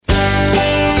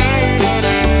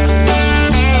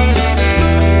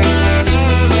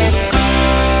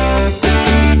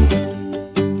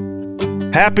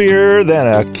Happier than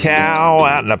a cow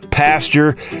out in a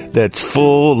pasture that's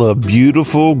full of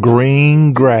beautiful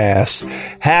green grass.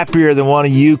 Happier than one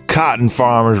of you cotton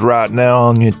farmers right now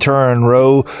on your turn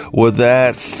row with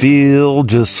that field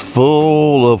just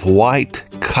full of white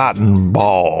cotton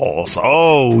balls.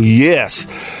 Oh, yes.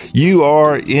 You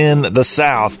are in the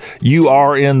South. You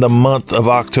are in the month of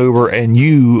October, and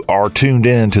you are tuned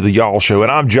in to the Y'all Show.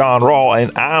 And I'm John Rawl,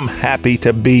 and I'm happy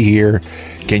to be here.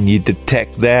 Can you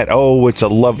detect that? Oh, it's a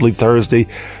lovely Thursday,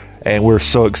 and we're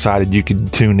so excited you can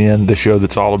tune in the show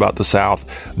that's all about the South.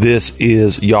 This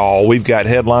is Y'all. We've got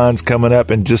headlines coming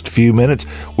up in just a few minutes.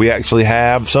 We actually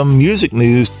have some music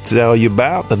news to tell you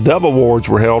about. The Dove Awards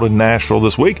were held in Nashville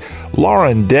this week.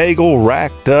 Lauren Daigle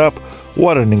racked up.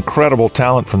 What an incredible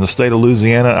talent from the state of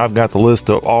Louisiana. I've got the list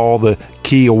of all the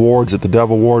key awards at the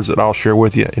Dove Awards that I'll share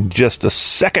with you in just a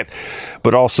second.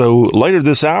 But also later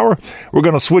this hour, we're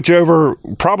going to switch over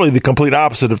probably the complete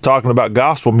opposite of talking about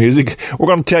gospel music. We're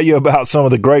going to tell you about some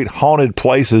of the great haunted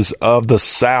places of the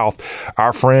South.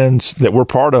 Our friends that we're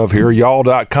part of here,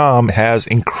 y'all.com, has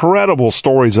incredible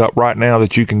stories up right now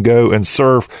that you can go and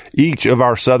surf each of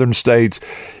our southern states.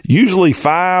 Usually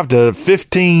 5 to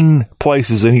 15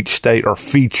 places in each state are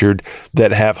featured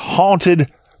that have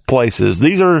haunted places.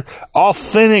 These are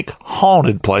authentic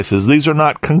haunted places. These are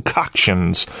not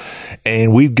concoctions.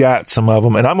 And we've got some of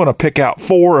them. And I'm going to pick out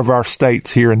 4 of our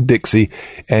states here in Dixie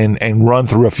and run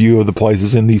through a few of the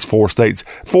places in these 4 states.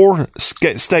 4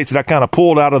 states that I kind of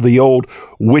pulled out of the old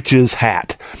witch's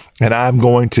hat. And I'm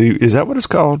going to, is that what it's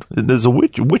called? There's a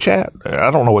witch hat? I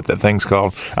don't know what that thing's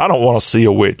called. I don't want to see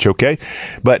a witch, okay?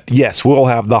 But yes, we'll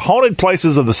have the haunted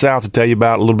places of the South to tell you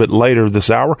about a little bit later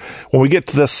this hour. When we get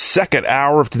to the second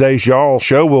hour of today's Y'all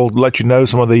Show, we'll let you know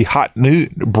some of the hot new,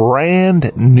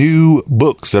 brand new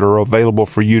books that are available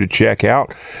for you to check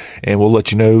out. And we'll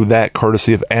let you know that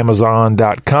courtesy of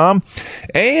Amazon.com.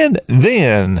 And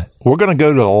then we're going to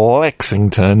go to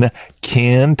Lexington,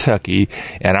 Kentucky,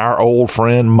 and our old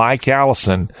friend Mike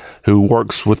Allison, who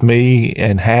works with me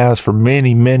and has for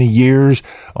many, many years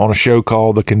on a show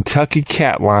called the Kentucky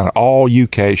Catline All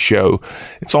UK Show.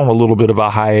 It's on a little bit of a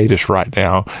hiatus right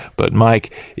now, but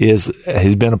Mike has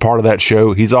been a part of that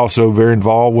show. He's also very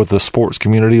involved with the sports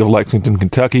community of Lexington,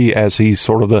 Kentucky, as he's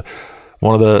sort of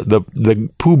one of the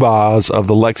poobahs of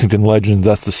the Lexington Legends.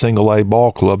 That's the single A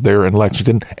ball club there in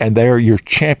Lexington, and they're your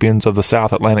champions of the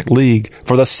South Atlantic League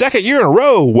for the second year in a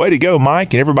row. Way to go,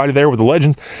 Mike, and everybody there with the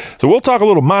Legends. So we'll talk a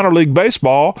little minor league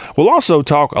baseball. We'll also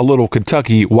talk a little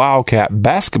Kentucky Wildcat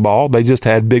basketball. They just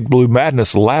had Big Blue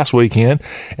Madness last weekend,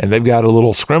 and they've got a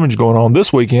little scrimmage going on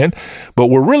this weekend. But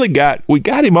we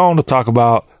got him on to talk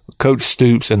about Coach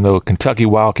Stoops and the Kentucky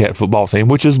Wildcat football team,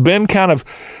 which has been kind of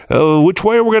which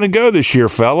way are we going to go this year,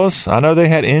 fellas? I know they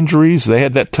had injuries. They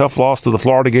had that tough loss to the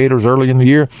Florida Gators early in the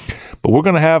year, but we're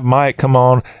going to have Mike come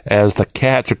on as the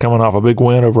Cats are coming off a big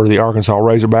win over the Arkansas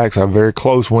Razorbacks, a very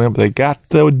close win, but they got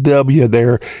the W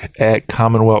there at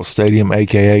Commonwealth Stadium,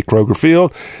 a.k.a. Kroger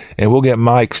Field. And we'll get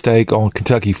Mike's take on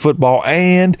Kentucky football,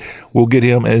 and we'll get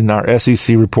him in our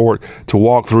SEC report to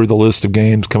walk through the list of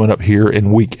games coming up here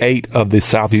in Week 8 of the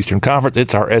Southeastern Conference.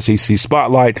 It's our SEC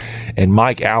Spotlight, and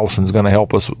Mike Allison's going to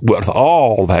help us with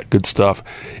all that good stuff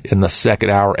in the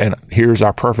second hour. And here's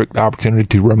our perfect opportunity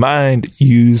to remind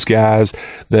you guys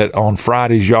that on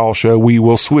Friday's Y'all Show, we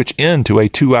will switch into a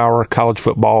 2-hour college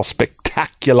football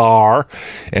spectacular,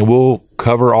 and we'll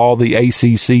cover all the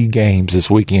ACC games this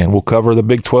weekend. We'll cover the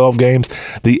Big 12 games,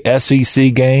 the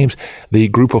SEC games, the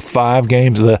Group of 5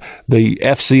 games, the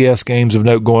FCS games of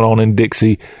note going on in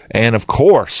Dixie, and of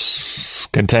course,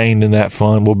 contained in that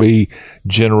fun will be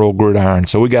General Gridiron.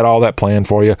 So we got all that planned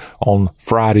for you on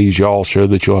Friday's Y'all Show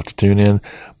that you'll have to tune in.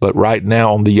 But right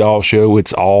now on the Y'all Show,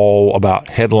 it's all about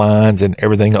headlines and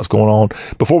everything else going on.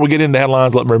 Before we get into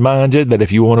headlines, let me remind you that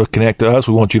if you want to connect to us,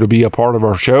 we want you to be a part of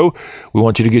our show. We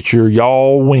want you to get your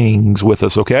Y'all wings with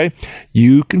us, okay?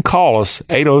 You can call us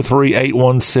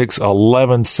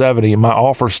 803-816-1170. My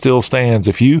offer still stands.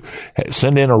 If you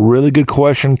send in a really good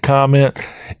question, comment,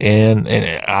 and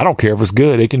I don't care if it's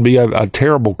good. It can be a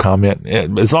terrible comment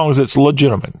as long as it's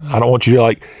legitimate. I don't want you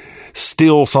to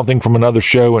steal something from another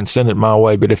show and send it my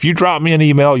way. But if you drop me an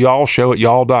email,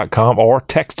 y'allshow@y'all.com, or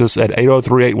text us at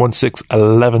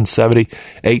 803-816-1170,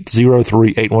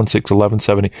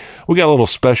 803-816-1170. We got a little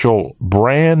special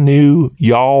brand new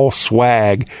Y'all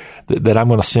swag that I'm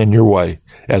going to send your way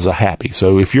as a happy.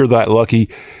 So if you're that lucky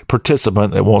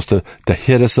participant that wants to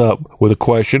hit us up with a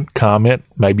question, comment,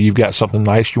 maybe you've got something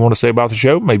nice you want to say about the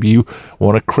show, maybe you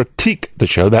want to critique the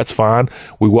show, that's fine.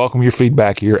 We welcome your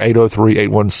feedback here,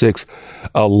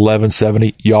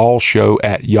 803-816-1170, y'all show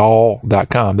at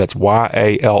y'all.com. That's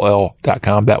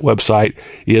YALL.com. That website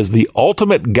is the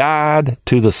ultimate guide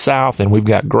to the South, and we've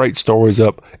got great stories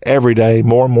up every day,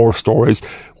 more and more stories.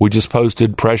 We just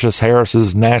posted Precious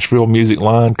Harris's Nashville Music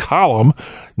Line column,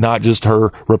 not just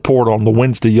her report on the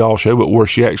Wednesday Y'all Show, but where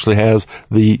she actually has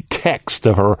the text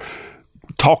of her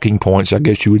talking points, I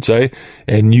guess you would say.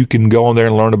 And you can go on there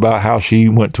and learn about how she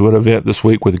went to an event this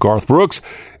week with Garth Brooks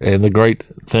and the great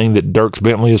thing that Dierks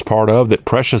Bentley is part of that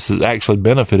Precious has actually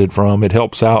benefited from. It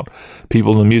helps out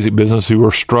people in the music business who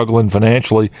are struggling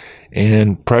financially.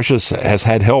 And Precious has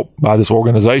had help by this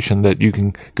organization that you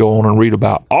can go on and read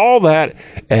about. All that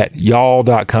at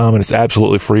y'all.com, and it's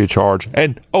absolutely free of charge.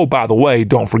 And, oh, by the way,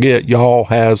 don't forget, Y'all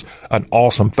has an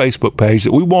awesome Facebook page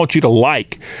that we want you to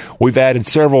like. We've added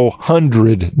several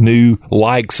hundred new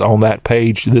likes on that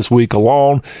page this week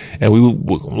alone, and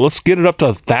let's get it up to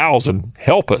 1,000.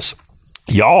 Help us.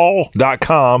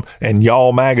 Y'all.com and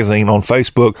Y'all Magazine on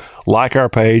Facebook. Like our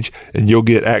page, and you'll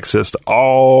get access to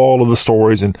all of the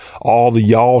stories and all the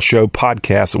Y'all Show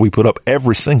podcasts that we put up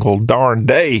every single darn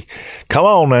day. Come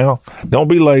on now. Don't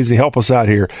be lazy. Help us out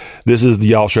here. This is the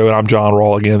Y'all Show, and I'm John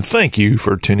Rawl again. Thank you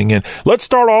for tuning in. Let's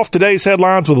start off today's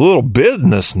headlines with a little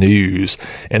business news.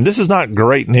 And this is not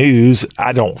great news,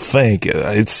 I don't think.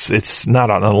 It's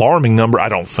not an alarming number, I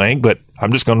don't think, but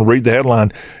I'm just going to read the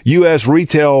headline. U.S.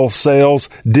 retail sales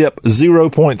dip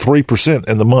 0.3%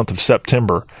 in the month of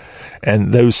September.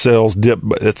 And those sales dip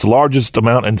its largest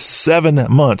amount in 7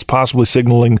 months, possibly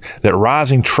signaling that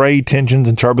rising trade tensions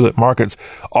and turbulent markets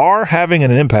are having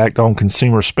an impact on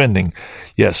consumer spending.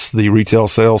 Yes, the retail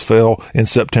sales fell in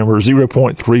September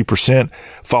 0.3%,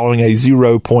 following a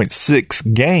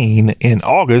 0.6 gain in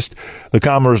August. The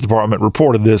Commerce Department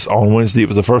reported this on Wednesday. It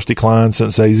was the first decline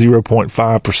since a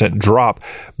 0.5% drop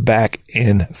back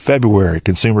in February.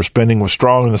 Consumer spending was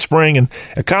strong in the spring, and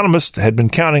economists had been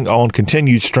counting on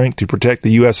continued strength to protect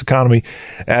the U.S. economy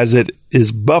as it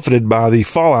is buffeted by the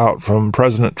fallout from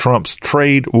President Trump's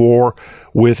trade war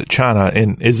with China.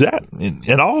 And is that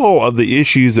in all of the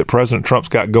issues that President Trump's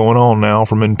got going on now,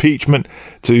 from impeachment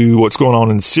to what's going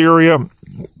on in Syria,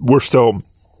 we're still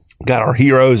got our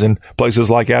heroes in places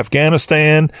like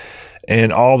Afghanistan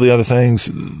and all the other things.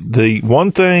 The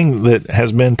one thing that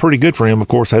has been pretty good for him, of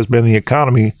course, has been the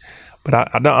economy.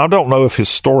 But I don't know if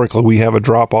historically we have a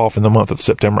drop off in the month of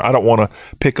September. I don't want to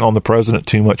pick on the president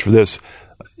too much for this.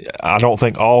 I don't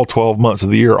think all 12 months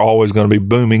of the year are always going to be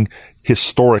booming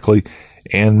historically.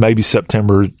 And maybe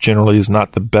September generally is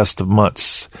not the best of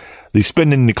months. The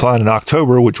spending decline in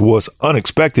October, which was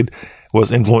unexpected, was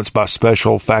influenced by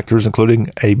special factors, including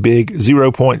a big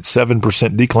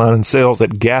 0.7% decline in sales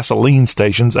at gasoline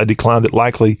stations, a decline that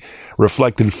likely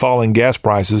reflected falling gas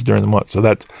prices during the month. So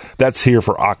that's here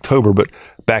for October, but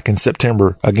back in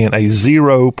September, again, a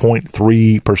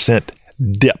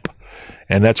 0.3% dip.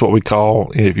 And that's what we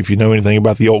call, if you know anything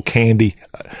about the old candy,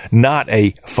 not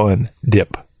a fun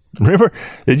dip. Remember,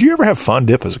 did you ever have Fun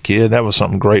Dip as a kid? That was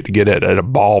something great to get at a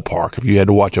ballpark. If you had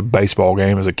to watch a baseball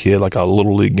game as a kid, like a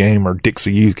Little League game or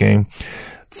Dixie Youth game,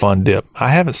 Fun Dip. I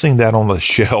haven't seen that on the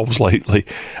shelves lately.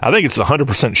 I think it's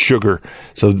 100% sugar,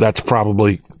 so that's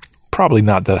probably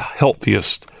not the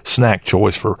healthiest snack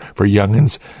choice for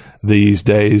youngins these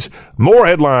days. More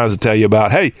headlines to tell you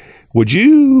about. Hey, would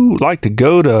you like to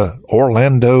go to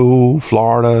Orlando,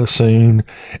 Florida soon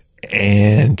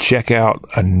and check out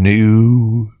a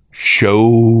new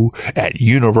show at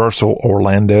Universal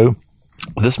Orlando?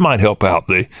 This might help out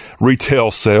the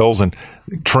retail sales and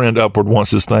trend upward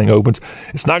once this thing opens.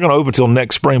 It's not going to open until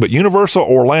next spring, but Universal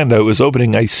Orlando is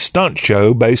opening a stunt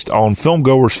show based on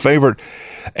filmgoers' favorite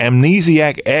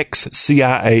amnesiac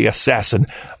ex-CIA assassin,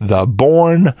 the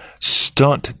Bourne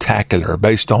Stunt-tacular,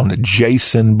 based on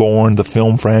Jason Bourne, the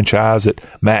film franchise that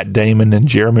Matt Damon and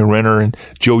Jeremy Renner and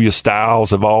Julia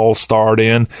Stiles have all starred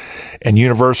in. And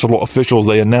Universal officials,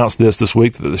 they announced this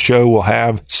week, that the show will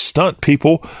have stunt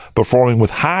people performing with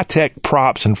high-tech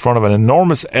props in front of an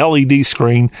enormous LED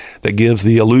screen that gives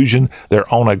the illusion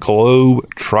they're on a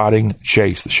globe-trotting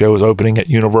chase. The show is opening at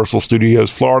Universal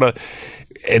Studios Florida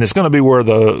And it's going to be where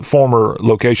the former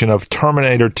location of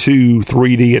Terminator 2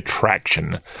 3D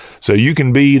attraction. So you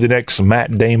can be the next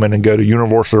Matt Damon and go to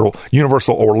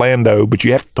Universal Orlando, but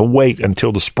you have to wait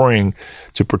until the spring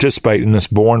to participate in this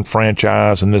Bourne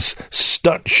franchise and this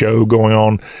stunt show going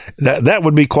on. That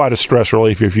would be quite a stress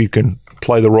relief if you can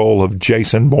play the role of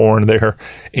Jason Bourne there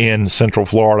in Central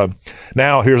Florida.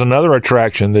 Now, here's another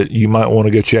attraction that you might want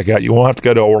to go check out. You won't have to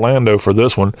go to Orlando for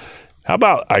this one. How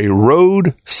about a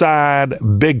roadside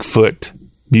Bigfoot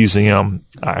museum?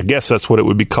 I guess that's what it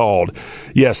would be called.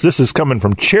 Yes, this is coming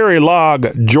from Cherry Log,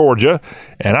 Georgia,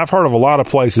 and I've heard of a lot of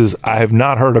places. I have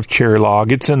not heard of Cherry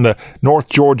Log. It's in the North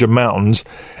Georgia mountains,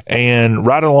 and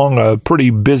right along a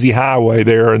pretty busy highway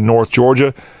there in North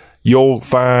Georgia, you'll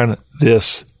find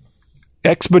this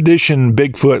Expedition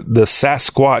Bigfoot, the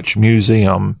Sasquatch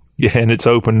Museum. Yeah, and it's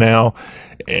open now,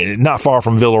 not far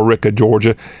from Villa Rica,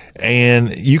 Georgia.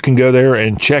 And you can go there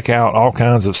and check out all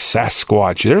kinds of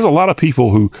Sasquatch. There's a lot of people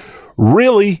who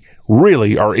really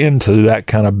are into that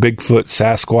kind of Bigfoot,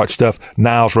 Sasquatch stuff.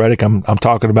 Niles Reddick, I'm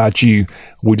talking about you.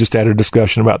 We just had a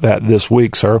discussion about that this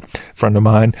week, sir, friend of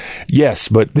mine. Yes,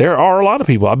 but there are a lot of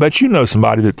people. I bet you know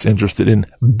somebody that's interested in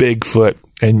Bigfoot.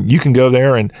 And you can go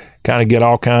there and kind of get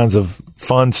all kinds of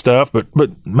fun stuff, but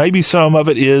maybe some of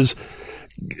it is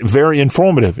very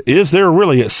informative. Is there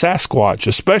really a Sasquatch,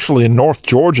 especially in North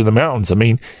Georgia, the mountains? I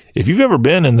mean, if you've ever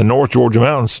been in the North Georgia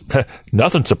mountains,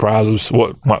 nothing surprises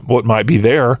what might be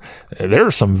there. There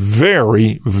are some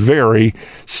very, very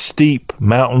steep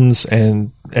mountains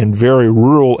and very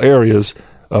rural areas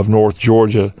of North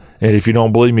Georgia. And if you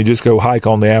don't believe me, just go hike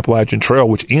on the Appalachian Trail,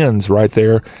 which ends right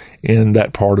there in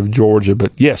that part of Georgia.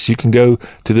 But yes, you can go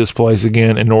to this place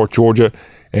again in North Georgia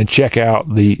and check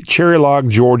out the Cherry Log,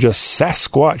 Georgia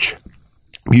Sasquatch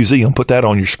Museum. Put that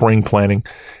on your spring planning.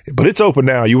 But it's open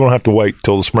now. You won't have to wait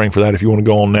till the spring for that if you want to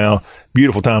go on now.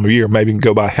 Beautiful time of year. Maybe you can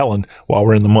go by Helen while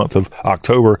we're in the month of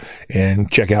October and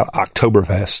check out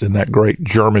Oktoberfest in that great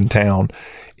German town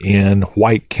in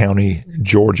White County,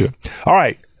 Georgia. All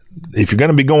right. If you're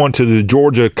going to be going to the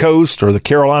Georgia coast or the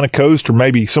Carolina coast or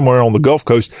maybe somewhere on the Gulf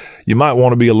Coast, you might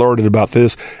want to be alerted about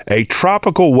this. A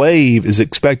tropical wave is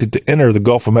expected to enter the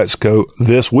Gulf of Mexico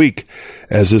this week,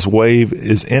 as this wave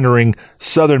is entering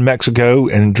southern Mexico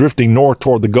and drifting north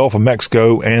toward the Gulf of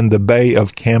Mexico and the Bay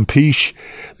of Campeche.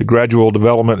 The gradual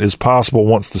development is possible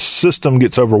once the system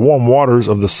gets over warm waters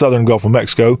of the southern Gulf of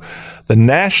Mexico. The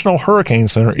National Hurricane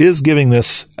Center is giving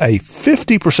this a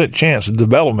 50% chance of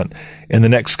development in the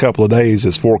next couple of days,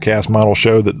 as forecast models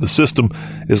show that the system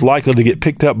is likely to get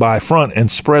picked up by a front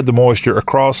and spread the moisture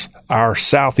across our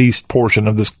southeast portion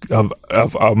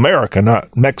of America,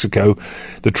 not Mexico.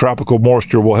 The tropical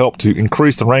moisture will help to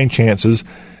increase the rain chances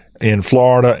in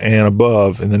Florida and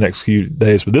above in the next few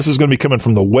days. But this is going to be coming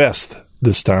from the west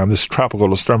this time, this tropical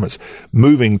disturbance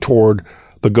moving toward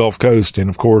the Gulf Coast. And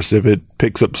of course, if it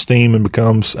picks up steam and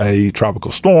becomes a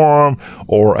tropical storm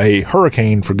or a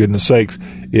hurricane, for goodness sakes,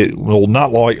 it will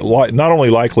not only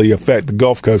likely affect the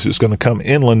Gulf Coast, it's going to come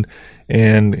inland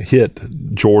and hit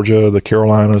Georgia, the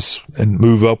Carolinas, and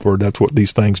move upward. That's what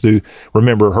these things do.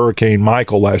 Remember Hurricane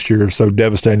Michael last year, so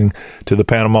devastating to the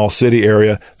Panama City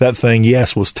area. That thing,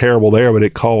 yes, was terrible there, but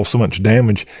it caused so much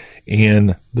damage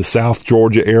in the South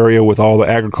Georgia area with all the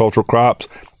agricultural crops,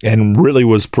 and really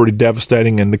was pretty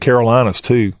devastating in the Carolinas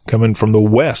too, coming from the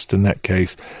west in that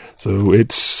case. So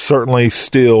it's certainly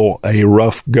still a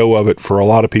rough go of it for a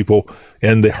lot of people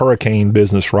in the hurricane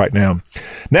business right now.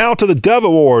 Now to the Dove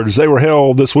Awards. They were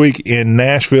held this week in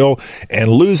Nashville, and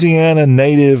Louisiana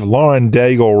native Lauren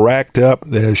Daigle racked up.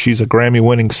 She's a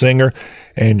Grammy-winning singer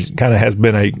and kind of has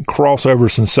been a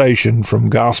crossover sensation from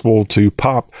gospel to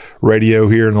pop radio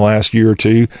here in the last year or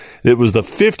two. It was the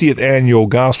 50th annual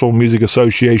Gospel Music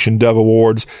Association Dove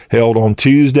Awards held on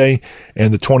Tuesday,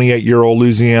 and the 28-year-old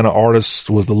Louisiana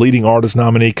artist was the leading artist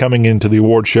nominee coming into the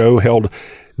award show held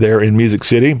there in Music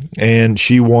City, and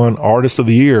she won Artist of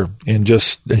the Year and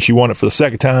she won it for the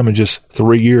second time in just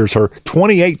 3 years. Her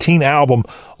 2018 album,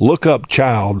 Look Up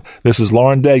Child, this is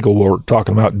Lauren Daigle we're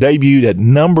talking about, debuted at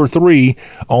number 3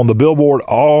 on the Billboard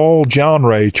All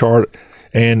Genre chart,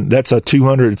 and that's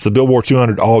it's the Billboard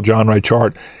 200 All Genre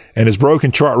chart, and has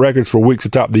broken chart records for weeks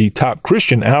atop the top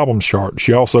Christian albums chart.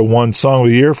 She also won Song of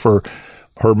the Year for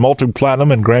her multi-platinum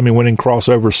and Grammy-winning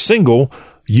crossover single,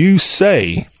 You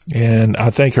Say. And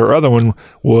I think her other one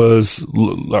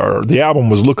the album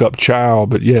was Look Up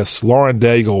Child. But yes, Lauren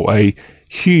Daigle, a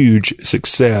huge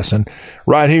success. And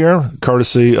right here,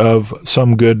 courtesy of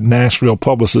some good Nashville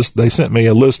publicist, they sent me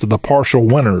a list of the partial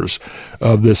winners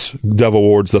of this Dove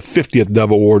Awards, the 50th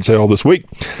Dove Awards held this week.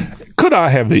 Could I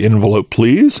have the envelope,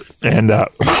 please? And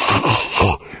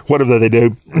whatever they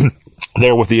do.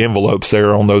 there with the envelopes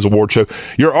there on those award shows.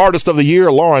 Your Artist of the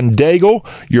Year, Lauren Daigle.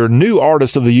 Your New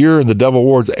Artist of the Year in the Dove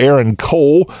Awards, Aaron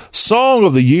Cole. Song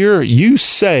of the Year, You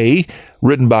Say,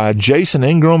 written by Jason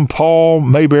Ingram, Paul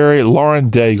Mayberry, Lauren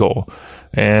Daigle.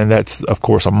 And that's, of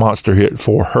course, a monster hit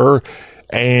for her.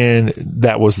 And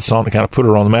that was the song that kind of put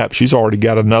her on the map. She's already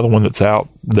got another one that's out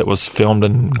that was filmed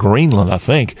in Greenland, I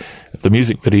think. The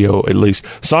music video, at least.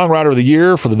 Songwriter of the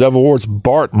Year for the Dove Awards,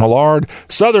 Bart Millard.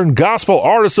 Southern Gospel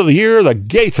Artist of the Year, the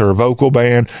Gaither Vocal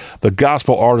Band. The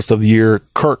Gospel Artist of the Year,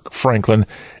 Kirk Franklin.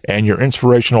 And your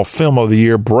Inspirational Film of the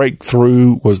Year,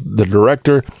 Breakthrough, was the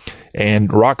director.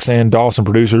 And Roxanne Dawson,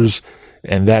 producers.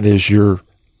 And that is your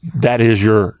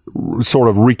sort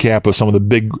of recap of some of the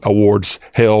big awards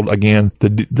held. Again,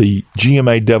 the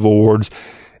GMA Dove Awards,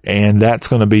 and that's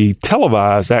going to be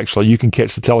televised. Actually, you can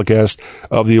catch the telecast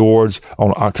of the awards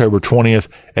on October 20th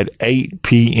at 8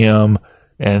 p.m.,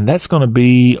 and that's going to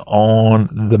be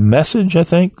on The Message, I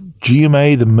think.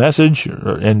 GMA, The Message,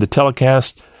 and the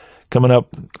telecast coming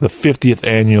up, the 50th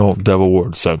annual Dove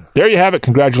Awards. So there you have it.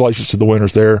 Congratulations to the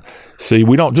winners there. See,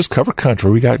 we don't just cover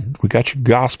country. We got your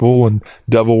gospel and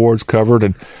Dove Awards covered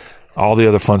and all the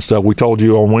other fun stuff. We told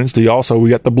you on Wednesday also we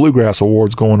got the Bluegrass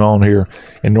Awards going on here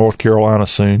in North Carolina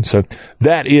soon. So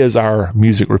that is our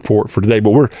music report for today, but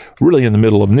we're really in the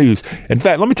middle of news. In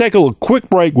fact, let me take a little quick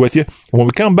break with you. When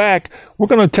we come back, we're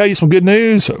going to tell you some good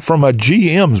news from a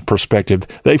GM's perspective.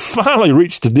 They finally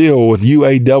reached a deal with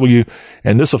UAW,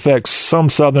 and this affects some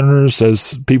Southerners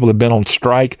as people have been on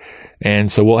strike. And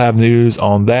so we'll have news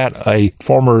on that. A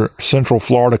former Central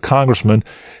Florida congressman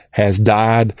has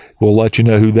died. We'll let you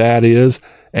know who that is.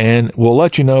 And we'll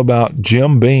let you know about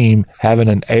Jim Beam having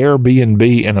an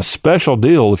Airbnb and a special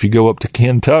deal if you go up to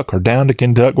Kentucky or down to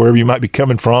Kentucky, wherever you might be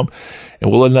coming from.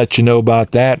 And we'll let you know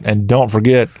about that. And don't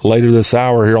forget, later this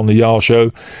hour here on the Y'all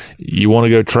Show, you want to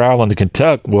go traveling to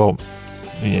Kentucky. Well,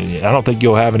 I don't think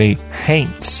you'll have any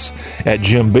haints at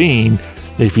Jim Beam,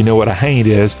 if you know what a haint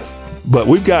is. But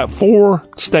we've got 4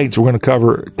 states we're going to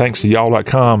cover thanks to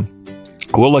y'all.com.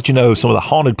 We'll let you know some of the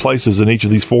haunted places in each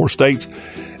of these 4 states,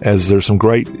 as there's some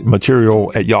great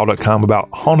material at y'all.com about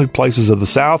haunted places of the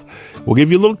South. We'll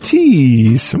give you a little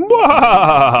tease of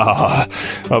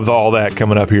all that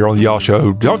coming up here on the Y'all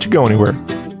Show. Don't you go anywhere.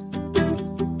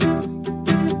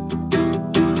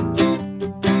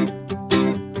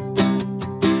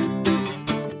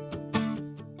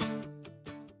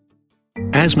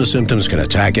 Asthma symptoms can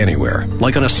attack anywhere,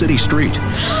 like on a city street.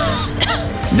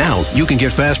 Now, you can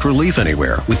get fast relief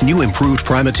anywhere with new improved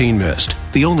Primatene Mist,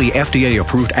 the only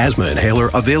FDA-approved asthma inhaler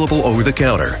available over the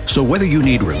counter. So whether you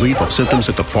need relief of symptoms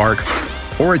at the park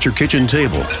or at your kitchen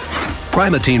table,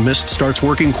 Primatene Mist starts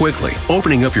working quickly,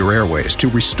 opening up your airways to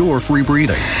restore free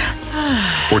breathing.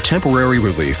 For temporary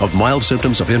relief of mild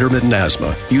symptoms of intermittent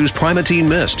asthma, use Primatene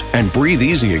Mist and breathe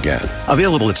easy again.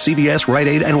 Available at CVS, Rite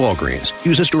Aid, and Walgreens.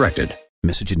 Use as directed.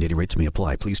 Message and data rates may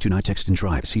apply. Please do not text and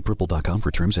drive. See purple.com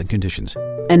for terms and conditions.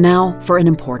 And now for an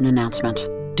important announcement.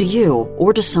 Do you,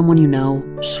 or does someone you know,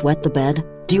 sweat the bed?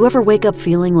 Do you ever wake up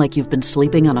feeling like you've been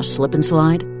sleeping on a slip and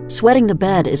slide? Sweating the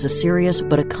bed is a serious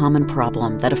but a common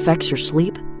problem that affects your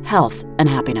sleep, health, and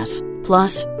happiness.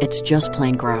 Plus, it's just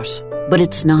plain gross. But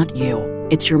it's not you.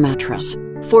 It's your mattress.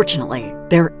 Fortunately,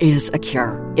 there is a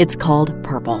cure. It's called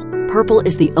Purple. Purple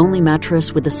is the only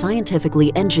mattress with the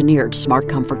scientifically engineered Smart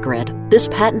Comfort Grid. This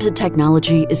patented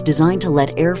technology is designed to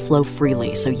let air flow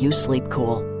freely so you sleep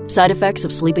cool. Side effects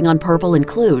of sleeping on Purple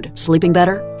include sleeping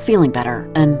better, feeling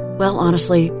better, and, well,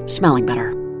 honestly, smelling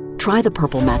better. Try the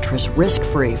Purple mattress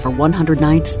risk-free for 100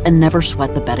 nights and never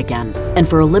sweat the bed again. And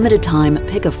for a limited time,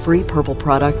 pick a free Purple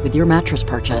product with your mattress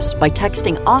purchase by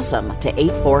texting AWESOME to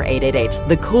 84888.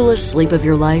 The coolest sleep of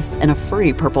your life and a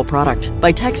free Purple product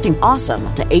by texting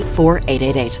AWESOME to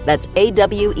 84888. That's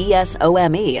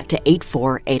AWESOME to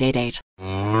 84888.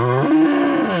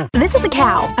 This is a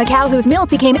cow whose milk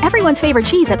became everyone's favorite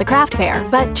cheese at the craft fair.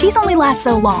 But cheese only lasts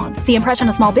so long. The impression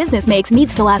a small business makes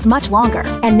needs to last much longer.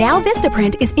 And now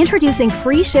Vistaprint is introducing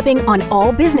free shipping on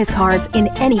all business cards in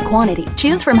any quantity.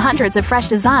 Choose from hundreds of fresh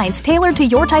designs tailored to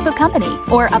your type of company,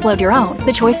 or upload your own.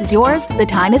 The choice is yours. The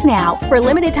time is now. For a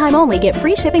limited time only, get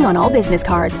free shipping on all business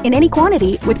cards in any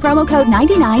quantity with promo code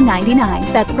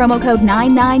 9999. That's promo code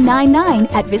 9999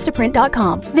 at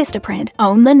Vistaprint.com. Vistaprint.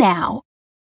 Own the now.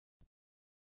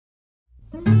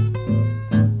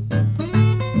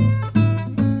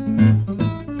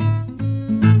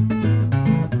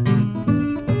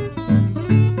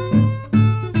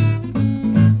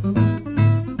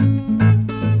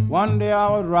 One day I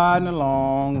was riding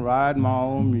along, riding my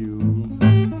own mule,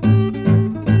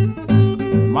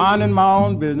 minding my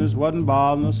own business, wasn't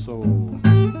bothering a soul.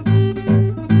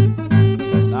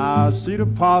 Now I see the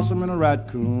possum and a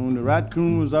raccoon. The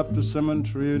raccoon was up the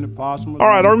cemetery and the possum was... All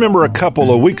right, I remember a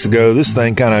couple of weeks ago, this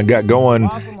thing kind of got going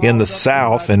in the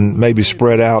South and maybe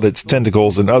spread out its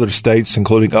tentacles in other states,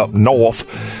 including up north.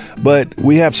 But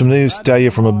we have some news to tell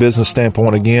you from a business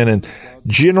standpoint again, and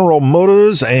General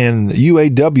Motors and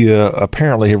UAW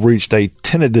apparently have reached a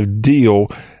tentative deal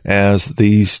as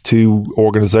these two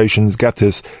organizations got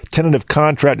this tentative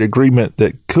contract agreement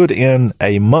that could end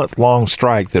a month-long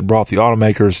strike that brought the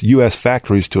automakers' U.S.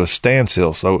 factories to a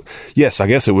standstill. So, yes, I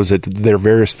guess it was at their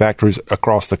various factories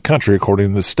across the country, according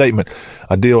to the statement.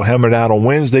 A deal hammered out on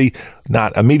Wednesday,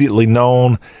 not immediately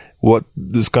known what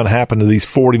is going to happen to these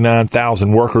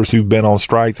 49,000 workers who've been on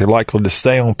strike. They're likely to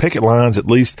stay on picket lines at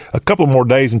least a couple more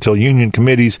days until union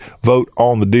committees vote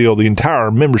on the deal. The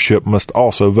entire membership must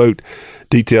also vote.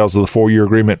 Details of the 4-year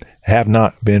agreement have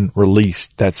not been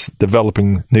released. That's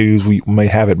developing news. We may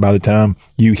have it by the time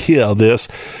you hear this.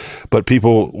 But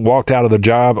people walked out of the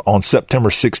job on September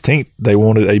 16th. They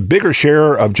wanted a bigger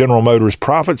share of General Motors'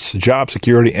 profits, job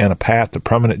security, and a path to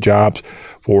permanent jobs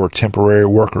for temporary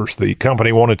workers. The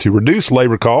company wanted to reduce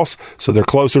labor costs so they're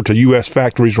closer to U.S.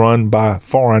 factories run by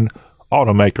foreign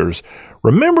automakers.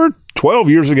 Remember 12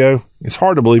 years ago? It's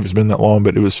hard to believe it's been that long,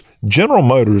 but it was General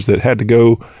Motors that had to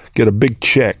go get a big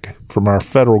check from our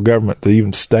federal government to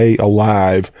even stay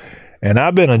alive. And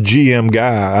I've been a GM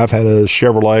guy. I've had a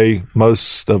Chevrolet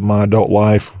most of my adult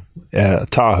life,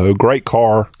 Tahoe. Great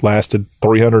car, lasted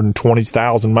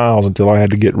 320,000 miles until I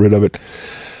had to get rid of it.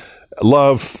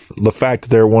 Love the fact that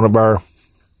they're one of our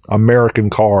American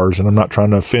cars, and I'm not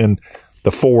trying to offend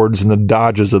the Fords and the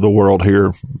Dodges of the world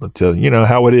here, but you know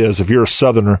how it is. If you're a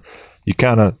Southerner, you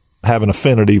kind of have an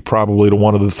affinity probably to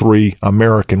one of the three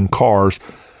American cars.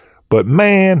 But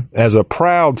man, as a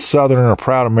proud Southerner, a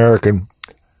proud American,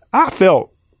 I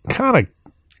felt kind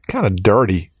of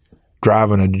dirty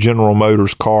driving a General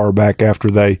Motors car back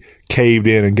after they caved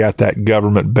in and got that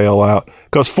government bailout,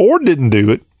 because Ford didn't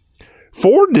do it.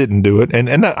 And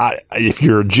if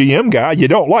you're a GM guy, you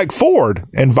don't like Ford,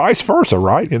 and vice versa,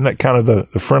 right? Isn't that kind of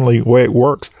the friendly way it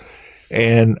works?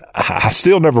 And I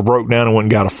still never broke down and went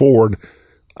and got a Ford.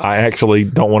 I actually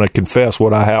don't want to confess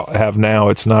what I have now.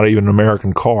 It's not even an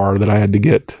American car that I had to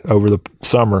get over the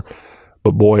summer,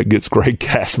 but boy, it gets great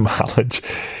gas mileage.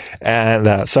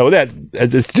 And so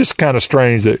it's just kind of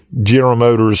strange that General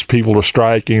Motors people are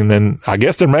striking, and I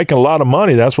guess they're making a lot of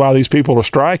money. That's why these people are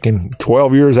striking.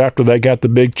 12 years after they got the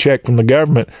big check from the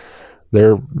government,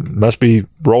 they must be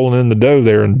rolling in the dough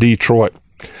there in Detroit.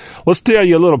 Let's tell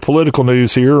you a little political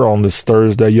news here on this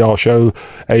Thursday, y'all show.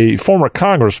 A former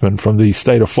congressman from the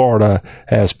state of Florida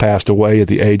has passed away at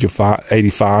the age of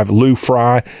 85. Lou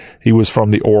Fry. He was from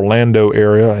the Orlando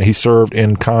area. He served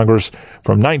in Congress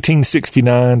from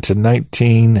 1969 to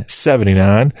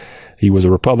 1979. He was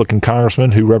a Republican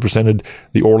congressman who represented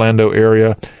the Orlando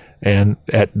area. And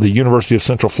at the University of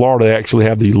Central Florida, they actually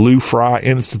have the Lou Fry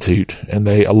Institute, and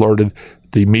they alerted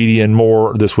the media and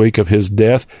more this week of his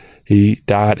death. He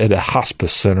died at a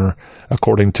hospice center,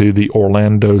 according to the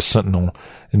Orlando Sentinel.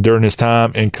 And during his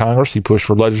time in Congress, he pushed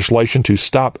for legislation to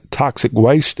stop toxic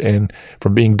waste and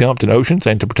from being dumped in oceans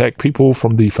and to protect people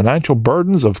from the financial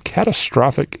burdens of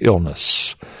catastrophic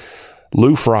illness.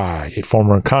 Lou Fry, a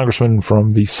former congressman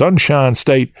from the Sunshine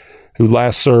State who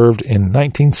last served in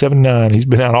 1979. He's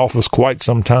been out of office quite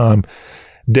some time,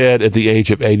 dead at the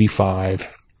age of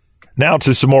 85. Now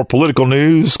to some more political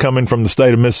news coming from the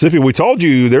state of Mississippi. We told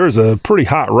you there's a pretty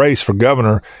hot race for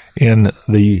governor in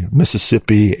the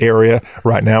Mississippi area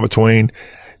right now between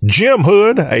Jim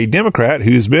Hood, a Democrat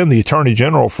who's been the attorney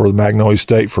general for the Magnolia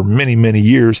State for many, many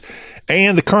years,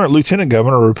 and the current lieutenant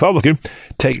governor, a Republican,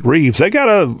 Tate Reeves. They got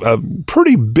a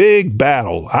pretty big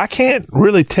battle. I can't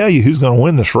really tell you who's going to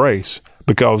win this race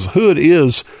because Hood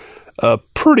is a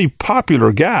pretty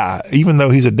popular guy, even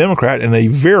though he's a Democrat in a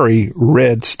very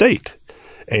red state.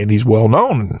 And he's well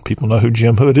known. People know who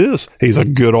Jim Hood is. He's a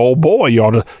good old boy. You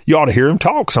ought to hear him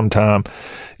talk sometime.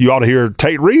 You ought to hear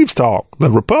Tate Reeves talk, the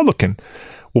Republican.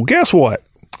 Well, guess what?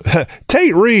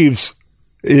 Tate Reeves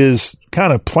is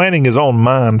kind of planting his own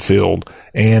minefield,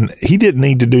 and he didn't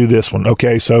need to do this one.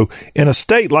 Okay, so in a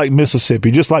state like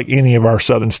Mississippi, just like any of our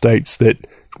southern states that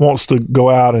wants to go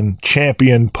out and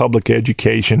champion public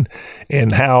education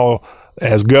and how,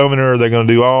 as governor, they're going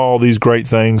to do all these great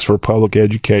things for public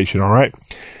education, all right?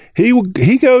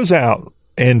 He goes out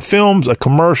and films a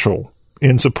commercial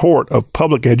in support of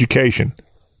public education.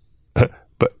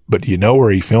 But do you know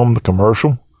where he filmed the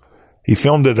commercial? He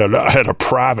filmed it at a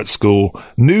private school.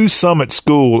 New Summit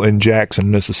School in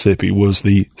Jackson, Mississippi was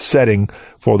the setting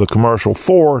for the commercial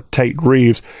for Tate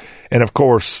Reeves. And, of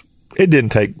course, it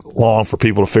didn't take long for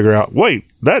people to figure out, wait,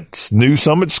 that's New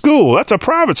Summit School. That's a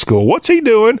private school. What's he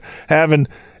doing having,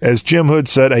 as Jim Hood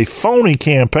said, a phony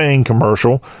campaign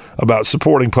commercial about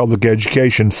supporting public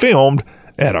education filmed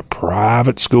at a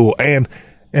private school? And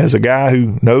as a guy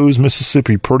who knows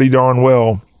Mississippi pretty darn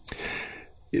well,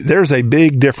 there's a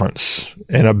big difference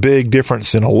in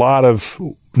a lot of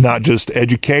not just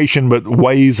education, but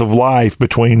ways of life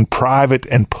between private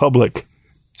and public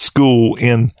school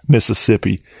in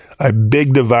Mississippi. A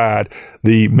big divide.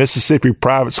 The Mississippi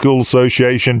Private School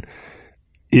Association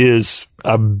is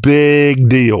a big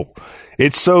deal.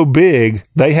 It's so big,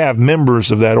 they have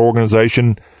members of that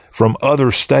organization from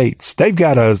other states. They've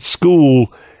got a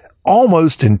school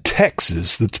almost in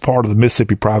Texas that's part of the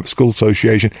Mississippi Private School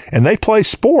Association, and they play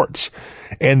sports.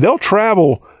 And they'll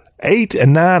travel 8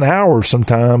 and 9 hours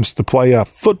sometimes to play a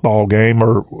football game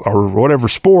or whatever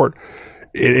sport.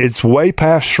 It's way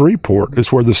past Shreveport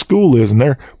is where the school is, and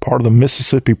they're part of the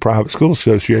Mississippi Private School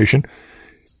Association.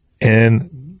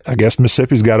 And I guess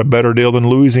Mississippi's got a better deal than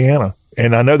Louisiana.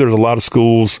 And I know there's a lot of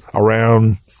schools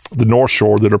around the North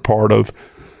Shore that are part of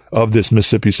this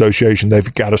Mississippi Association.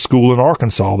 They've got a school in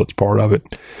Arkansas that's part of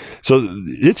it. So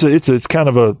it's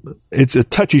a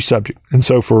touchy subject. And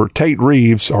so for Tate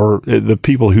Reeves, or the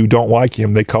people who don't like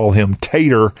him, they call him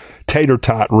Tater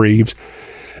Tot Reeves.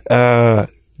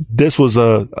 This was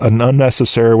an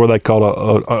unnecessary, what they call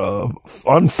a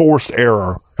unforced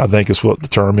error, I think is what the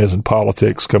term is in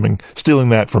politics, stealing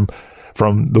that from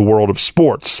the world of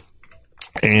sports.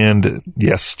 And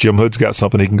yes, Jim Hood's got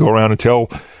something he can go around and tell,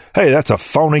 hey, that's a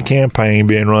phony campaign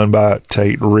being run by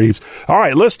Tate Reeves. All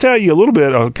right, let's tell you a little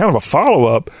bit of kind of a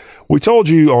follow-up. We told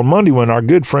you on Monday when our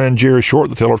good friend Jerry Short,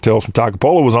 the Teller Tales from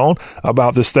Takapola, was on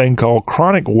about this thing called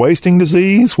chronic wasting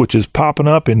disease, which is popping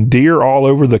up in deer all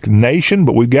over the nation.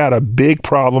 But we've got a big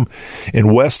problem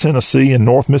in West Tennessee and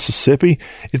North Mississippi.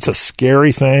 It's a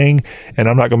scary thing, and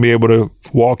I'm not going to be able to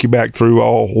walk you back through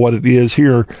all what it is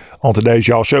here on today's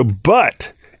Y'all Show.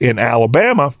 But in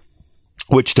Alabama,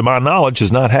 which to my knowledge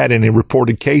has not had any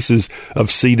reported cases of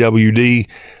CWD,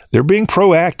 they're being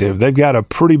proactive. They've got a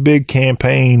pretty big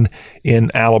campaign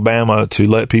in Alabama to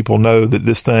let people know that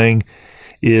this thing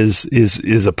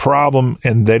is a problem,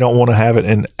 and they don't want to have it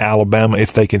in Alabama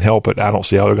if they can help it. I don't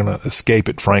see how they're going to escape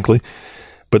it, frankly.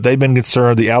 But they've been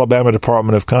concerned. The Alabama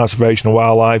Department of Conservation and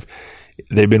Wildlife,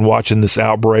 they've been watching this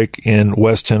outbreak in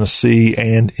West Tennessee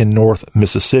and in North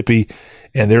Mississippi,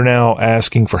 and they're now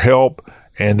asking for help,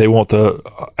 and they want the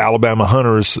Alabama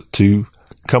hunters to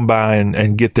come by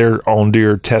and get their own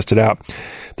deer tested out.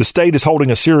 The state is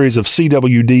holding a series of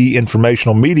CWD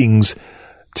informational meetings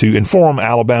to inform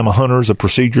Alabama hunters of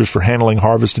procedures for handling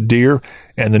harvested deer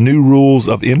and the new rules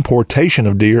of importation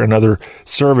of deer and other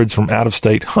cervids from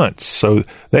out-of-state hunts. So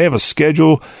they have a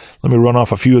schedule. Let me run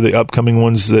off a few of the upcoming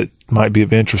ones that might be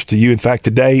of interest to you. In fact,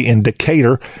 today in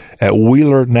Decatur at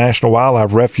Wheeler National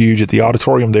Wildlife Refuge at the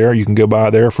auditorium there, you can go by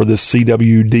there for this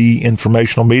CWD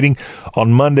informational meeting.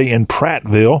 On Monday in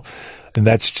Prattville, and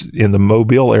that's in the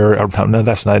Mobile area. No,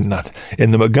 that's not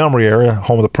in the Montgomery area,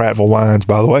 home of the Prattville Lions,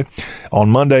 by the way. On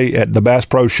Monday at the Bass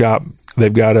Pro Shop,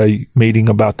 they've got a meeting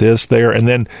about this there. And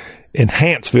then in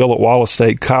Huntsville at Wallace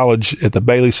State College at the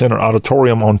Bailey Center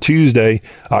Auditorium on Tuesday,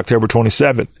 October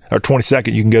 27th or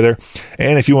 22nd, you can go there.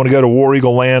 And if you want to go to War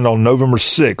Eagle Land on November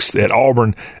 6th at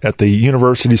Auburn at the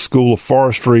University School of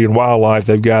Forestry and Wildlife,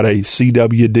 they've got a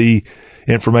CWD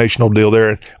informational deal there.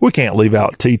 And we can't leave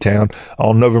out T-Town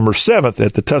on November 7th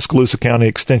at the Tuscaloosa County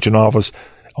Extension Office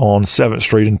on 7th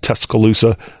Street in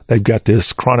Tuscaloosa. They've got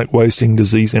this chronic wasting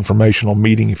disease informational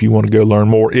meeting if you want to go learn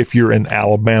more if you're in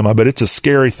Alabama. But it's a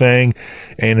scary thing.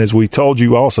 And as we told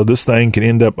you also, this thing can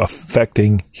end up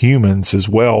affecting humans as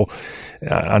well.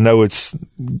 I know it's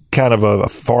kind of a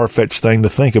far-fetched thing to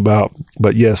think about,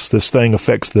 but yes, this thing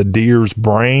affects the deer's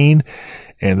brain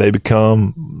and they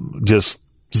become just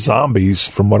zombies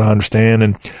from what I understand.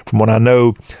 And from what I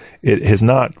know, it has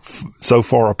not so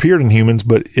far appeared in humans,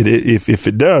 but if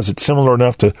it does, it's similar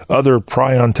enough to other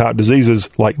prion-type diseases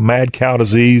like mad cow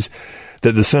disease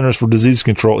that the Centers for Disease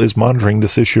Control is monitoring the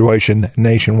situation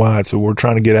nationwide. So we're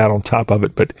trying to get out on top of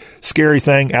it. But scary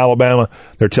thing, Alabama,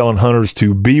 they're telling hunters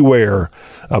to beware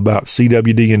about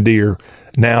CWD in deer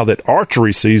now that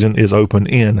archery season is open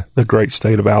in the great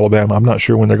state of Alabama. I'm not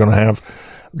sure when they're going to have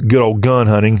good old gun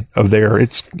hunting of there.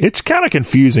 It's kind of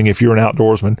confusing if you're an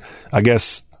outdoorsman. I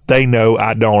guess they know.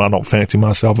 I don't fancy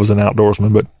myself as an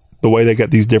outdoorsman, but the way they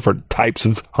got these different types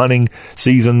of hunting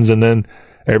seasons, and then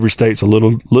every state's a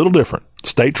little different.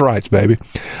 States' rights, baby.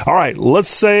 All right, let's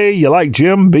say you like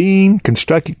Jim Beam,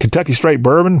 Kentucky Straight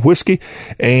Bourbon whiskey,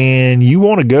 and you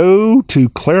want to go to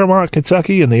Claremont,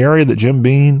 Kentucky, in the area that Jim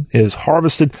Beam is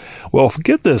harvested. Well,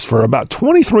 forget this. For about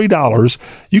 $23,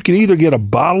 you can either get a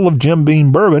bottle of Jim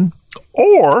Beam bourbon,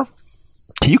 or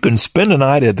you can spend a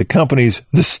night at the company's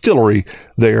distillery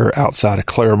there outside of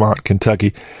Claremont,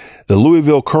 Kentucky. The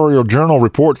Louisville Courier-Journal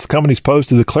reports the company's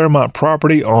posted the Claremont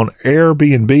property on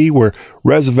Airbnb, where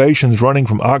reservations running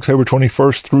from October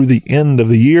 21st through the end of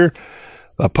the year.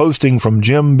 A posting from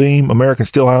Jim Beam American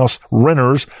Stillhouse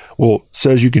Renters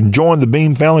says you can join the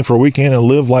Beam family for a weekend and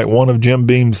live like one of Jim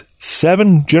Beam's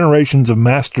 7 generations of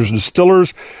masters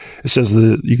distillers. It says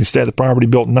that you can stay at the property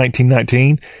built in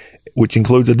 1919, which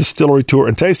includes a distillery tour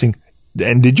and tasting.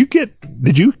 And did you get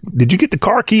the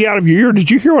car key out of your ear?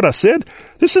 Did you hear what I said?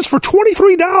 This is for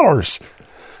 $23.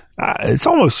 It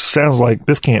almost sounds like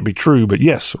this can't be true, but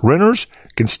yes, renters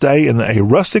can stay in a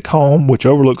rustic home which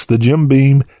overlooks the Jim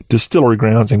Beam distillery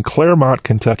grounds in Claremont,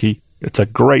 Kentucky. It's a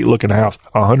great looking house,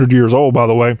 100 years old, by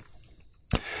the way.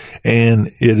 And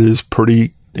it is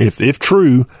pretty, if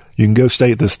true, you can go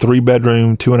stay at this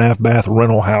 3-bedroom, 2.5 bath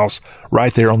rental house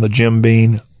right there on the Jim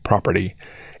Beam property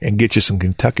and get you some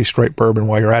Kentucky Straight Bourbon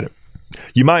while you're at it.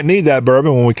 You might need that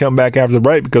bourbon when we come back after the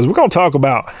break, because we're going to talk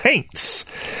about haunts.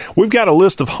 We've got a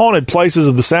list of haunted places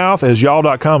of the South, as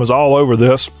y'all.com is all over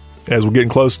this, as we're getting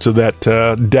close to that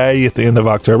day at the end of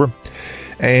October.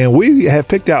 And we have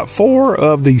picked out 4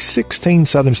 of the 16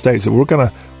 southern states that we're going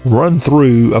to run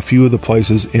through a few of the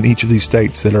places in each of these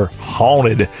states that are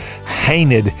haunted,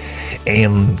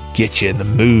 and get you in the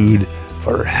mood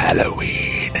for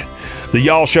Halloween. The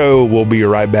Y'all Show will be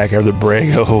right back after the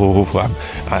break. Oh,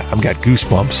 I've got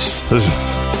goosebumps.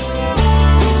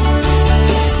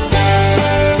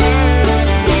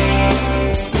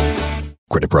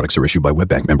 Credit products are issued by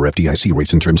WebBank, member FDIC.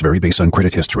 Rates and terms vary based on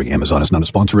credit history. Amazon is not a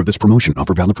sponsor of this promotion.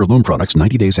 Offer valid for loan products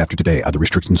 90 days after today. Other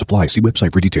restrictions apply. See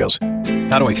website for details.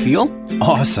 How do I feel?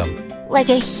 Awesome. Like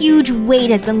a huge weight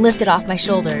has been lifted off my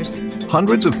shoulders.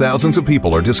 Hundreds of thousands of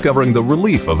people are discovering the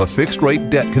relief of a fixed-rate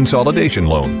debt consolidation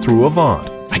loan through Avant.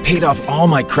 I paid off all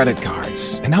my credit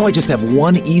cards, and now I just have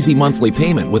one easy monthly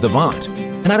payment with Avant.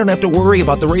 And I don't have to worry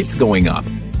about the rates going up.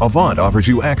 Avant offers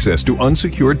you access to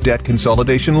unsecured debt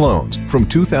consolidation loans from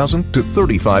 $2,000 to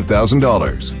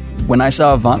 $35,000. When I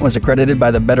saw Avant was accredited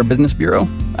by the Better Business Bureau,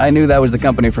 I knew that was the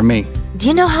company for me. Do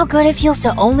you know how good it feels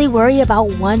to only worry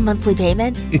about one monthly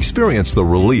payment? Experience the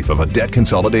relief of a debt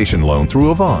consolidation loan through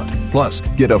Avant. Plus,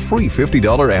 get a free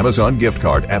 $50 Amazon gift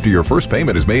card after your first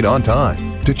payment is made on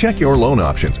time. To check your loan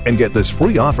options and get this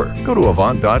free offer, go to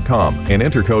Avant.com and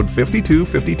enter code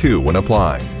 5252 when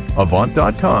applying.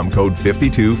 Avant.com, code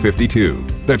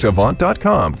 5252. That's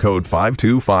Avant.com, code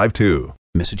 5252.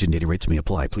 Message and data rates may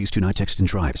apply. Please do not text and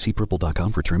drive. See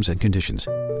Purple.com for terms and conditions.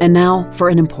 And now for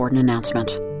an important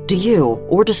announcement. Do you,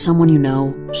 or does someone you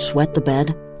know, sweat the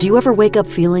bed? Do you ever wake up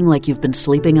feeling like you've been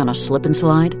sleeping on a slip and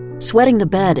slide? Sweating the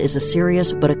bed is a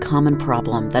serious but a common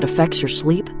problem that affects your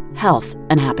sleep, health,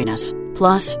 and happiness.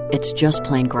 Plus, it's just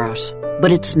plain gross.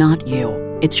 But it's not you.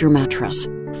 It's your mattress.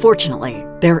 Fortunately,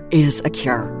 there is a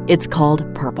cure. It's called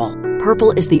Purple.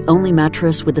 Purple is the only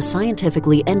mattress with a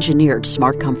scientifically engineered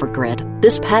smart comfort grid.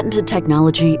 This patented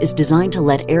technology is designed to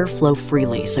let air flow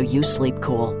freely so you sleep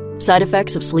cool. Side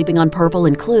effects of sleeping on Purple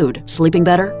include sleeping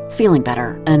better, feeling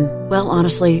better, and, well,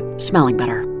 honestly, smelling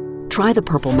better. Try the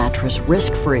Purple mattress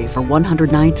risk-free for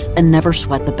 100 nights and never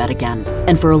sweat the bed again.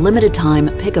 And for a limited time,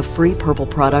 pick a free Purple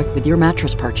product with your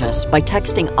mattress purchase by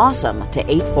texting AWESOME to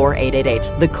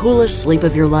 84888. The coolest sleep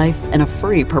of your life and a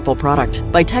free Purple product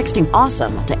by texting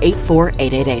AWESOME to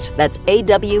 84888. That's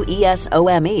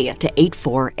AWESOME to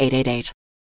 84888.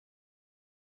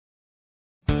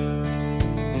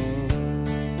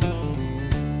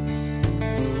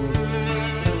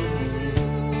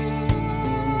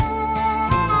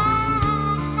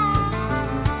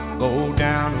 Go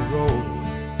down the road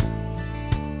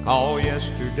called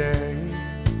yesterday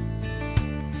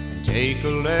and take a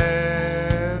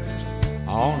left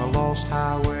on a lost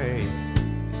highway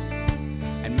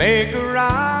and make a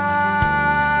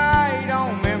right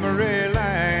on memory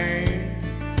lane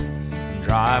and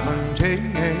drive until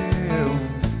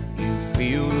you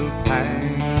feel the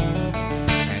pain,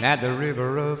 and at the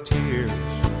river of tears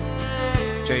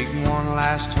take one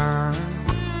last turn,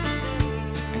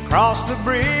 cross the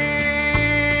bridge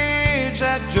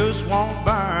that just won't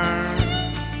burn.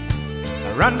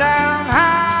 A rundown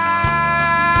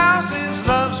house is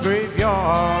love's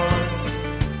graveyard.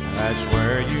 That's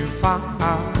where you find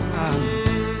my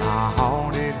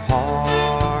haunted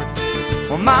heart.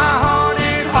 Well, my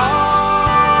haunted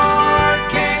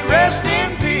heart can't rest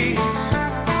in peace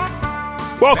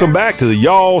Welcome back to the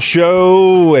Y'all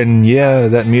Show. And yeah,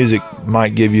 that music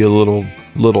might give you a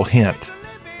little hint.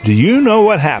 Do you know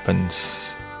what happens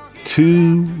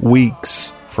 2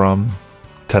 weeks from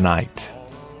tonight?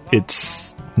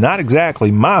 It's not exactly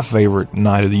my favorite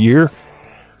night of the year,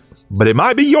 but it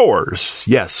might be yours.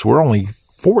 Yes, we're only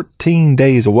 14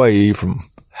 days away from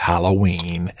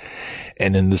Halloween.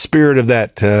 And in the spirit of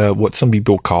that, what some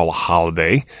people call a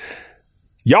holiday,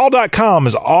 y'all.com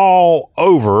is all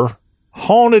over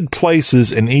haunted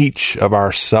places in each of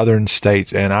our southern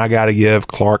states. And I got to give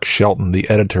Clark Shelton, the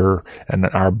editor and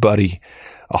our buddy,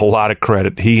 a whole lot of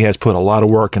credit. He has put a lot of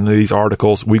work into these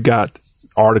articles. We've got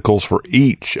articles for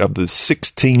each of the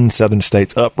 16 southern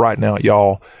states up right now,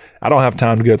 y'all. I don't have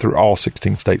time to go through all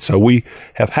 16 states. So we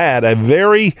have had a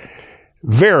very,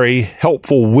 very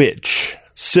helpful witch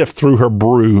sift through her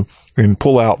brew and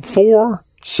pull out 4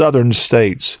 southern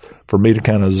states for me to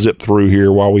kind of zip through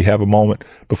here while we have a moment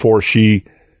before she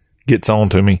gets on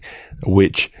to me,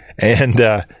 witch. And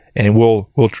I'm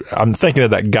thinking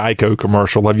of that Geico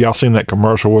commercial. Have y'all seen that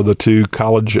commercial where the 2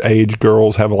 college age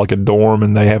girls have like a dorm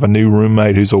and they have a new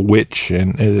roommate who's a witch?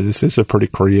 And it's a pretty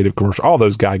creative commercial. All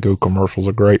those Geico commercials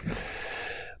are great.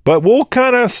 But we'll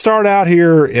kind of start out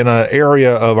here in an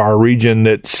area of our region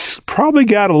that's probably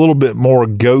got a little bit more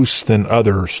ghosts than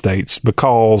other states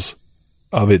because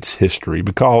of its history,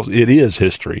 because it is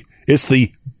history. It's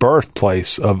the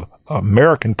birthplace of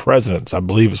American presidents, I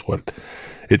believe is what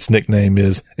its nickname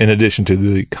is, in addition to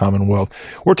the Commonwealth.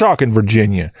 We're talking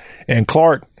Virginia. And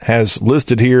Clark has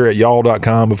listed here at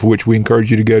y'all.com, of which we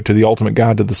encourage you to go to the Ultimate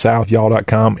Guide to the South,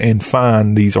 y'all.com, and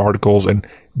find these articles and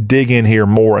dig in here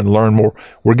more and learn more.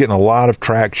 We're getting a lot of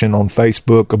traction on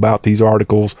Facebook about these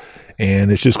articles, and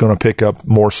it's just going to pick up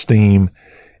more steam.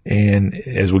 And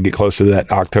as we get closer to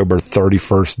that October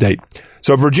 31st date.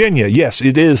 So Virginia, yes,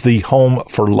 it is the home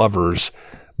for lovers,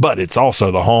 but it's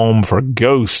also the home for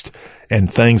ghosts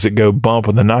and things that go bump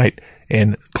in the night.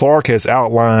 And Clark has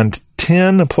outlined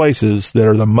 10 places that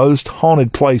are the most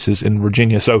haunted places in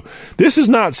Virginia. So this is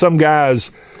not some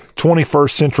guy's 21st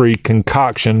century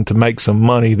concoction to make some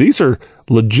money. These are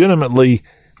legitimately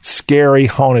scary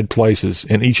haunted places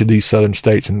in each of these southern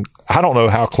states. And I don't know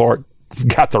how Clark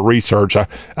got the research.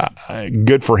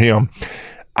 Good for him.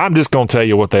 I'm just going to tell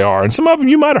you what they are. And some of them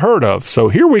you might have heard of. So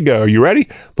here we go. Are you ready?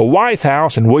 The Wythe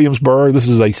House in Williamsburg. This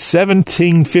is a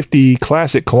 1750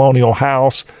 classic colonial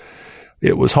house.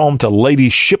 It was home to Lady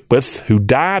Shipwith, who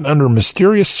died under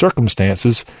mysterious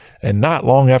circumstances. And not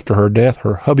long after her death,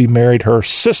 her hubby married her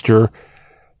sister.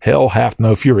 Hell hath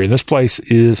no fury. And this place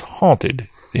is haunted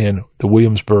in the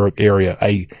Williamsburg area.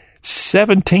 A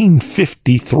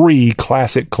 1753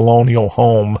 classic colonial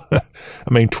home. I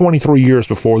mean, 23 years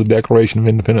before the Declaration of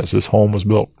Independence, this home was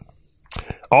built.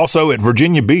 Also at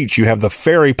Virginia Beach, you have the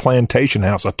Ferry Plantation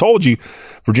House. I told you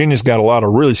Virginia's got a lot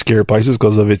of really scary places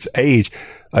because of its age.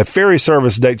 A ferry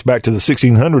service dates back to the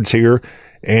 1600s here,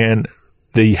 and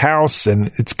the house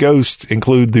and its ghosts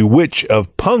include the Witch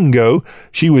of Pungo.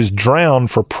 She was drowned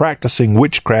for practicing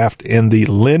witchcraft in the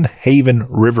Lynnhaven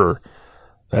River.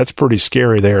 That's pretty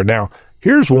scary there. Now,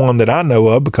 here's one that I know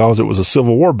of because it was a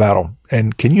Civil War battle.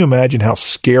 And can you imagine how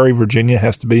scary Virginia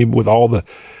has to be with all the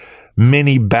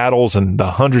many battles and the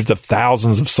hundreds of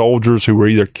thousands of soldiers who were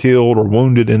either killed or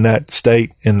wounded in that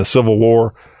state in the Civil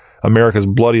War, America's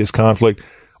bloodiest conflict?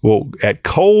 Well, at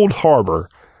Cold Harbor,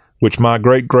 which my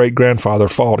great-great-grandfather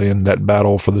fought in that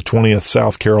battle for the 20th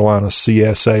South Carolina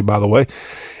CSA, by the way,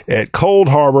 at Cold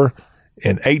Harbor,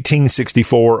 in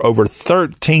 1864, over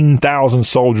 13,000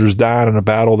 soldiers died in a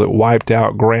battle that wiped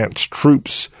out Grant's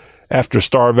troops after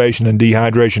starvation and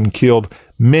dehydration killed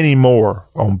many more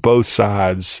on both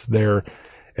sides there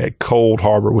at Cold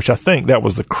Harbor, which I think that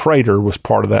was the crater was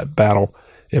part of that battle,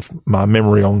 if my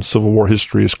memory on Civil War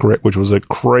history is correct, which was a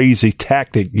crazy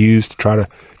tactic used to try to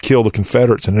kill the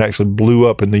Confederates, and it actually blew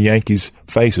up in the Yankees'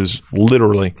 faces,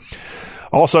 literally.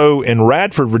 Also, in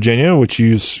Radford, Virginia, which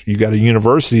you got a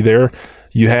university there,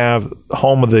 you have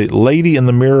home of the Lady in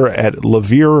the Mirror at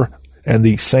Lavier and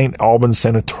the St. Albans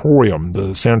Sanatorium.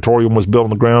 The sanatorium was built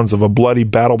on the grounds of a bloody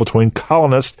battle between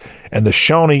colonists and the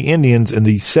Shawnee Indians in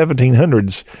the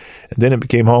 1700s. And then it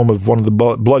became home of one of the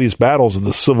bloodiest battles of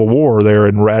the Civil War there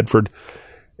in Radford.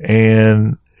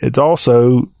 And it's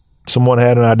also, someone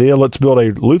had an idea, let's build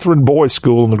a Lutheran boys'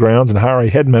 school in the grounds and hire a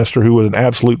headmaster who was an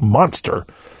absolute monster.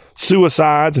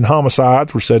 Suicides and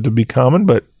homicides were said to be common,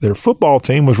 but their football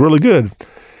team was really good.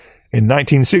 In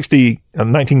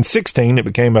 1916, it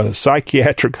became a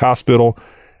psychiatric hospital,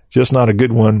 just not a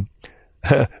good one.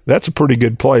 That's a pretty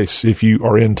good place if you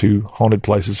are into haunted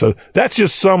places. So that's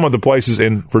just some of the places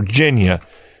in Virginia.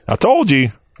 I told you,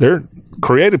 they're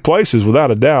creative places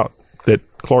without a doubt that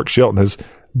Clark Shelton has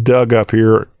dug up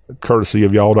here, courtesy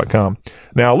of y'all.com.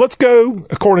 Now, let's go,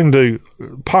 according to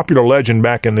popular legend,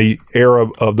 back in the era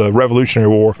of the Revolutionary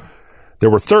War, there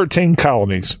were 13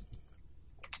 colonies.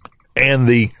 And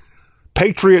the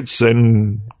Patriots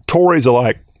and Tories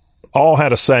alike all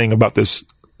had a saying about this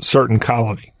certain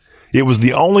colony. It was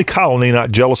the only colony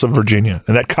not jealous of Virginia,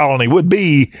 and that colony would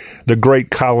be the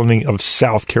great colony of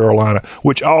South Carolina,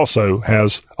 which also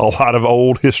has a lot of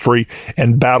old history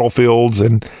and battlefields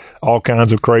and all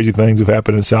kinds of crazy things have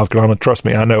happened in South Carolina. Trust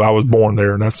me, I know. I was born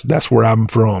there, and that's where I'm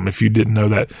from, if you didn't know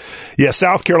that. Yeah,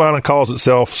 South Carolina calls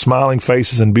itself smiling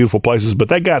faces and beautiful places, but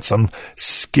they got some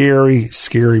scary,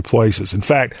 scary places. In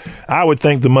fact, I would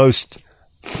think the most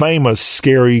famous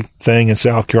scary thing in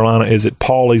South Carolina is at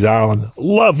Pawleys Island.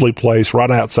 Lovely place right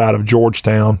outside of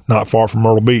Georgetown, not far from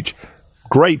Myrtle Beach.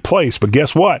 Great place, but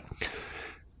guess what?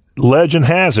 Legend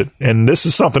has it, and this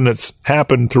is something that's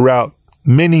happened throughout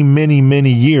many, many,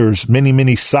 many years, many,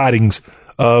 many sightings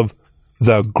of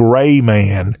the Gray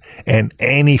Man and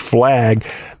Annie Flagg.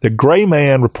 The Gray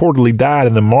Man reportedly died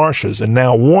in the marshes and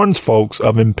now warns folks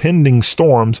of impending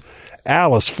storms.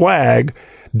 Alice Flagg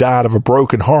died of a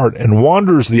broken heart and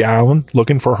wanders the island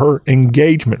looking for her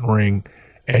engagement ring.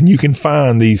 And you can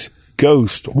find these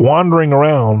ghosts wandering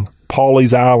around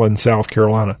Pawleys Island, South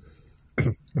Carolina.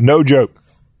 No joke.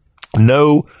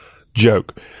 No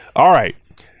joke. All right.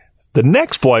 The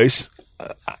next place,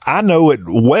 I know it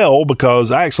well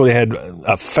because I actually had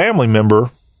a family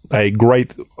member, a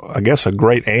great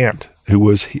aunt who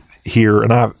was here.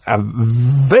 And I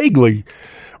vaguely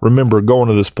remember going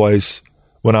to this place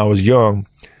when I was young,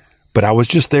 but I was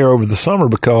just there over the summer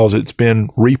because it's been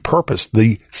repurposed.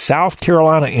 The South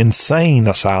Carolina Insane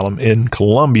Asylum in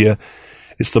Columbia.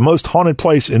 It's the most haunted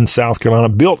place in South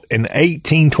Carolina, built in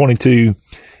 1822.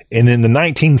 And in the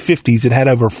 1950s, it had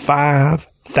over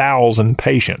 5,000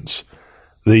 patients.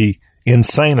 The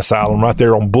Insane Asylum right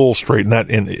there on Bull Street. And that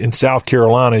in South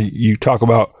Carolina, you talk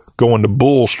about going to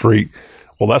Bull Street.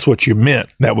 Well, that's what you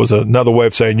meant. That was another way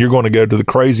of saying you're going to go to the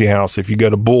crazy house if you go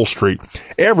to Bull Street.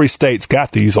 Every state's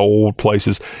got these old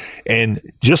places. And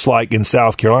just like in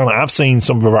South Carolina, I've seen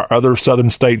some of our other southern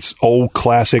states' old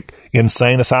classic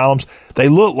insane asylums. They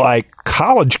look like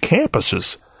college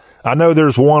campuses. I know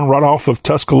there's one right off of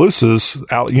Tuscaloosa's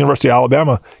University of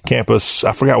Alabama campus.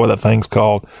 I forgot what that thing's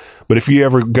called. But if you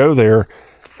ever go there,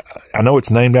 I know it's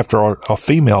named after a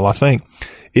female, I think.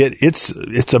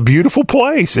 It's a beautiful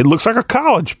place. It looks like a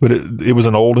college, but it was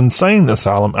an old insane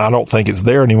asylum. I don't think it's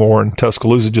there anymore in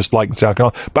Tuscaloosa, just like in South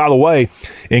Carolina. By the way,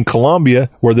 in Columbia,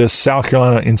 where this South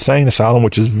Carolina Insane Asylum,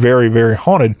 which is very, very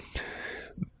haunted,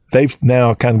 they've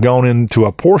now kind of gone into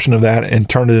a portion of that and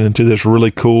turned it into this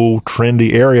really cool,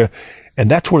 trendy area. And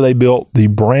that's where they built the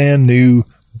brand new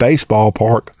baseball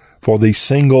park for the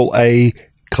single A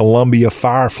Columbia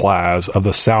Fireflies of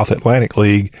the South Atlantic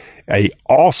League.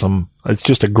 It's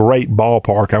just a great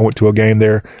ballpark. I went to a game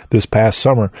there this past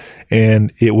summer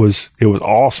and it was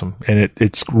awesome. And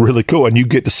it's really cool. And you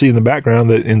get to see in the background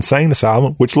the Insane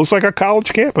Asylum, which looks like a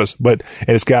college campus, and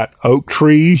it's got oak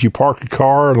trees. You park a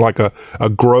car in like a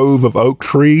grove of oak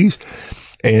trees,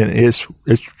 and it's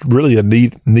really a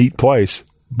neat place,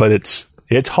 but it's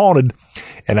haunted,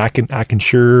 and I can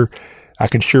sure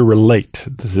relate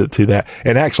to that.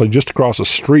 And actually, just across the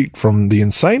street from the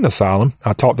Insane Asylum,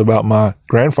 I talked about my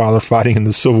grandfather fighting in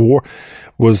the Civil War,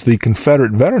 was the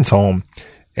Confederate Veterans Home.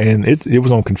 And it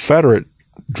was on Confederate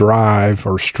Drive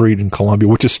or Street in Columbia,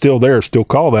 which is still there, still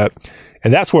called that.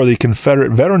 And that's where the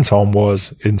Confederate Veterans Home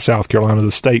was in South Carolina.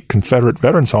 The state Confederate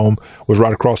Veterans Home was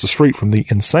right across the street from the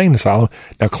Insane Asylum.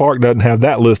 Now, Clark doesn't have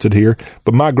that listed here,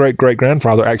 but my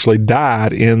great-great-grandfather actually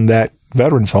died in that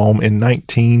Veterans Home in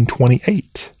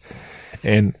 1928.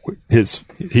 And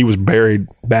he was buried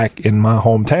back in my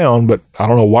hometown, but I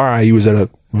don't know why he was at a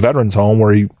Veterans Home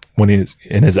when he was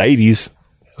in his 80s.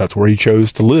 That's where he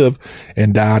chose to live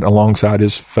and died alongside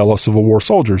his fellow Civil War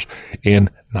soldiers in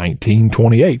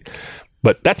 1928.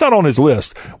 But that's not on his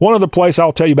list. One other place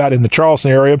I'll tell you about in the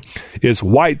Charleston area is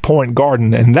White Point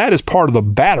Garden, and that is part of the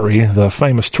Battery, the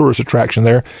famous tourist attraction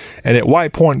there. And at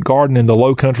White Point Garden in the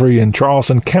Low Country in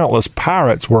Charleston, countless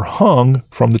pirates were hung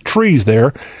from the trees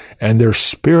there, and their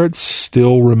spirits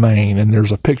still remain. And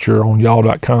there's a picture on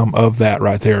y'all.com of that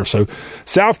right there. So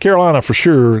South Carolina for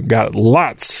sure got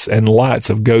lots and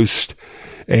lots of ghosts.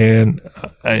 And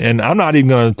I'm not even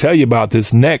going to tell you about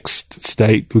this next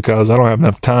state because I don't have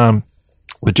enough time.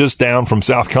 But just down from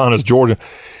South Carolina is Georgia.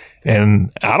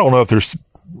 And I don't know if there's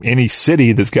any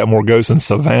city that's got more ghosts than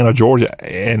Savannah, Georgia.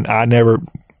 And I never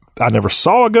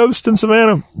saw a ghost in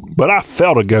Savannah, but I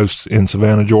felt a ghost in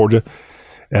Savannah, Georgia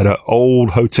at an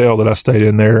old hotel that I stayed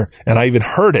in there. And I even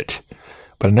heard it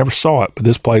but I never saw it. But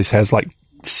this place has like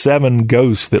 7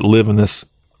 ghosts that live in this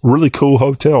really cool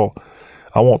hotel.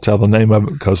 I won't tell the name of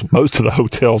it because most of the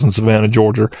hotels in Savannah,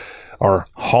 Georgia are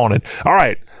haunted. All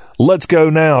right, let's go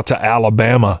now to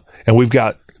Alabama. And we've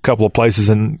got a couple of places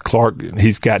in Clark.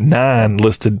 He's got 9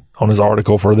 listed on his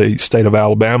article for the state of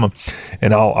Alabama.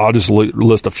 And I'll just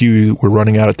list a few. We're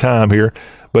running out of time here.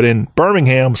 But in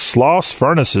Birmingham, Sloss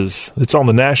Furnaces, it's on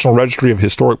the National Registry of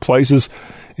Historic Places.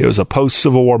 It was a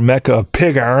post-Civil War mecca of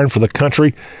pig iron for the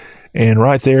country. And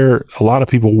right there, a lot of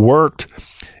people worked.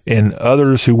 And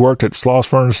others who worked at Sloss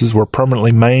Furnaces were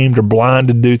permanently maimed or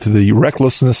blinded due to the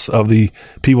recklessness of the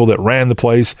people that ran the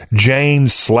place.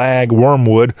 James Slag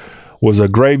Wormwood was a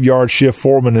graveyard shift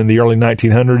foreman in the early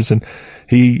 1900s, and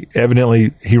he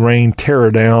rained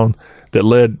terror down that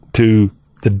led to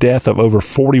the death of over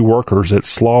 40 workers at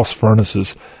Sloss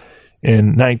Furnaces.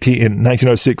 In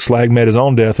 1906, Slag met his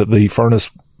own death at the furnace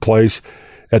place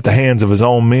at the hands of his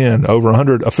own men. Over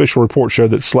 100 official reports show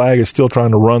that Slag is still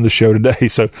trying to run the show today.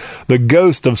 So the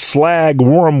ghost of Slag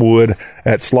Wormwood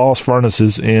at Sloss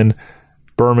Furnaces in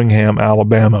Birmingham,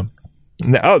 Alabama.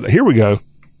 Now, here we go.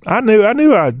 I knew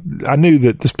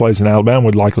that this place in Alabama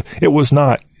would likely. It was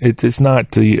not. It's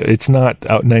not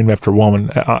named after a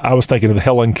woman. I was thinking of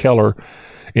Helen Keller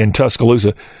in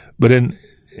Tuscaloosa, but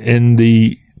in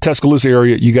the Tuscaloosa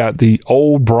area, you got the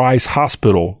Old Bryce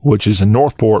Hospital, which is in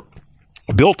Northport.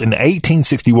 Built in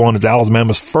 1861 as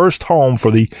Alabama's first home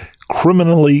for the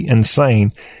criminally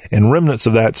insane, and remnants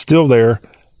of that still there.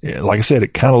 Like I said,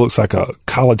 it kind of looks like a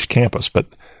college campus, but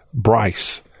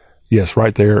Bryce, yes,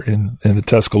 right there in the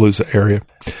Tuscaloosa area.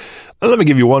 Let me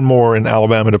give you one more in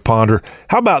Alabama to ponder.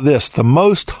 How about this? The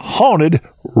most haunted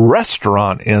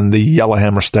restaurant in the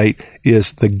Yellowhammer State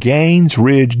is the Gaines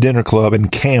Ridge Dinner Club in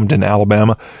Camden,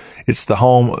 Alabama. It's the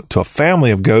home to a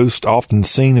family of ghosts often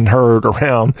seen and heard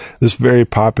around this very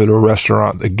popular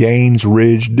restaurant, the Gaines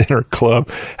Ridge Dinner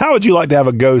Club. How would you like to have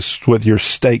a ghost with your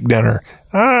steak dinner?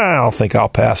 I don't think I'll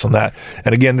pass on that.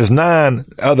 And again, there's 9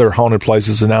 other haunted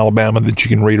places in Alabama that you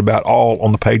can read about, all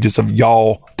on the pages of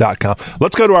y'all.com.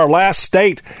 Let's go to our last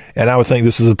state, and I would think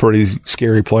this is a pretty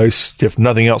scary place, if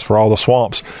nothing else, for all the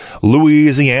swamps.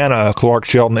 Louisiana. Clark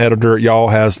Shelton, editor at Y'all,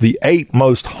 has the 8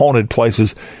 most haunted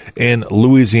places in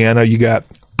Louisiana. You got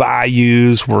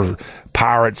bayous where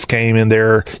pirates came in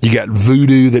there. You got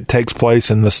voodoo that takes place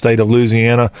in the state of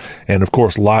Louisiana. And, of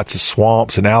course, lots of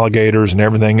swamps and alligators and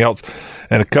everything else.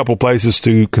 And a couple places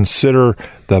to consider: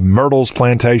 the Myrtles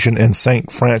Plantation in St.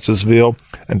 Francisville,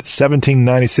 and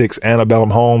 1796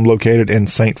 antebellum home located in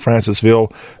St.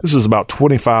 Francisville. This is about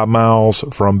 25 miles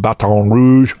from Baton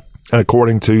Rouge. And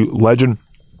according to legend,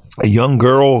 a young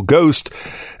girl ghost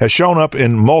has shown up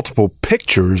in multiple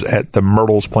pictures at the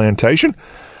Myrtles Plantation.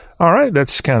 All right,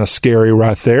 that's kind of scary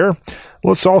right there.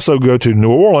 Let's also go to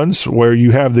New Orleans, where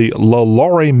you have the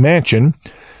LaLaurie Mansion,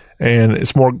 and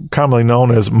it's more commonly known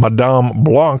as Madame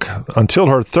Blanc until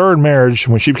her 3rd marriage,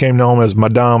 when she became known as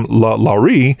Madame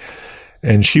LaLaurie,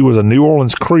 and she was a New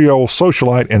Orleans Creole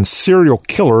socialite and serial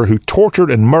killer who tortured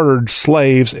and murdered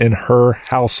slaves in her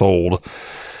household.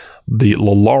 The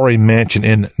LaLaurie Mansion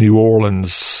in New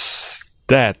Orleans.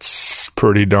 That's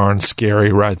pretty darn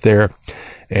scary right there.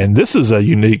 And this is a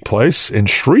unique place in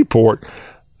Shreveport,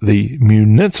 the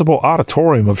Municipal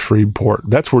Auditorium of Shreveport.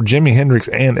 That's where Jimi Hendrix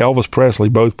and Elvis Presley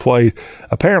both played.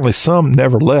 Apparently some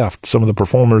never left, some of the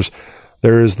performers.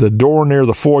 There is the door near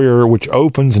the foyer, which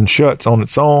opens and shuts on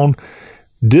its own.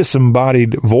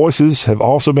 Disembodied voices have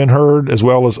also been heard, as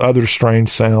well as other strange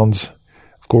sounds.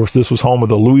 Of course, this was home of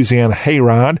the Louisiana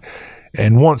Hayride.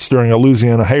 And once during a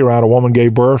Louisiana hayride, a woman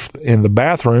gave birth in the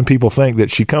bathroom. People think that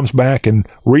she comes back and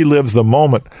relives the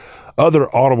moment.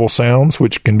 Other audible sounds,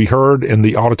 which can be heard in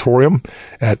the auditorium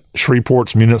at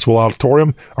Shreveport's Municipal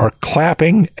Auditorium, are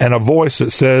clapping and a voice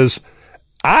that says,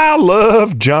 "I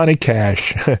love Johnny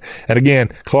Cash." And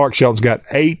again, Clark Shelton's got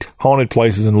 8 haunted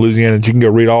places in Louisiana that you can go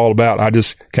read all about. I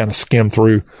just kind of skimmed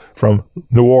through from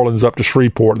New Orleans up to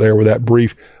Shreveport there with that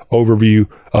brief overview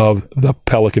of the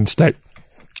Pelican State.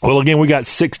 Well, again, we got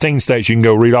 16 states you can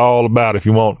go read all about if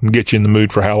you want and get you in the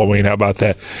mood for Halloween. How about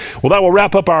that? Well, that will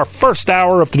wrap up our first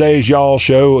hour of today's Y'all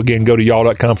Show. Again, go to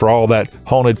y'all.com for all that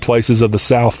haunted places of the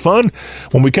South fun.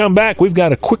 When we come back, we've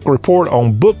got a quick report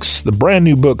on books, the brand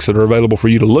new books that are available for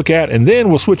you to look at. And then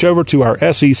we'll switch over to our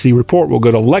SEC report. We'll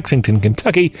go to Lexington,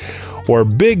 Kentucky, where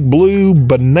Big Blue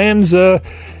Bonanza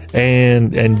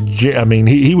and I mean,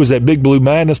 he was at Big Blue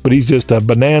Madness, but he's just a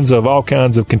bonanza of all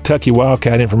kinds of Kentucky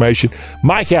Wildcat information.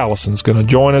 Mike Allison's going to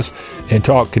join us and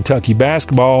talk Kentucky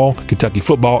basketball, Kentucky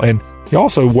football, and he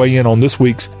also weigh in on this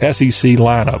week's SEC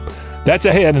lineup. That's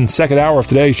ahead in the second hour of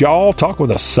today's Y'all Talk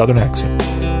with a Southern Accent.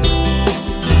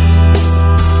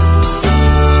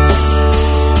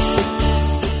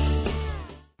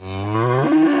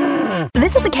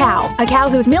 This is a cow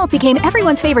whose milk became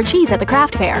everyone's favorite cheese at the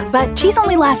craft fair. But cheese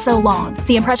only lasts so long.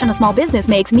 The impression a small business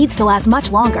makes needs to last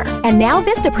much longer. And now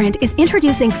Vistaprint is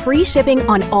introducing free shipping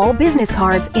on all business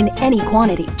cards in any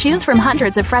quantity. Choose from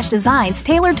hundreds of fresh designs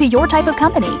tailored to your type of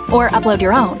company, or upload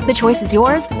your own. The choice is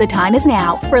yours. The time is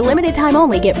now. For limited time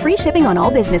only, get free shipping on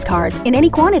all business cards in any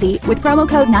quantity with promo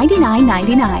code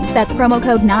 9999. That's promo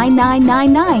code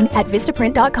 9999 at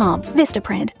Vistaprint.com.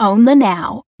 Vistaprint. Own the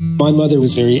now. My mother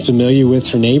was very familiar with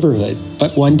her neighborhood,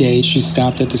 but one day she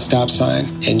stopped at the stop sign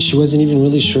and she wasn't even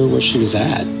really sure where she was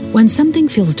at. When something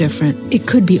feels different, it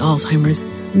could be Alzheimer's.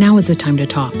 Now is the time to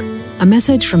talk. A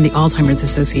message from the Alzheimer's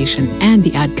Association and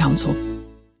the Ad Council.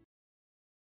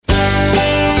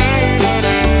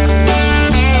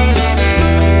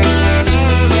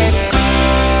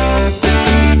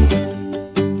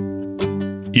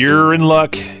 You're in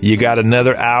luck. You got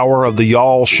another hour of the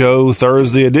Y'all Show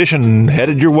Thursday edition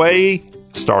headed your way,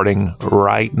 starting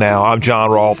right now. I'm John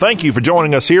Rawl. Thank you for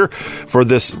joining us here for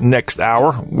this next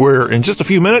hour. We're in just a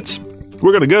few minutes.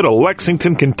 We're going to go to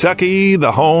Lexington, Kentucky,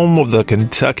 the home of the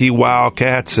Kentucky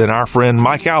Wildcats, and our friend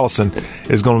Mike Allison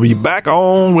is going to be back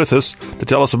on with us to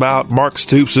tell us about Mark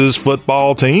Stoops'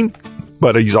 football team.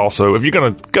 But he's also, if you're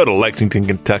going to go to Lexington,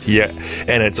 Kentucky, and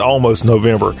it's almost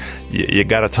November, you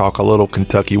got to talk a little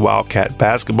Kentucky Wildcat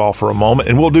basketball for a moment.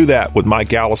 And we'll do that with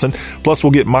Mike Allison. Plus, we'll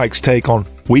get Mike's take on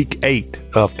Week 8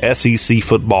 of SEC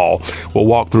football. We'll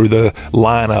walk through the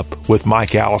lineup with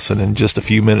Mike Allison in just a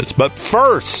few minutes. But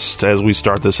first, as we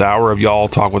start this hour of Y'all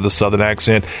Talk with a Southern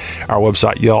Accent, our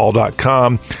website,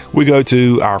 y'all.com, we go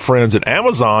to our friends at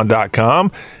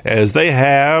Amazon.com as they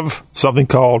have something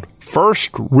called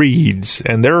First Reads,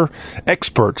 and they're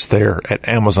experts there at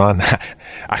Amazon.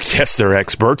 I guess they're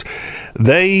experts.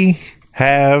 They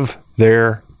have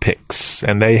their picks,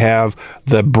 and they have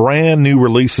the brand new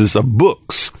releases of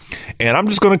books. And I'm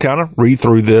just going to kind of read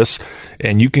through this,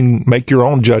 and you can make your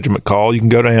own judgment call. You can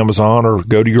go to Amazon or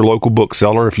go to your local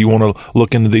bookseller if you want to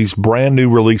look into these brand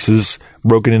new releases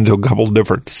broken into a couple of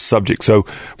different subjects. So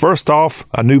first off,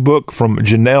 a new book from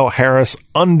Janelle Harris,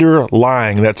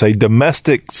 Underlying. That's a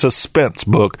domestic suspense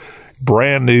book,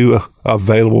 brand new,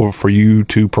 available for you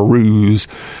to peruse.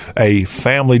 A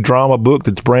family drama book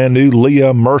that's brand new,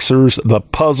 Leah Mercer's The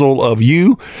Puzzle of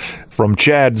You. From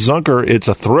Chad Zunker, it's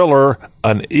a thriller,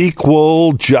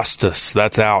 Unequal Justice.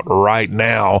 That's out right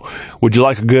now. Would you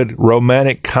like a good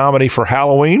romantic comedy for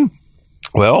Halloween?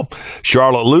 Well,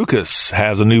 Charlotte Lucas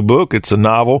has a new book. It's a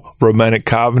novel romantic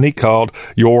comedy called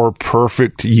Your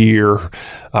Perfect Year.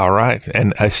 All right.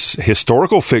 And a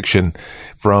historical fiction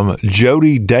from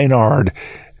Jodi Daynard,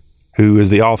 who is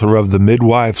the author of The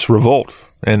Midwife's Revolt.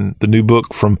 And the new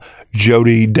book from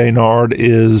Jodi Daynard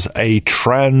is A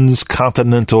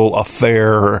Transcontinental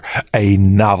Affair, a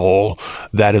novel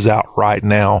that is out right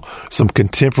now. Some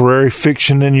contemporary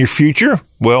fiction in your future?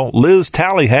 Well, Liz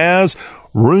Talley has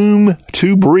Room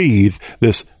to Breathe.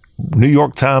 This New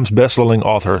York Times bestselling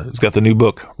author has got the new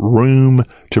book, Room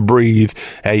to Breathe.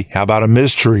 Hey, how about a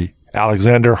mystery?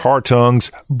 Alexander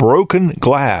Hartung's Broken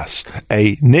Glass,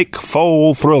 a Nick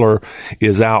Fole thriller,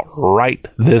 is out right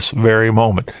this very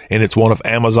moment. And it's one of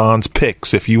Amazon's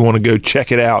picks. If you want to go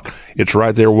check it out, it's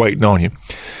right there waiting on you.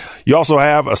 You also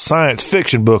have a science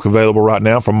fiction book available right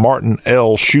now from Martin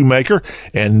L. Shoemaker,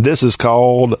 and this is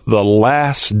called The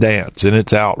Last Dance, and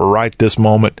it's out right this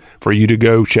moment for you to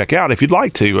go check out if you'd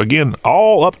like to. Again,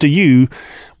 all up to you,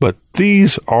 but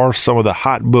these are some of the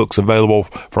hot books available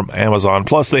from Amazon.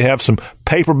 Plus, they have some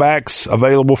paperbacks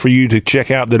available for you to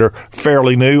check out that are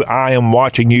fairly new. I Am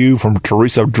Watching You from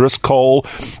Teresa Driscoll,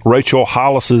 Rachel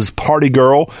Hollis's Party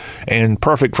Girl, and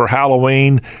perfect for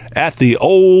Halloween, At the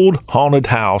Old Haunted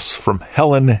House from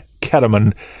Helen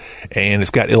Ketterman. And it's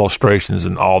got illustrations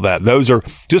and all that. Those are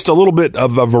just a little bit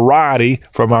of a variety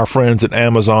from our friends at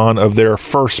Amazon of their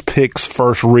first picks,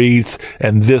 first reads,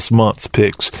 and this month's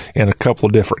picks in a couple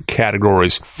of different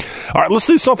categories. All right, let's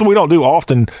do something we don't do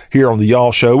often here on the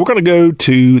Y'all Show. We're going to go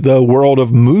to the world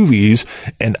of movies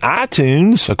and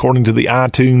iTunes. According to the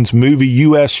iTunes Movie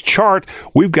US chart,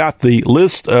 we've got the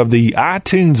list of the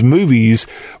iTunes movies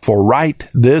for right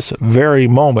this very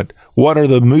moment. What are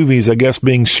the movies, I guess,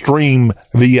 being streamed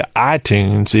via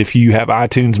iTunes? If you have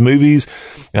iTunes movies,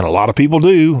 and a lot of people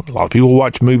do, a lot of people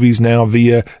watch movies now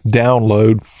via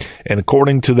download. And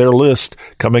according to their list,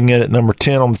 coming in at number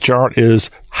 10 on the chart is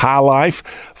High Life,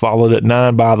 followed at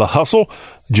 9 by The Hustle.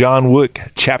 John Wick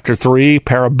Chapter 3,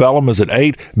 Parabellum is at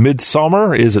 8,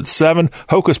 Midsommar is at 7,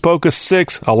 Hocus Pocus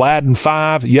 6, Aladdin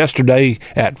 5, Yesterday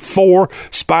at 4,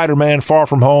 Spider-Man Far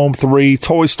From Home 3,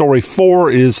 Toy Story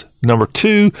 4 is number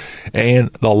 2,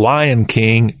 and The Lion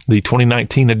King, the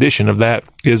 2019 edition of that,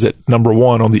 is at number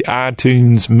 1 on the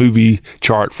iTunes movie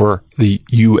chart for the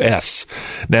U.S.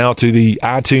 Now to the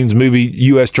iTunes movie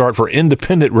U.S. chart for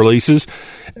independent releases.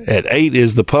 At 8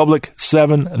 is The Public,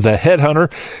 7, The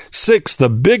Headhunter, 6, The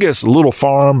Biggest Little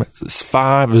Farm,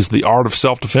 5 is The Art of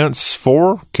Self-Defense,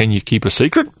 4, Can You Keep a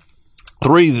Secret,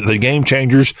 3, The Game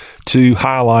Changers, 2,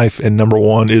 High Life, and number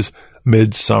 1 is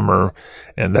Midsummer.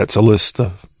 And that's a list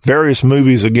of various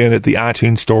movies, again, at the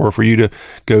iTunes store for you to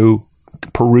go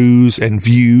peruse and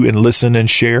view and listen and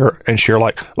share.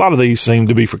 Like a lot of these seem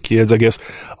to be for kids. I guess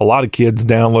a lot of kids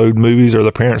download movies or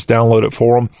the parents download it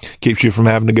for them. Keeps you from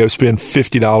having to go spend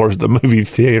 $50 at the movie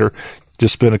theater.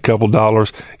 Just spend a couple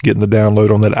dollars getting the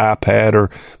download on that iPad,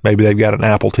 or maybe they've got an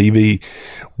Apple TV,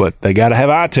 but they got to have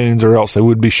iTunes or else they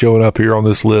would be showing up here on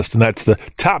this list. And that's the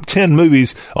top 10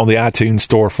 movies on the iTunes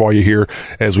store for you here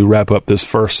as we wrap up this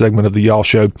first segment of the Y'all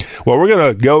Show. Well, we're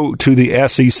going to go to the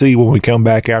SEC when we come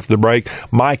back after the break.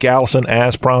 Mike Allison,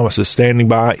 as promised, is standing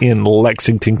by in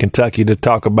Lexington, Kentucky to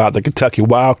talk about the Kentucky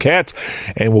Wildcats,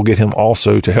 and we'll get him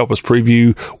also to help us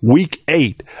preview Week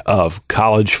 8 of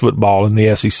college football in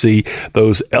the SEC.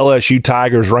 Those LSU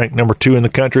Tigers, ranked number 2 in the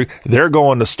country, they're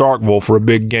going to Starkville for a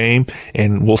big game,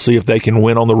 and we'll see if they can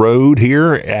win on the road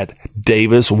here at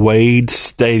Davis-Wade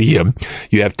Stadium.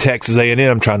 You have Texas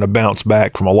A&M trying to bounce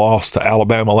back from a loss to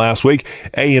Alabama last week.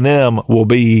 A&M will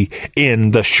be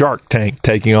in the Shark Tank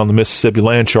taking on the Mississippi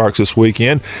Land Sharks this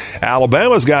weekend.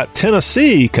 Alabama's got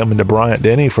Tennessee coming to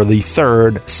Bryant-Denny for the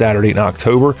 3rd Saturday in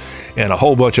October, and a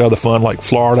whole bunch of other fun like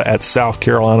Florida at South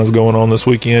Carolina is going on this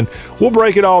weekend. We'll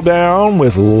break it all down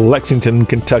with Lexington,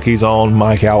 Kentucky's own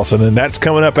Mike Allison, and that's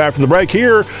coming up after the break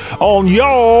here on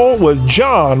Y'all with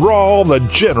John Rawl, the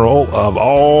general of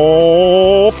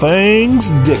all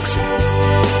things Dixie.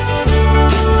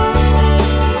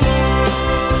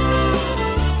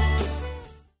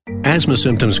 Asthma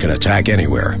symptoms can attack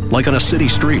anywhere, like on a city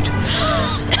street.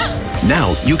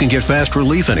 Now you can get fast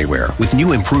relief anywhere with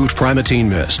new improved Primatene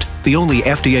Mist, the only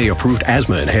FDA-approved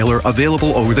asthma inhaler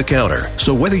available over the counter.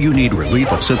 So whether you need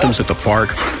relief of symptoms at the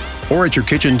park or at your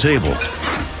kitchen table,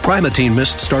 Primatene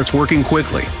Mist starts working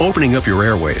quickly, opening up your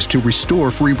airways to restore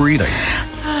free breathing.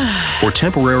 For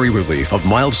temporary relief of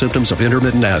mild symptoms of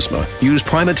intermittent asthma, use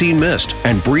Primatene Mist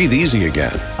and breathe easy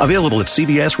again. Available at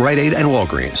CVS, Rite Aid, and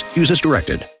Walgreens. Use as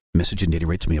directed. Message and data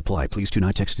rates may apply. Please do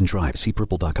not text and drive. See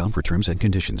purple.com for terms and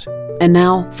conditions. And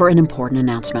now for an important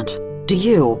announcement. Do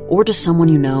you, or does someone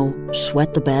you know,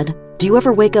 sweat the bed? Do you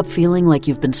ever wake up feeling like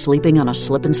you've been sleeping on a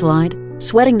slip and slide?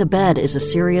 Sweating the bed is a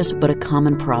serious but a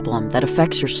common problem that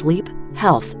affects your sleep,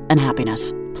 health, and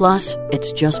happiness. Plus,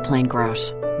 it's just plain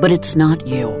gross. But it's not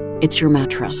you. It's your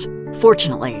mattress.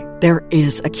 Fortunately, there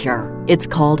is a cure. It's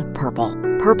called Purple.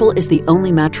 Purple is the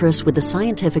only mattress with the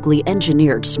scientifically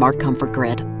engineered Smart Comfort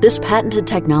Grid. This patented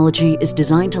technology is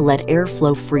designed to let air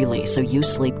flow freely so you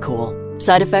sleep cool.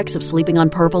 Side effects of sleeping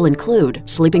on Purple include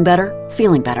sleeping better,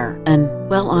 feeling better, and,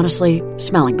 well, honestly,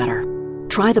 smelling better.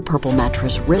 Try the Purple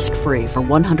mattress risk-free for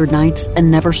 100 nights and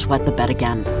never sweat the bed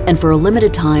again. And for a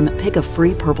limited time, pick a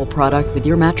free Purple product with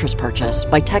your mattress purchase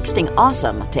by texting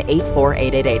AWESOME to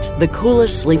 84888. The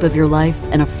coolest sleep of your life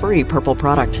and a free Purple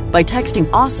product by texting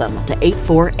AWESOME to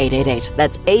 84888.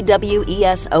 That's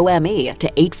AWESOME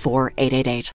to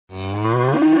 84888.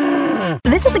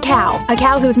 This is a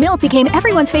cow whose milk became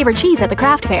everyone's favorite cheese at the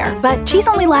craft fair. But cheese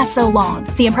only lasts so long.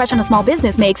 The impression a small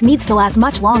business makes needs to last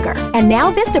much longer. And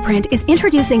now Vistaprint is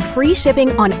introducing free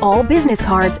shipping on all business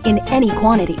cards in any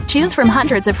quantity. Choose from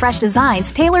hundreds of fresh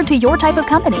designs tailored to your type of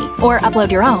company, or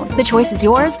upload your own. The choice is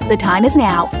yours. The time is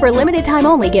now. For limited time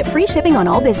only, get free shipping on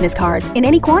all business cards in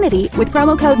any quantity with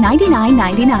promo code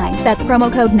 9999. That's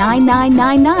promo code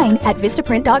 9999 at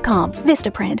Vistaprint.com.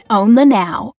 Vistaprint. Own the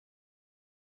now.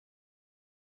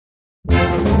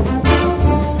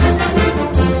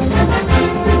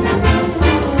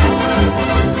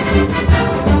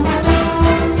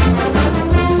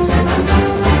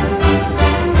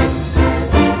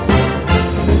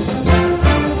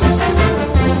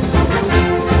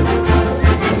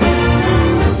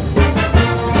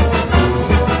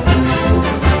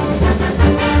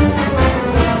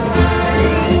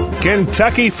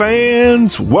 Kentucky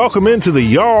fans, welcome into the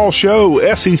Y'all Show.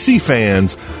 SEC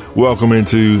fans, welcome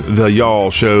into the Y'all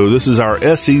Show. This is our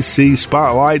SEC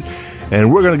Spotlight,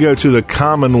 and we're going to go to the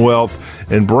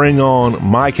Commonwealth and bring on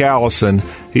Mike Allison.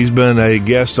 He's been a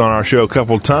guest on our show a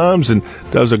couple of times and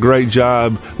does a great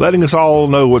job letting us all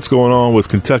know what's going on with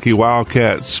Kentucky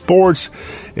Wildcat sports,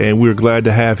 and we're glad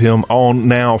to have him on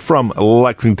now from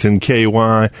Lexington,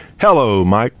 KY. Hello,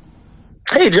 Mike.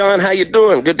 Hey, John, how you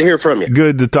doing? Good to hear from you.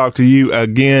 Good to talk to you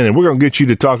again, and we're going to get you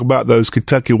to talk about those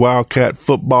Kentucky Wildcat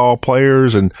football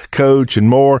players and coach and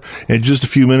more in just a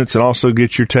few minutes, and also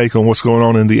get your take on what's going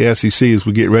on in the SEC as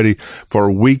we get ready for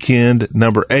weekend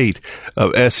number 8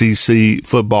 of SEC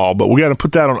football. But we got to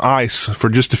put that on ice for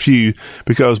just a few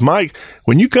because, Mike,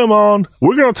 when you come on,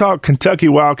 we're going to talk Kentucky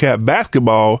Wildcat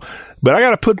basketball, but I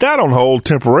got to put that on hold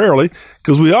temporarily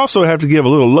because we also have to give a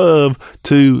little love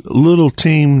to a little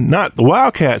team, not the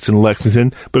Wildcats in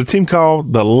Lexington, but a team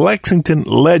called the Lexington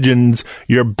Legends,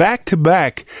 your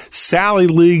back-to-back Sally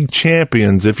League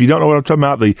champions. If you don't know what I'm talking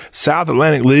about, the South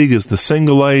Atlantic League is the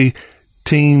single-A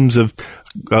teams of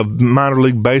minor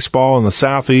league baseball in the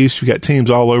Southeast. You got teams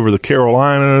all over the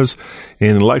Carolinas,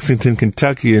 in Lexington,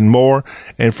 Kentucky, and more.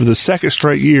 And for the second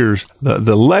straight years,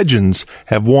 the Legends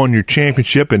have won your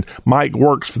championship, and Mike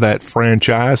works for that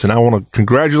franchise. And I want to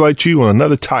congratulate you on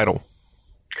another title.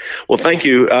 Well, thank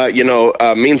you.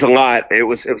 Means a lot. It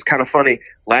was kind of funny.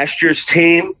 Last year's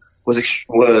team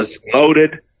was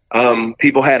loaded.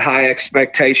 People had high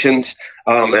expectations,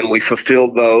 and we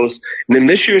fulfilled those. And then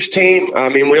this year's team,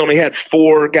 we only had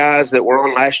 4 guys that were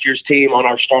on last year's team on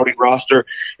our starting roster,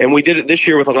 and we did it this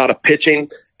year with a lot of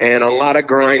pitching and a lot of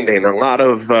grinding, a lot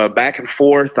of back and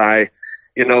forth.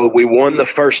 We won the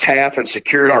first half and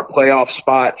secured our playoff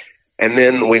spot, and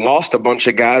then we lost a bunch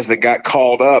of guys that got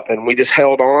called up, and we just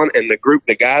held on, and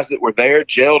the guys that were there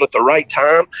gelled at the right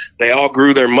time. They all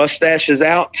grew their mustaches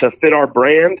out to fit our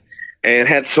brand and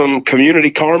had some community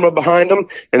karma behind them.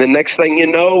 And the next thing you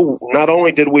know, not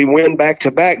only did we win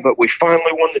back-to-back, but we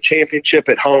finally won the championship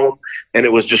at home, and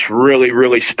it was just really,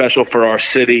 really special for our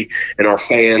city and our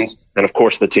fans and, of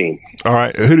course, the team. All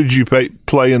right. Who did you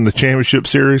play in the championship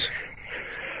series?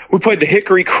 We played the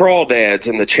Hickory Crawdads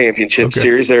in the championship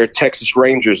series. They're a Texas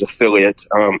Rangers affiliate,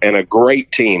 and a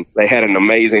great team. They had an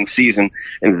amazing season,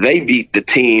 and they beat the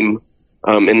team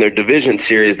in their division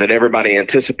series that everybody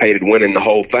anticipated winning the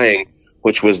whole thing,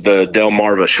 which was the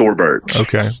Delmarva Shorebirds.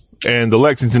 Okay. And the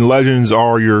Lexington Legends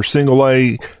are your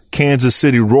single-A Kansas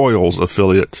City Royals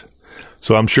affiliate.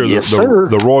 So I'm sure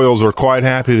the Royals are quite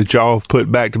happy that y'all have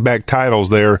put back-to-back titles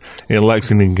there in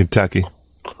Lexington, Kentucky.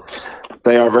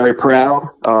 They are very proud,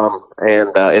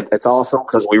 and it's awesome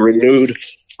because we renewed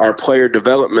our player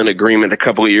development agreement a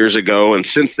couple of years ago, and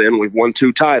since then we've won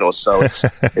 2 titles. So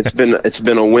it's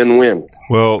been a win-win.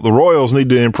 Well, the Royals need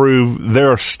to improve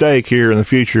their stake here in the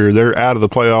future. They're out of the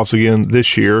playoffs again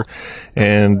this year,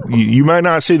 and you might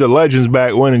not see the Legends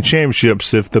back winning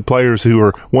championships if the players who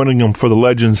are winning them for the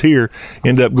Legends here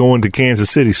end up going to Kansas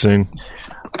City soon.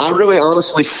 I really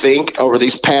honestly think over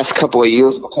these past couple of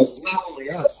years, because not only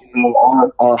us,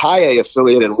 our high A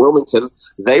affiliate in Wilmington,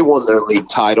 they won their league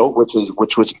title,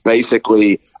 which was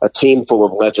basically a team full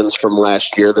of legends from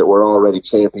last year that were already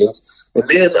champions. And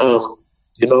then,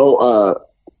 the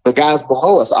guys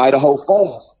below us, Idaho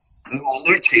Falls, they won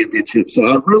their championship. So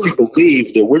I really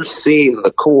believe that we're seeing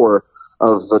the core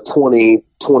of the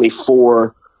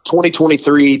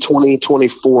 2023,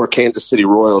 2024 Kansas City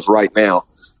Royals right now.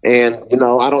 And,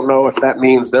 I don't know if that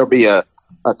means there'll be a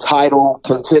title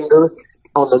contender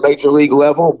on the major league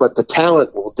level, but the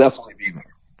talent will definitely be there.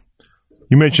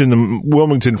 You mentioned the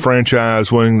Wilmington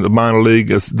franchise winning the minor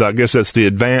league. I guess that's the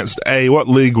Advanced A. What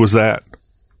league was that?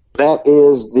 That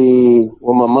is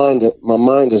my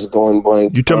mind is going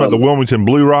blank. You talking about the Wilmington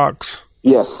Blue Rocks?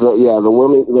 Yes. The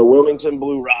Wilmington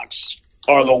Blue Rocks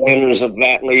are the winners of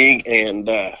that league, and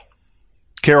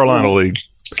Carolina League.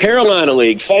 Carolina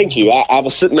League. Thank you. I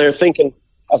was sitting there thinking,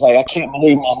 I was like, I can't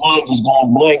believe my mind is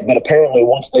going blank, but apparently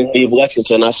once they leave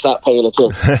Lexington, I stopped paying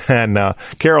attention. No.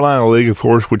 Carolina League, of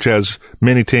course, which has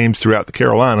many teams throughout the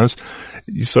Carolinas.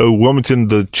 So Wilmington,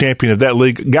 the champion of that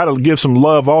league, got to give some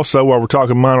love also while we're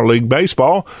talking minor league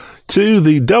baseball to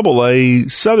the Double-A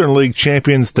Southern League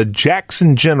champions, the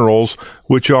Jackson Generals,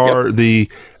 which are the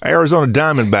Arizona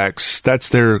Diamondbacks. That's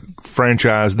their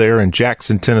franchise there in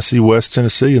Jackson, Tennessee, West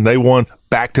Tennessee, and they won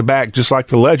back-to-back, just like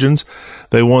the Legends.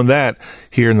 They won that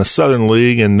here in the Southern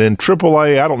League, and then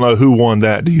Triple-A, I don't know who won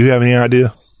that. Do you have any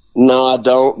idea? No, I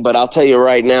don't, but I'll tell you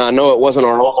right now, I know it wasn't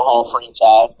our Omaha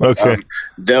franchise. Okay.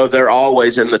 They're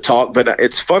always in the talk, but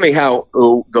it's funny how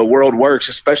the world works,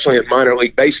 especially in minor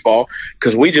league baseball,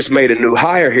 because we just made a new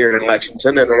hire here in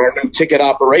Lexington, and our new ticket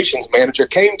operations manager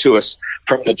came to us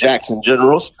from the Jackson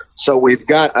Generals. So we've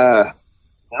got a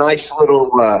nice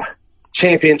little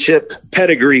championship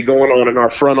pedigree going on in our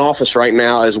front office right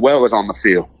now, as well as on the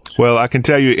field. Well, I can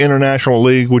tell you International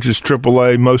League, which is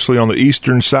AAA, mostly on the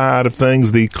eastern side of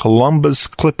things, the Columbus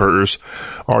Clippers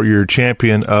are your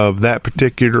champion of that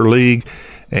particular league.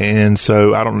 And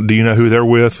so do you know who they're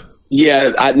with?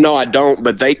 Yeah, I don't,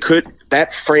 but they could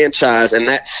that franchise and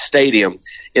that stadium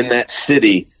in that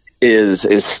city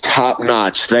is top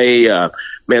notch. They, that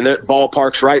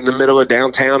ballpark's right in the middle of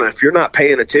downtown. And if you're not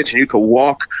paying attention, you can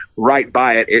walk right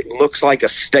by it. It looks like a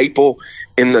staple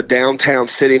in the downtown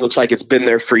city. It looks like it's been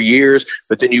there for years,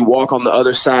 but then you walk on the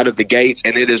other side of the gates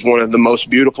and it is one of the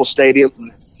most beautiful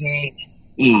stadiums.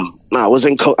 I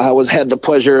had the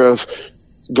pleasure of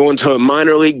going to a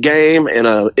minor league game and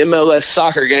a MLS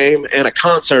soccer game and a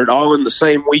concert all in the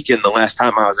same weekend the last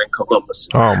time I was in Columbus.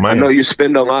 Oh, man. I know you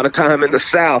spend a lot of time in the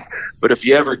South, but if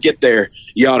you ever get there,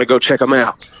 you ought to go check them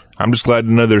out. I'm just glad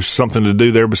to know there's something to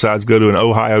do there besides go to an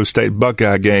Ohio State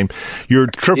Buckeye game. Your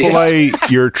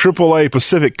AAA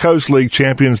Pacific Coast League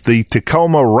champions, the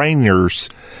Tacoma Rainiers,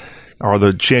 are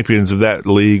the champions of that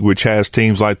league, which has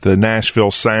teams like the Nashville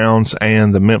Sounds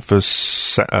and the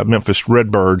Memphis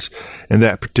Redbirds in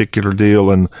that particular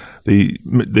deal. And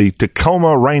the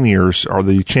Tacoma Rainiers are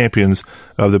the champions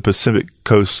of the Pacific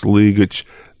Coast League, which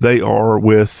they are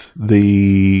with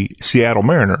the Seattle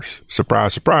Mariners.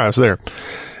 Surprise, surprise there.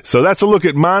 So that's a look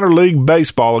at minor league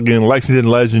baseball. Again, Lexington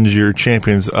Legends, your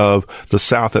champions of the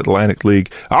South Atlantic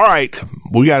League. All right,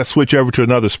 we got to switch over to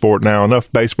another sport now.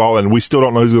 Enough baseball, and we still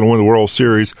don't know who's going to win the World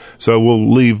Series, so we'll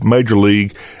leave Major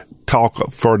League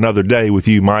talk for another day with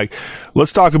you, Mike.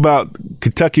 Let's talk about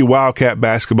Kentucky Wildcat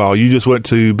basketball. You just went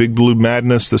to Big Blue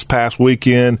Madness this past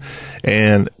weekend,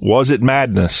 and was it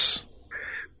madness?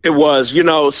 It was,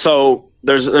 so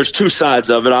there's two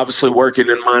sides of it. Obviously, working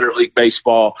in minor league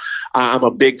baseball, I'm a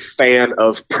big fan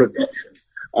of production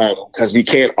because you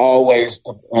can't always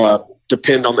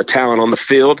depend on the talent on the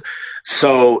field.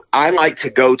 So I like to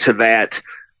go to that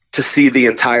to see the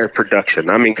entire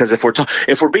production. I mean, because if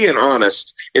we're being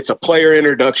honest, it's a player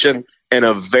introduction and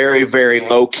a very, very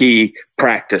low key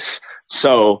practice.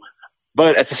 So.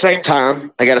 But at the same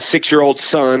time, I got a 6-year-old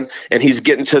son, and he's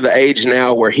getting to the age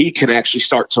now where he can actually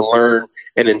start to learn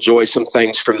and enjoy some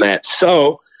things from that.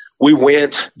 So we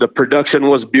went. The production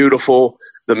was beautiful.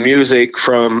 The music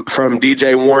from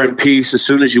DJ Warren Peace, as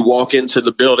soon as you walk into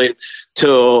the building,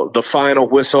 till the final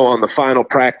whistle on the final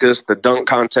practice, the dunk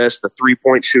contest, the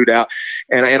 3-point shootout.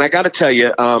 And I got to tell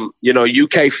you,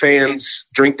 UK fans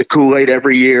drink the Kool-Aid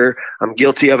every year. I'm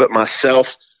guilty of it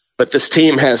myself. But this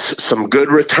team has some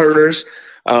good returners.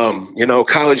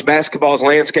 College basketball's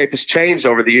landscape has changed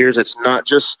over the years. It's not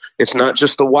just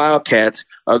the Wildcats.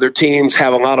 Other teams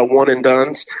have a lot of one and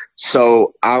dones.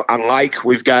 So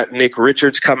we've got Nick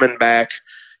Richards coming back,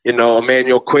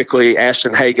 Emmanuel Quickly,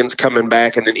 Ashton Hagen's coming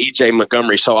back, and then EJ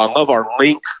Montgomery. So I love our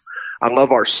length. I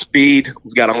love our speed.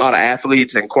 We've got a lot of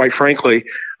athletes, and quite frankly,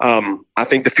 I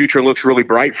think the future looks really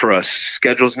bright for us.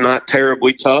 Schedule's not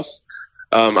terribly tough.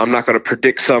 I'm not going to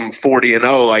predict some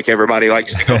 40-0 like everybody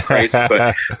likes to go crazy,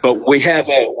 but we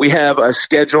have a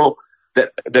schedule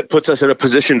that puts us in a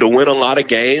position to win a lot of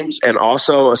games, and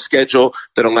also a schedule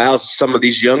that allows some of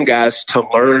these young guys to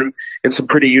learn in some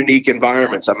pretty unique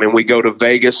environments. I mean, we go to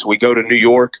Vegas, we go to New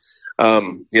York.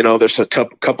 There's a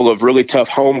couple of really tough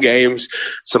home games,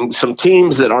 some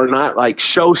teams that are not like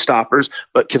showstoppers,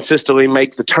 but consistently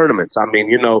make the tournaments. I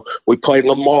mean, we play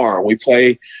Lamar, we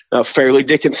play Fairleigh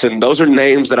Dickinson. Those are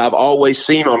names that I've always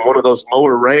seen on one of those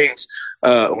lower rounds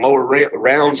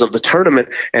of the tournament.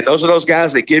 And those are those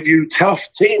guys that give you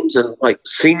tough teams, and like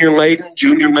senior laden,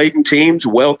 junior laden teams,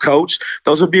 well coached.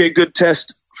 Those would be a good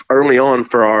test early on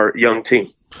for our young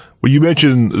team. Well, you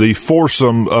mentioned the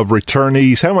foursome of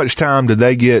returnees. How much time did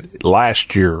they get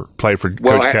last year play for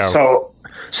Coach Cal?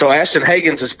 So Ashton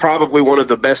Hagens is probably one of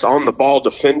the best on-the-ball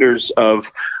defenders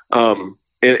of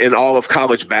in all of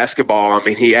college basketball. I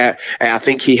mean, I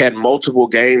think he had multiple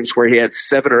games where he had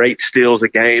 7 or 8 steals a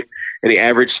game, and he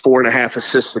averaged 4.5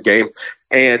 assists a game.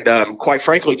 And quite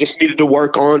frankly, just needed to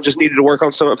work on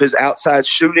some of his outside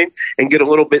shooting and get a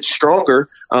little bit stronger.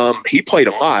 He played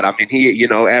a lot. I mean, he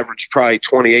averaged probably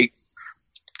 28,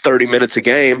 30 minutes a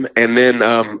game, and then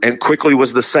and Quickly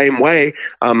was the same way.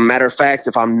 Matter of fact,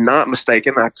 if I'm not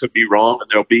mistaken, I could be wrong, and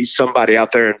there'll be somebody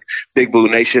out there in Big Blue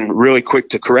Nation really quick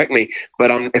to correct me. But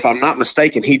if I'm not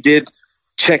mistaken, he did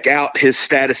check out his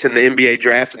status in the NBA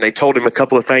draft, and they told him a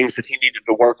couple of things that he needed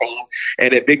to work on.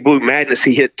 And at Big Blue Madness,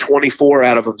 he hit 24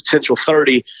 out of a potential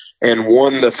 30 and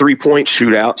won the 3-point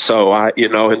shootout. So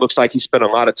it looks like he spent a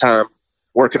lot of time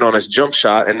working on his jump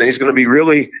shot, and then he's going to be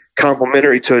really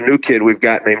complimentary to a new kid we've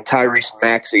got named Tyrese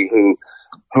Maxey,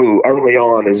 who early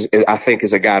on I think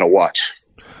is a guy to watch.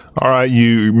 All right,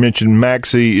 you mentioned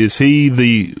Maxey. Is he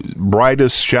the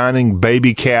brightest shining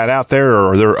baby cat out there,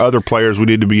 or are there other players we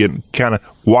need to be kind of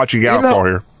watching out for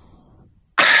here?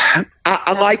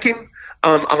 I like him.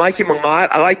 I like him a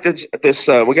lot. I like this.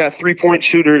 We got a 3-point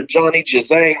shooter, Johnny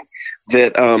Jazang.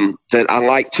 that I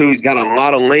like too. He's got a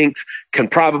lot of length, can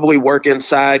probably work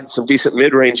inside, some decent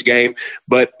mid-range game.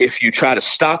 But if you try to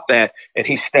stop that and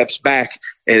he steps back,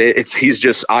 and he's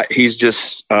just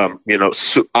ice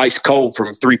cold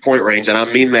from 3-point range, and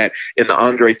I mean that in the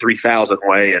Andre 3000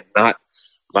 way, and not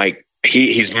like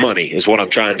he's money is what I'm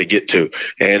trying to get to.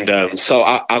 And so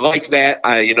I like that.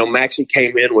 Maxey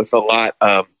came in with a lot.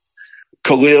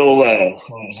 Khalid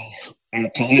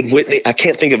Whitney, I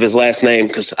can't think of his last name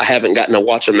because I haven't gotten to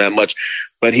watch him that much,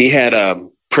 but he had a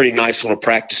pretty nice little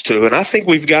practice too. And I think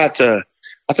we've got the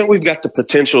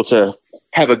potential to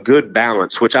have a good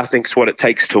balance, which I think is what it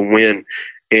takes to win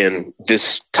in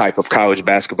this type of college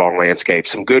basketball landscape.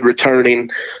 Some good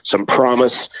returning, some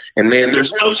promise, and man,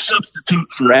 there's no substitute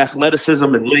for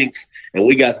athleticism and length, and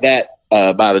we got that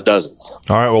by the dozens.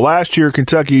 All right, well, last year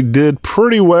Kentucky did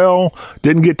pretty well,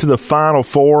 didn't get to the Final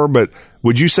Four, but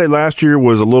would you say last year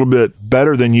was a little bit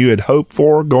better than you had hoped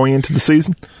for going into the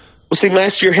season? Well, see,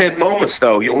 last year had moments,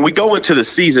 though. When we go into the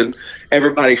season,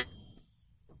 everybody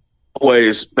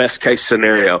always best case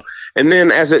scenario. And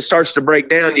then as it starts to break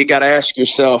down, you got to ask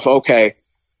yourself, okay,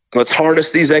 let's harness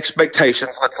these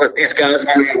expectations. Let's let these guys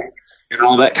go and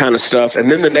all that kind of stuff. And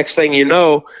then the next thing you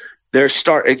know, it's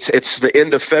the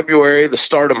end of February, the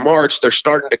start of March. They're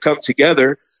starting to come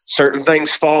together. Certain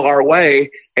things fall our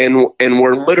way, and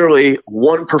we're literally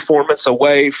one performance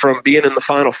away from being in the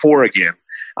Final Four again.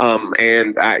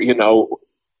 I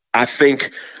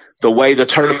think the way the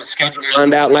tournament schedule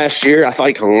lined out last year, I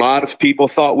think a lot of people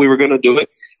thought we were going to do it,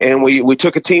 and we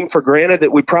took a team for granted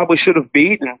that we probably should have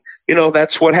beat, and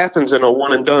that's what happens in a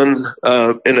one and done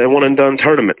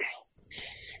tournament.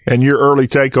 And your early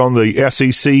take on the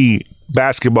SEC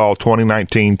basketball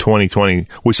 2019-2020.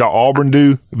 We saw Auburn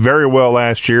do very well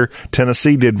last year.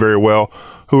 Tennessee did very well.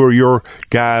 Who are your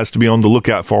guys to be on the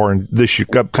lookout for in this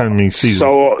upcoming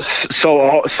season?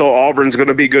 So Auburn's going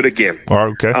to be good again. All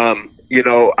right, okay.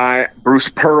 Bruce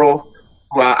Pearl,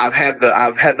 who I've had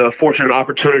the fortunate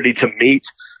opportunity to meet.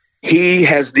 He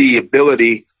has the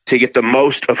ability to get the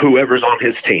most of whoever's on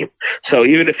his team. So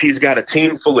even if he's got a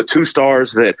team full of 2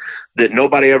 stars that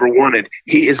nobody ever wanted,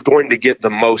 he is going to get the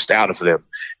most out of them.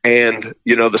 And,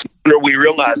 the sooner we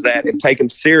realize that and take them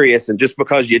serious, and just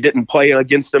because you didn't play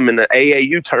against them in the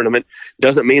AAU tournament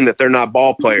doesn't mean that they're not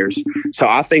ball players. So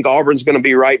I think Auburn's going to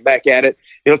be right back at it.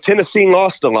 Tennessee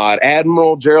lost a lot.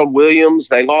 Admiral, Gerald Williams,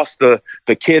 they lost the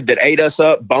kid that ate us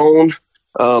up, Bone.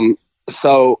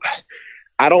 So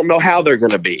I don't know how they're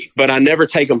going to be, but I never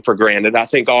take them for granted. I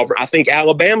think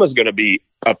Alabama's going to be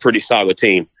a pretty solid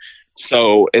team.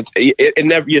 So you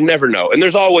never know. And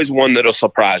there's always one that'll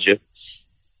surprise you.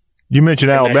 You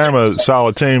mentioned Alabama,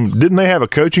 solid team. Didn't they have a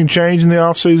coaching change in the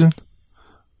offseason?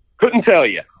 Couldn't tell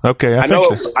you. Okay. I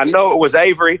know it was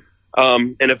Avery.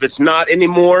 And if it's not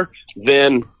anymore,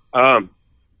 then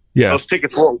yeah, those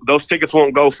tickets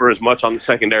won't go for as much on the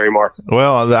secondary market.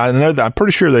 Well, I know that I'm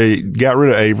pretty sure they got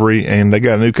rid of Avery and they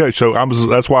got a new coach. So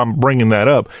that's why I'm bringing that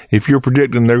up. If you're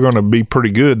predicting they're going to be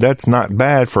pretty good, that's not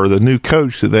bad for the new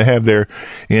coach that they have there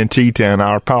in T-Town.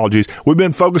 Our apologies. We've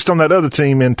been focused on that other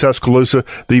team in Tuscaloosa,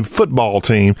 the football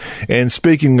team. And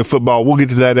speaking of football, we'll get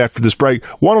to that after this break.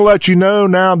 Want to let you know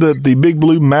now that the Big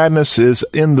Blue Madness is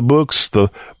in the books.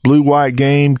 The blue-white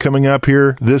game coming up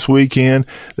here this weekend.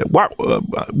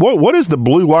 What is the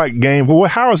blue-white game? Well,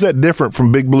 how is that different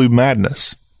from Big Blue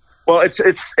Madness? Well,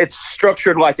 it's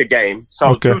structured like a game. So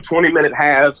okay. 2 20-minute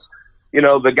halves.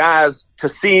 The guys to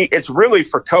see. It's really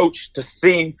for coach to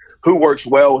see who works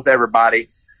well with everybody.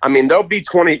 I mean, there'll be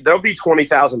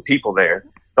 20,000 people there.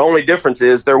 The only difference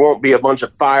is there won't be a bunch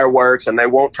of fireworks, and they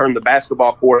won't turn the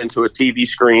basketball court into a TV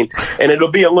screen, and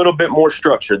it'll be a little bit more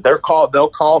structured. They'll call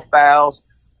fouls.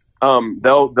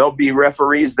 There'll be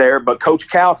referees there, but Coach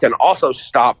Cal can also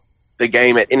stop the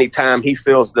game at any time he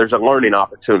feels there's a learning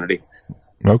opportunity.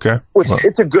 Okay.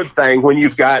 It's a good thing when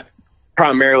you've got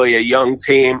primarily a young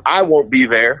team. I won't be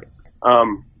there.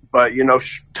 But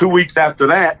 2 weeks after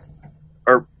that,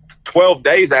 or 12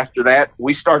 days after that,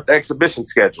 we start the exhibition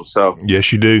schedule. So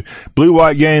yes, you do.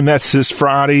 Blue-white game, that's this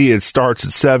Friday. It starts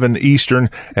at 7 Eastern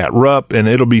at Rupp, and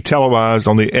it'll be televised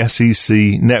on the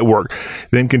SEC network.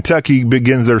 Then Kentucky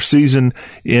begins their season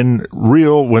in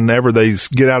real whenever they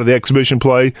get out of the exhibition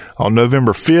play. On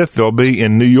November 5th, they'll be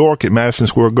in New York at Madison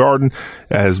Square Garden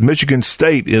as Michigan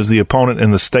State is the opponent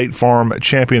in the State Farm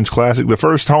Champions Classic. The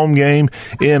first home game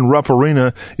in Rupp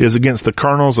Arena is against the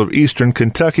Colonels of Eastern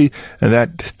Kentucky, and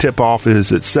that tip-off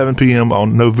is at 7 p.m.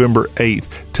 on November 8th,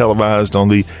 televised on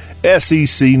the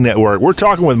SEC Network. We're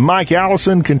talking with Mike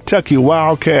Allison, Kentucky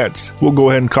Wildcats. We'll go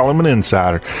ahead and call him an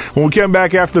insider. When we come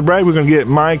back after the break, we're going to get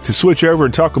Mike to switch over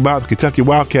and talk about the Kentucky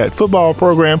Wildcat football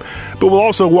program, but we'll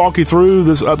also walk you through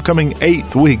this upcoming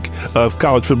 8th week of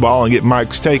college football and get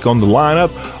Mike's take on the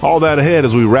lineup. All that ahead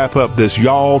as we wrap up this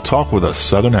Y'all Talk with a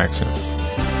Southern accent.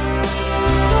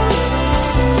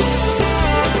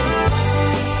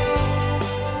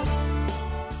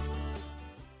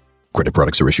 Credit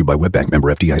products are issued by WebBank,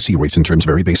 member FDIC. Rates and terms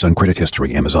vary based on credit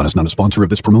history. Amazon is not a sponsor of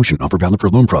this promotion. Offer valid for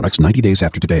loan products 90 days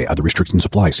after today. Other restrictions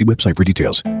apply. See website for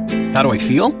details. How do I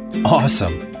feel?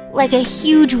 Awesome. Like a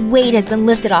huge weight has been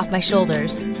lifted off my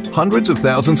shoulders. Hundreds of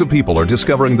thousands of people are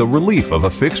discovering the relief of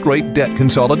a fixed-rate debt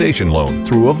consolidation loan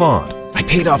through Avant. I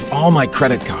paid off all my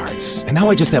credit cards, and now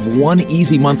I just have one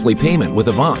easy monthly payment with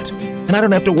Avant. And I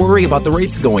don't have to worry about the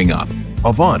rates going up.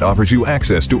 Avant offers you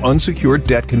access to unsecured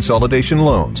debt consolidation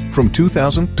loans from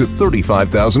 $2,000 to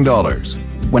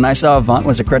 $35,000. When I saw Avant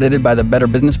was accredited by the Better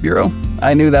Business Bureau,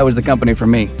 I knew that was the company for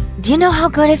me. Do you know how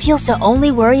good it feels to only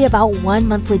worry about one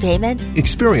monthly payment?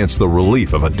 Experience the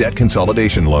relief of a debt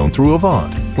consolidation loan through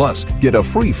Avant. Plus, get a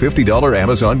free $50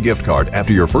 Amazon gift card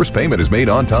after your first payment is made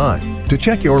on time. To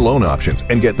check your loan options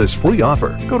and get this free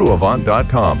offer, go to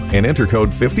Avant.com and enter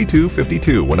code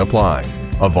 5252 when applying.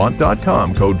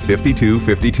 Avant.com, code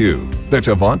 5252. That's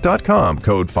Avant.com,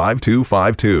 code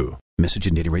 5252. Message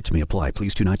and data rates may apply.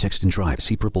 Please do not text and drive.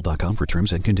 See purple.com for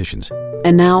terms and conditions.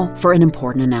 And now for an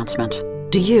important announcement.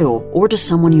 Do you, or does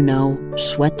someone you know,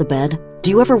 sweat the bed? Do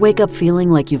you ever wake up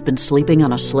feeling like you've been sleeping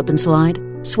on a slip and slide?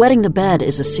 Sweating the bed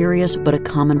is a serious but a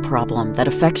common problem that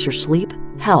affects your sleep,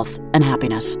 health, and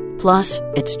happiness. Plus,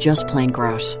 it's just plain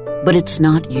gross. But it's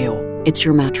not you. It's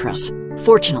your mattress.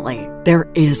 Fortunately, there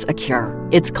is a cure.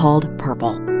 It's called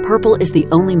Purple. Purple is the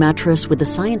only mattress with a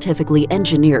scientifically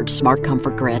engineered smart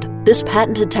comfort grid. This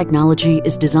patented technology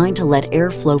is designed to let air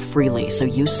flow freely so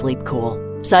you sleep cool.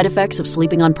 Side effects of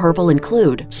sleeping on Purple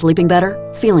include sleeping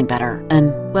better, feeling better,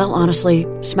 and, well, honestly,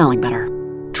 smelling better.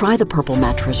 Try the Purple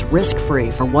mattress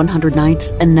risk-free for 100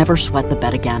 nights and never sweat the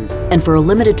bed again. And for a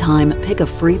limited time, pick a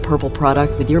free Purple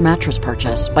product with your mattress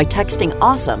purchase by texting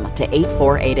AWESOME to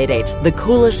 84888. The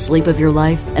coolest sleep of your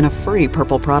life and a free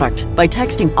Purple product by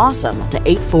texting AWESOME to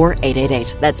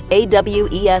 84888. That's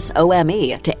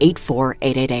AWESOME to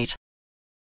 84888.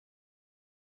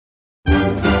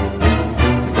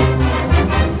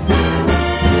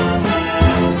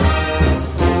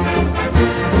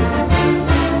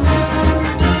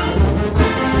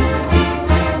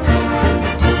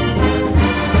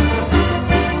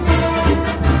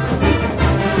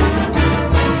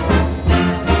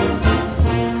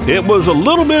 It was a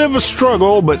little bit of a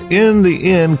struggle, but in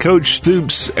the end, Coach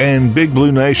Stoops and Big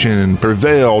Blue Nation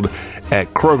prevailed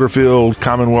at Kroger Field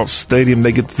Commonwealth Stadium.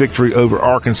 They get the victory over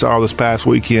Arkansas this past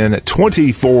weekend at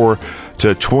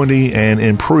 24-20 and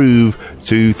improve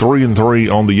to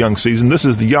 3-3 on the young season. This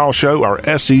is the Y'all Show, our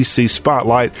SEC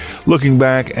Spotlight, looking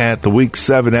back at the Week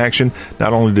 7 action.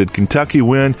 Not only did Kentucky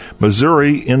win,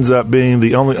 Missouri ends up being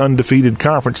the only undefeated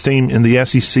conference team in the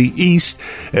SEC East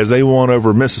as they won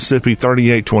over Mississippi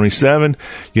 38-27.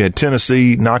 You had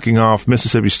Tennessee knocking off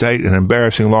Mississippi State, an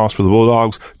embarrassing loss for the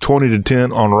Bulldogs,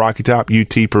 20-10 on Rocky Top.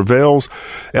 UT prevails.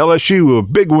 LSU, a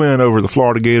big win over the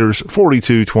Florida Gators,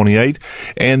 42-28.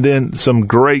 And then some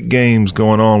great games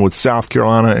going on with South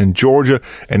Carolina and Georgia.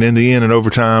 And in the end, in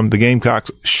overtime, the Gamecocks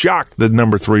shocked the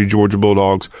number 3 Georgia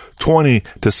Bulldogs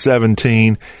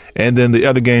 20-17. And then the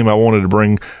other game I wanted to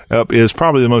bring up is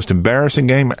probably the most embarrassing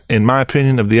game, in my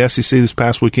opinion, of the SEC this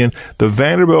past weekend. The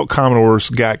Vanderbilt Commodores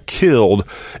got killed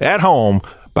at home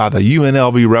by the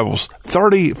UNLV Rebels,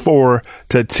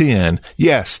 34-10.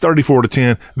 Yes,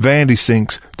 34-10. Vandy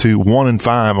sinks to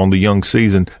 1-5 on the young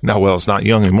season. No, well, it's not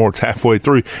young anymore. It's halfway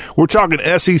through. We're talking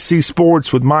SEC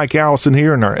sports with Mike Allison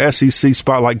here in our SEC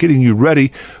Spotlight, getting you ready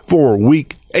for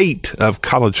Week 8 of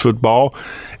college football.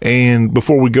 And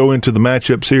before we go into the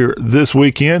matchups here this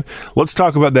weekend, let's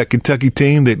talk about that Kentucky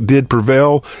team that did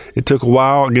prevail. It took a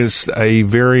while against a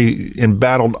very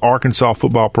embattled Arkansas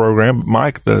football program. But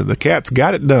Mike, the Cats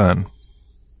got it done.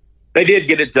 They did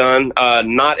get it done,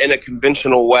 not in a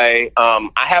conventional way. I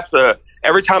have to,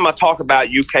 every time I talk about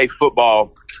UK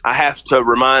football, I have to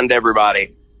remind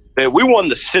everybody that we won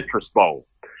the Citrus Bowl.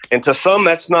 And to some,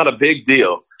 that's not a big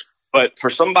deal. But for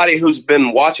somebody who's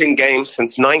been watching games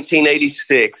since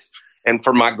 1986, and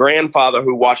for my grandfather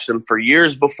who watched them for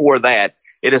years before that,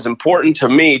 it is important to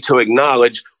me to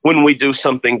acknowledge when we do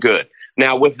something good.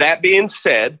 Now, with that being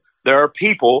said, there are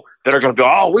people that are going to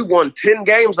go, oh, we won 10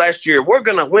 games last year. We're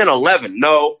going to win 11.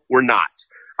 No, we're not.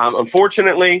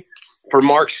 Unfortunately, for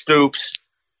Mark Stoops,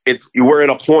 we're at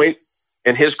a point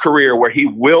in his career where he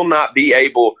will not be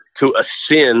able to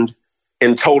ascend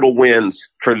in total wins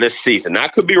for this season. Now, I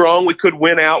could be wrong. We could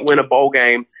win a bowl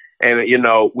game, and,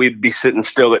 we'd be sitting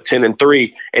still at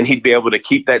 10-3, and he'd be able to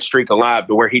keep that streak alive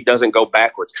to where he doesn't go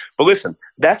backwards. But listen,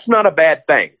 that's not a bad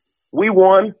thing. We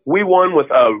won with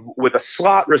a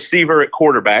slot receiver at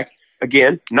quarterback.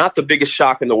 Again, not the biggest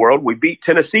shock in the world. We beat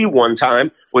Tennessee one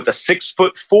time with a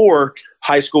 6'4"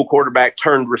 high school quarterback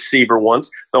turned receiver once.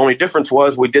 The only difference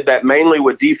was we did that mainly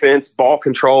with defense, ball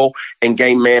control, and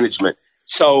game management.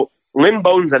 So Lynn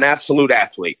Bowden's an absolute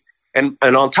athlete. And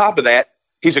on top of that,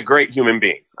 he's a great human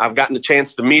being. I've gotten the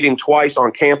chance to meet him twice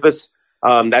on campus.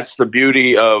 That's the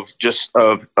beauty of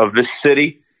this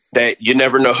city, that you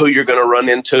never know who you're going to run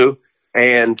into.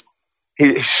 And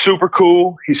he's super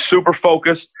cool. He's super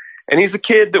focused. And he's a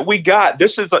kid that we got.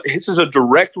 This is a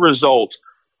direct result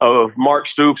of Mark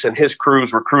Stoops and his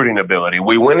crew's recruiting ability.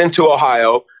 We went into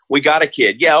Ohio. We got a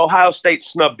kid. Yeah, Ohio State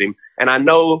snubbed him, and I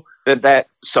know that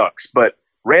sucks. But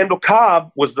Randall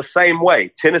Cobb was the same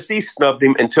way. Tennessee snubbed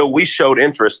him until we showed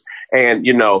interest. And,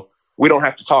 we don't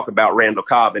have to talk about Randall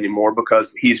Cobb anymore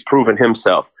because he's proven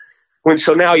himself.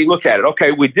 So now you look at it.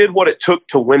 Okay, we did what it took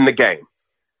to win the game.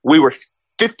 We were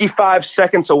 55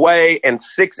 seconds away and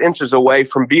 6 inches away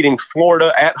from beating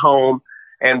Florida at home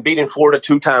and beating Florida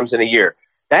 2 times in a year.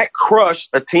 That crushed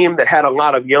a team that had a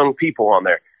lot of young people on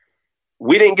there.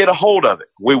 We didn't get a hold of it.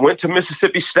 We went to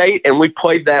Mississippi State and we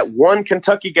played that one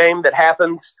Kentucky game that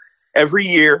happens every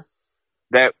year,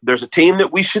 that there's a team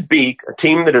that we should beat, a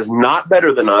team that is not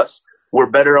better than us. We're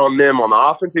better on them on the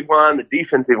offensive line, the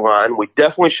defensive line. We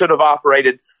definitely should have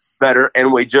operated better,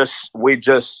 and we just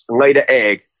laid an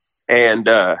egg. And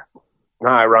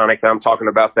ironic, I'm talking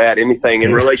about that, anything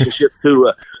in relationship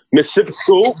to Mississippi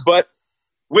school. But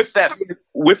with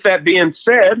that being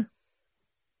said,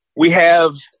 we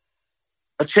have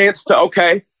a chance to,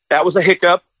 okay, that was a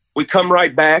hiccup. We come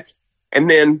right back, and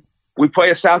then we play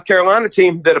a South Carolina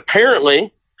team that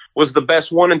apparently was the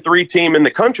best 1-3 team in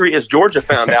the country, as Georgia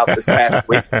found out this past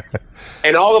week.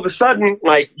 And all of a sudden,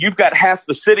 you've got half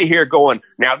the city here going,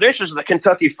 now this is the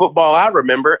Kentucky football I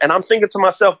remember. And I'm thinking to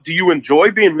myself, do you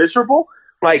enjoy being miserable?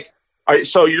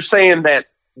 So you're saying that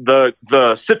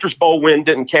the Citrus Bowl win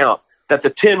didn't count, that the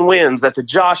 10 wins, that the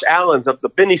Josh Allens, of the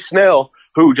Benny Snell,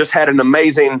 who just had an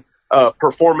amazing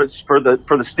performance for the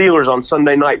Steelers on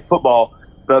Sunday Night Football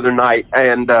the other night.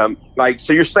 And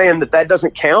so you're saying that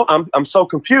doesn't count? I'm so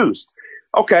confused.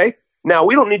 Okay. Now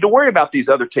we don't need to worry about these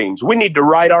other teams. We need to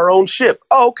right our own ship.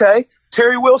 Oh, okay.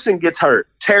 Terry Wilson gets hurt.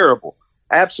 Terrible.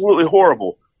 Absolutely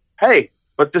horrible. Hey,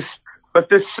 but this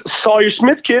Sawyer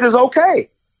Smith kid is okay.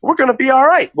 We're going to be all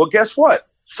right. Well, guess what?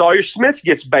 Sawyer Smith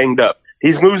gets banged up.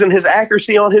 He's losing his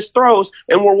accuracy on his throws,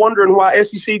 and we're wondering why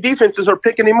SEC defenses are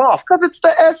picking him off, because it's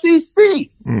the SEC.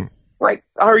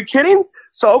 Are you kidding?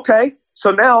 So, okay.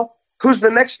 So now who's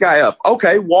the next guy up?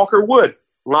 Okay, Walker Wood,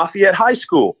 Lafayette High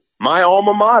School, my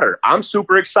alma mater. I'm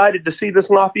super excited to see this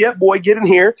Lafayette boy get in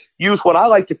here, use what I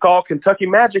like to call Kentucky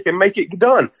magic, and make it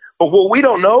done. But what we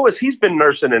don't know is he's been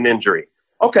nursing an injury.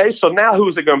 Okay, so now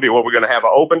who's it going to be? Well, we're going to have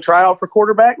an open tryout for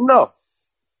quarterback? No.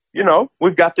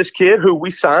 We've got this kid who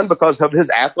we signed because of his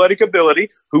athletic ability,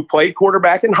 who played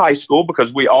quarterback in high school,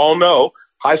 because we all know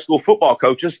high school football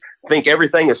coaches think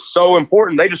everything is so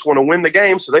important. They just want to win the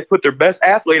game, so they put their best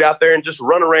athlete out there and just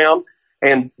run around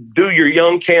and do your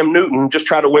young Cam Newton, just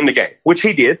try to win the game, which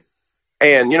he did.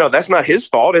 And, that's not his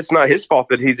fault. It's not his fault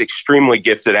that he's extremely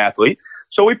gifted athlete.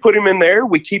 So we put him in there.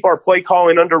 We keep our play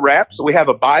calling under wraps. So we have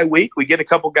a bye week. We get a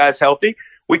couple guys healthy.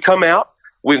 We come out.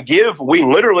 We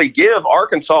literally give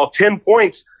Arkansas 10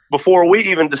 points before we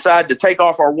even decide to take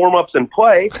off our warm-ups and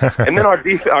play. And then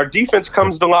our defense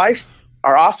comes to life.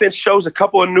 Our offense shows a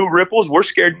couple of new ripples. We're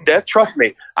scared to death. Trust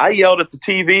me, I yelled at the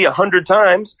TV 100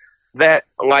 times that,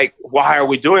 why are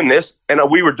we doing this? And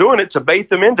we were doing it to bait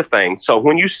them into things. So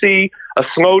when you see a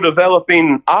slow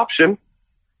developing option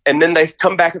and then they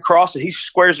come back across and he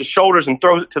squares his shoulders and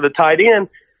throws it to the tight end,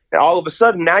 and all of a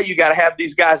sudden now you got to have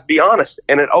these guys be honest,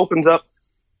 and it opens up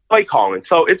play calling.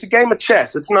 So it's a game of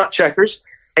chess. It's not checkers,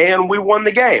 and we won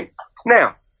the game.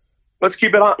 Now, let's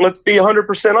keep it on. Let's be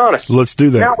 100% honest. Let's do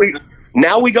that.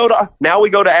 Now we go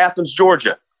to Athens,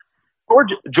 Georgia.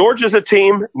 Georgia's a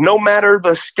team, no matter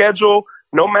the schedule,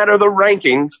 no matter the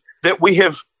rankings, that we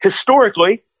have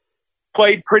historically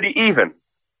played pretty even,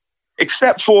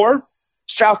 except for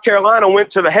South Carolina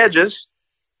went to the Hedges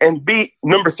and beat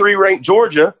number 3 ranked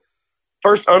Georgia,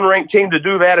 first unranked team to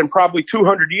do that in probably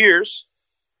 200 years.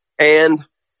 And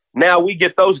now we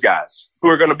get those guys who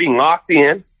are going to be locked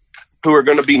in, who are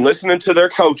going to be listening to their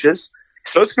coaches.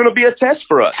 So it's going to be a test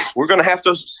for us. We're going to have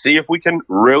to see if we can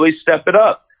really step it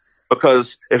up,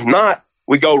 because if not,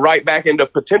 we go right back into a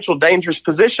potential dangerous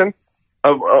position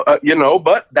of,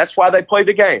 but that's why they play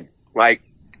the game. Like,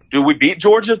 do we beat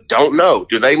Georgia? Don't know.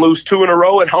 Do they lose 2 in a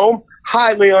row at home?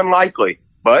 Highly unlikely,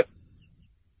 but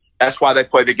that's why they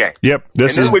play the game. Yep.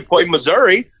 Then we play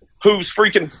Missouri, who's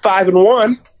freaking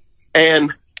 5-1.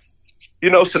 And,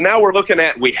 so now we're looking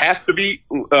at, we have to beat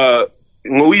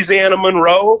Louisiana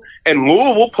Monroe, and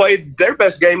Louisville played their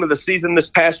best game of the season this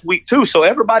past week too. So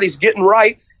everybody's getting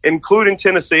right, including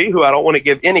Tennessee, who I don't want to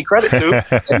give any credit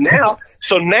to. And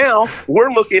now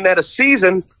we're looking at a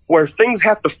season where things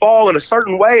have to fall in a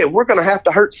certain way, and we're going to have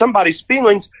to hurt somebody's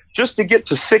feelings just to get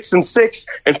to 6-6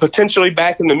 and potentially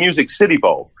back in the Music City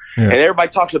Bowl. Yeah. And everybody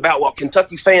talks about, well,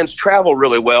 Kentucky fans travel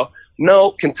really well.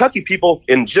 No, Kentucky people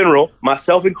in general,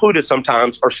 myself included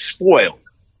sometimes, are spoiled.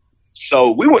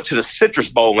 So we went to the Citrus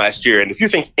Bowl last year, and if you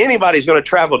think anybody's going to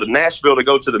travel to Nashville to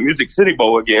go to the Music City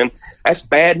Bowl again, that's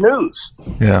bad news.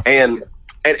 Yeah. And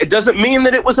it doesn't mean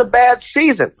that it was a bad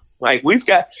season. Like we've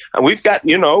got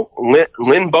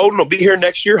Lynn Bowden will be here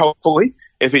next year, hopefully,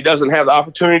 if he doesn't have the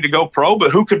opportunity to go pro,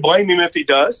 but who could blame him if he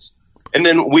does? And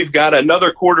then we've got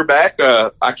another quarterback.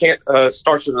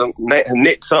 Starts with a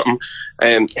Nick something,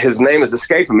 and his name is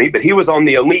escaping me, but he was on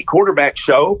the Elite Quarterback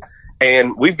show.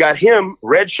 And we've got him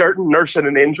redshirting, nursing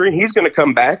an injury. He's going to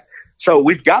come back. So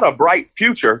we've got a bright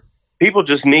future. People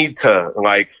just need to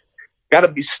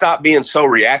stop being so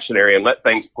reactionary and let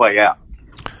things play out.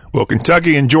 Well,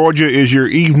 Kentucky and Georgia is your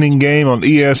evening game on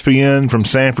ESPN from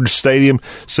Sanford Stadium,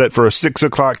 set for a 6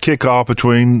 o'clock kickoff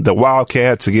between the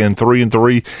Wildcats, again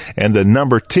 3-3, and the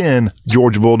number 10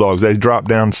 Georgia Bulldogs. They dropped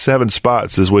down 7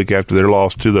 spots this week after their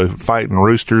loss to the Fighting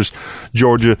Roosters.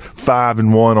 Georgia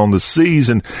 5-1 on the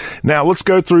season. Now let's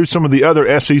go through some of the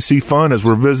other SEC fun as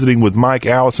we're visiting with Mike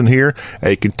Allison here,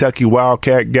 a Kentucky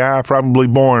Wildcat guy, probably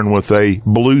born with a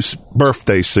blue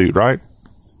birthday suit, right?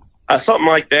 Something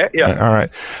like that, yeah. All right.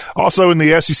 Also in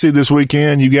the SEC this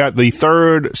weekend, you got the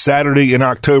third Saturday in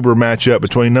October matchup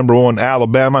between number 1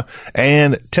 Alabama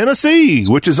and Tennessee,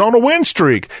 which is on a win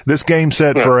streak. This game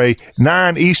set for a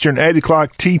 9 Eastern, 8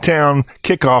 o'clock T-Town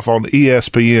kickoff on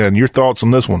ESPN. Your thoughts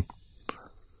on this one?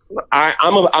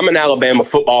 I'm an Alabama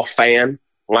football fan,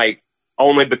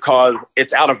 only because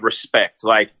it's out of respect.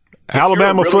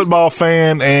 Alabama football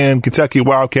fan and Kentucky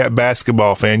Wildcat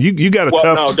basketball fan. You got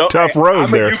a tough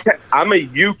road there. I'm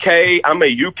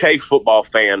a UK football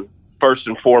fan first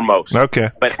and foremost. Okay.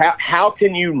 But how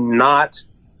can you not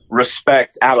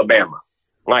respect Alabama?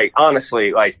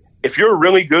 Honestly, if you're a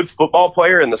really good football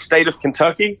player in the state of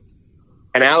Kentucky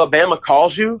and Alabama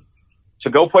calls you to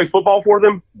go play football for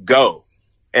them, go.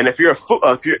 And if you're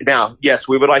now, yes,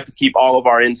 we would like to keep all of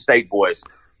our in-state boys,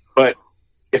 but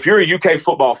if you're a UK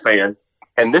football fan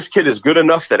and this kid is good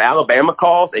enough that Alabama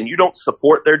calls and you don't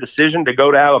support their decision to go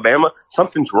to Alabama,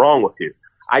 something's wrong with you.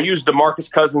 I use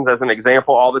DeMarcus Cousins as an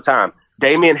example all the time.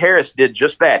 Damian Harris did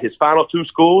just that. His final 2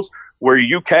 schools were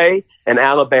UK and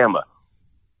Alabama.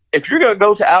 If you're going to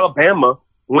go to Alabama,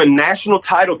 win national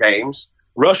title games,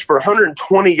 rush for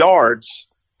 120 yards,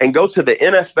 and go to the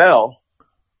NFL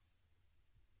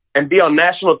and be on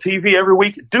national TV every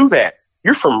week, do that.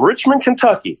 You're from Richmond,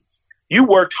 Kentucky. You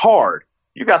worked hard.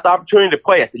 You got the opportunity to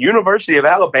play at the University of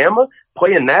Alabama,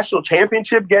 play in national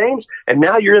championship games, and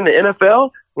now you're in the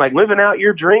NFL, living out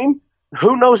your dream.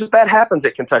 Who knows if that happens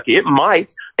at Kentucky? It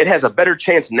might. It has a better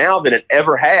chance now than it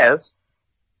ever has.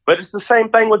 But it's the same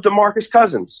thing with DeMarcus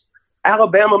Cousins.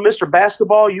 Alabama, Mr.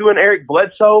 Basketball, you and Eric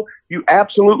Bledsoe, you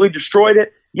absolutely destroyed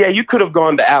it. Yeah, you could have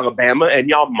gone to Alabama and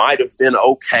y'all might have been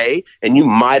okay and you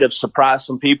might have surprised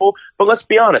some people. But let's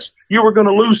be honest, you were going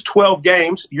to lose 12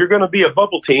 games. You're going to be a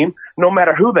bubble team no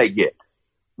matter who they get.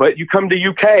 But you come to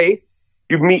UK,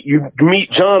 you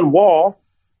meet John Wall.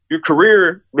 Your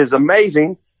career is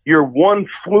amazing. You're one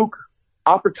fluke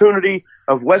opportunity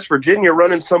of West Virginia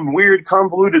running some weird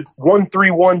convoluted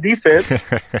 1-3-1 defense.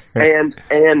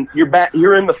 and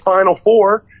you're in the Final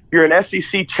Four. You're an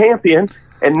SEC champion.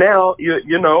 And now,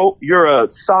 you're a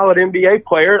solid NBA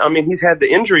player. I mean, he's had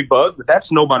the injury bug, but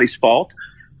that's nobody's fault.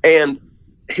 And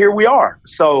here we are.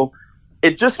 So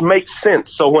it just makes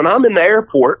sense. So when I'm in the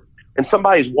airport and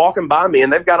somebody's walking by me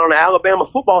and they've got on an Alabama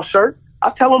football shirt, I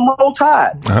tell them roll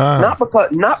Tide. Not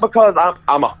because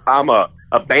I'm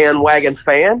a bandwagon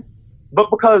fan, but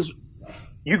because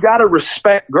you got to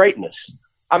respect greatness.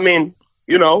 I mean,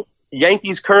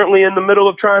 Yankees currently in the middle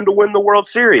of trying to win the World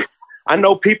Series. I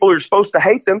know people are supposed to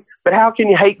hate them, but how can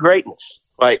you hate greatness?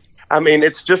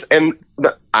 It's just, and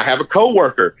I have a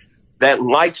coworker that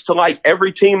likes to like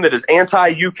every team that is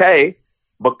anti-UK,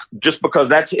 but just because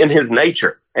that's in his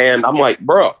nature. And I'm like,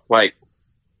 bro,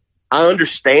 I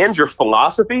understand your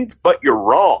philosophy, but you're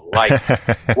wrong. Like,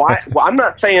 why? Well, I'm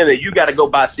not saying that you got to go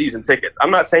buy season tickets.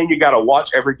 I'm not saying you got to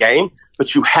watch every game,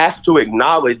 but you have to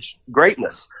acknowledge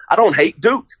greatness. I don't hate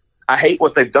Duke. I hate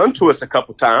what they've done to us a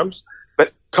couple times,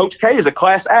 but Coach K is a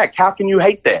class act. How can you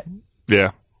hate that?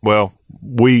 Yeah. Well,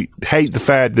 we hate the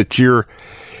fact that you're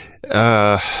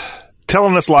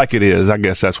telling us like it is. I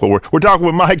guess that's what we're talking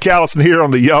with Mike Allison here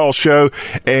on the Y'all Show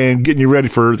and getting you ready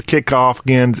for the kickoff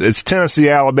again. It's Tennessee,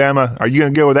 Alabama. Are you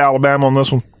going to go with Alabama on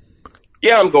this one?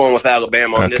 Yeah, I'm going with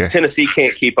Alabama on this. Tennessee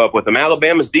can't keep up with them.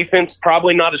 Alabama's defense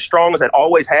probably not as strong as it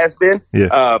always has been.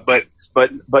 Yeah.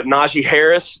 But Najee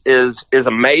Harris is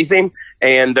amazing,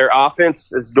 and their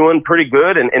offense is doing pretty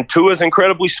good, and Tua's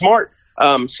incredibly smart.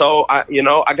 So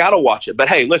I got to watch it. But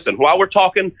hey, listen, while we're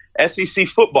talking SEC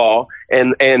football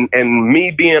and me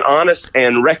being honest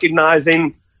and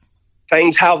recognizing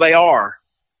things how they are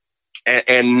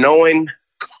and knowing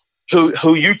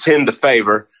who you tend to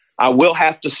favor, I will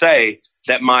have to say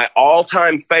that my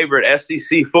all-time favorite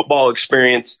SEC football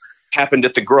experience happened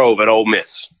at the Grove at Ole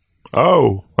Miss.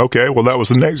 Oh, okay. Well, that was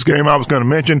the next game I was going to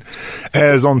mention.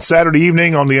 As on Saturday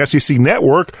evening on the SEC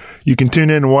Network, you can tune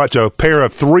in and watch a pair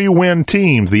of 3-win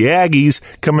teams. The Aggies,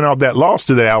 coming off that loss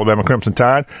to the Alabama Crimson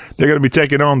Tide, they're going to be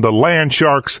taking on the Land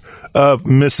Sharks of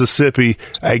Mississippi,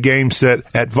 a game set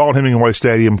at Vaught-Hemingway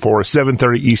Stadium for a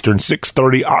 7:30 Eastern,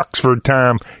 6:30 Oxford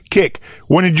time kick.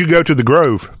 When did you go to the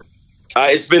Grove?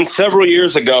 It's been several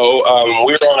years ago.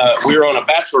 We were on a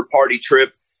bachelor party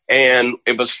trip. And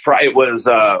it was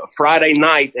Friday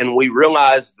night, and we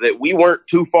realized that we weren't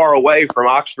too far away from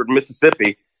Oxford,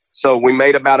 Mississippi. So we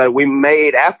made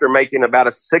after making about a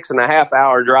 6.5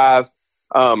 hour drive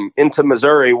into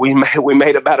Missouri, we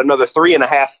made about another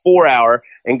 3.5, 4 hour,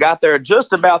 and got there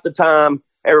just about the time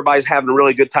everybody's having a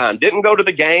really good time. Didn't go to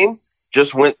the game,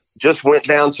 just went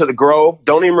down to the Grove.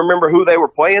 Don't even remember who they were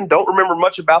playing. Don't remember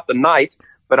much about the night,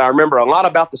 but I remember a lot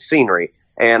about the scenery.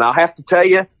 And I'll have to tell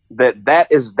you,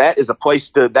 that's a place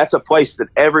that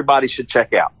everybody should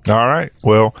check out. All right.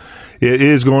 Well, it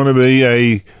is going to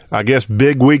be I guess,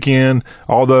 big weekend.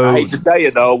 Although I hate to tell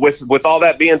you though, with all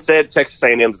that being said, Texas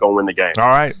A&M's going to win the game. All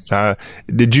right.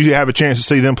 Did you have a chance to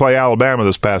see them play Alabama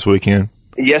this past weekend?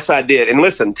 Yes, I did. And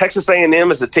listen, Texas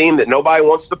A&M is a team that nobody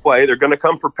wants to play. They're going to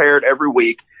come prepared every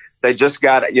week. They just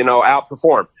got to,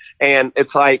 outperform. And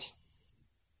it's like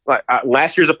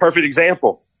last year's a perfect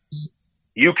example.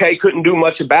 UK couldn't do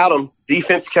much about them.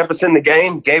 Defense kept us in the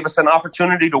game, gave us an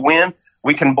opportunity to win.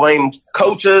 We can blame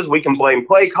coaches. We can blame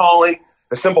play calling.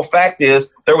 The simple fact is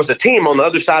there was a team on the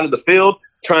other side of the field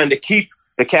trying to keep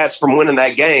the Cats from winning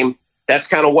that game. That's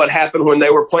kind of what happened when they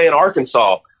were playing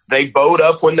Arkansas. They bowed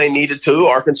up when they needed to.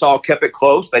 Arkansas kept it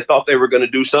close. They thought they were going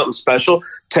to do something special.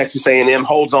 Texas A&M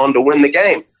holds on to win the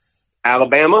game.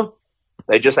 Alabama,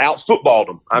 they just out-footballed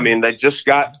them. I mean, they just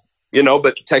got –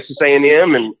 but Texas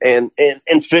A&M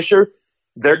and Fisher,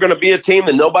 they're going to be a team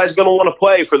that nobody's going to want to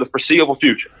play for the foreseeable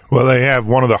future. Well, they have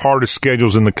one of the hardest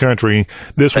schedules in the country.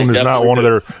 This one is not one of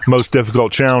their most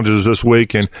difficult challenges this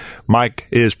week, and Mike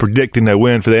is predicting a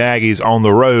win for the Aggies on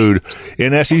the road.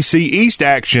 In SEC East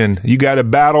action, you got a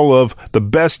battle of the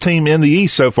best team in the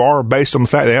East so far, based on the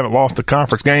fact they haven't lost a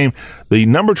conference game. The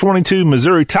number 22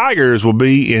 Missouri Tigers will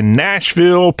be in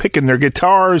Nashville picking their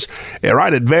guitars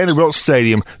right at Vanderbilt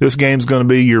Stadium. This game's going to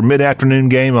be your mid-afternoon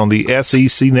game on the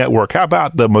SEC Network. How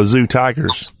about the Mizzou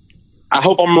Tigers? I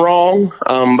hope I'm wrong,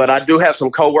 but I do have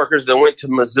some coworkers that went to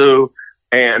Mizzou,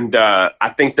 and I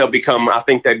think they become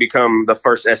the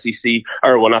first SEC,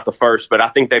 or well, not the first, but I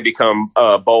think they become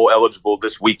bowl eligible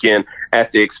this weekend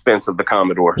at the expense of the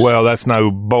Commodores. Well, that's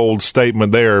no bold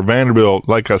statement there. Vanderbilt,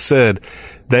 like I said,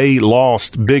 they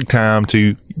lost big time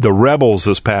to the Rebels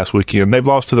this past weekend. They've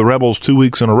lost to the Rebels 2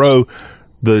 weeks in a row.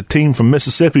 The team from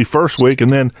Mississippi first week,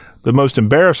 and then the most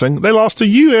embarrassing, they lost to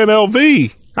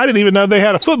UNLV. I didn't even know they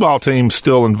had a football team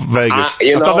still in Vegas.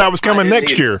 I thought that was coming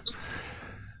next year.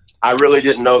 I really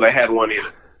didn't know they had one either.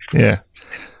 Yeah.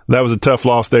 That was a tough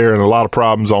loss there and a lot of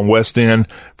problems on West End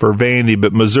for Vandy.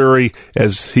 But Missouri,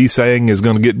 as he's saying, is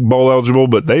going to get bowl eligible.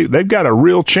 But they've got a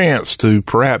real chance to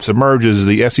perhaps emerge as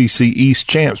the SEC East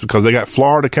champs because they got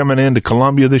Florida coming into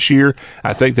Columbia this year.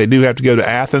 I think they do have to go to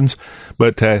Athens.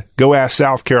 But go ask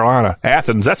South Carolina.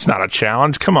 Athens, that's not a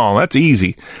challenge. Come on, that's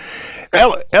easy.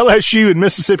 LSU and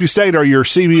Mississippi State are your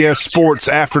CBS Sports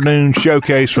afternoon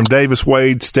showcase from Davis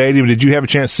Wade Stadium. Did you have a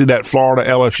chance to see that Florida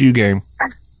LSU game?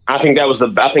 I think that was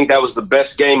the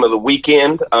best game of the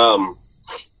weekend.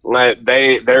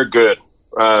 They're good.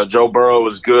 Joe Burrow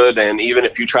is good, and even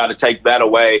if you try to take that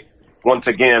away, once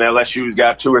again, LSU's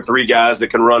got 2 or 3 guys that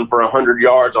can run for 100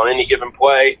 yards on any given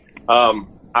play.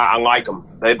 I like them.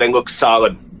 They look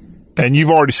solid. And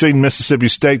you've already seen Mississippi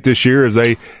State this year as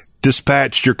they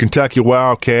dispatched your Kentucky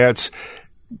Wildcats.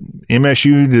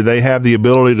 MSU, do they have the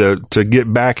ability to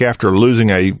get back after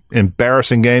losing a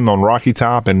embarrassing game on Rocky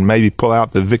Top and maybe pull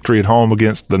out the victory at home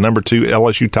against the number 2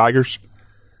 LSU Tigers?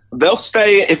 They'll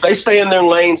stay. If they stay in their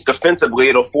lanes defensively,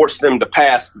 it'll force them to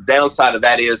pass. The downside of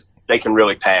that is they can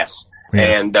really pass.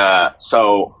 Yeah. And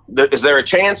is there a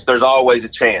chance? There's always a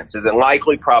chance. Is it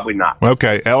likely? Probably not.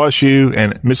 Okay, LSU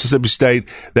and Mississippi State,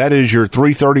 that is your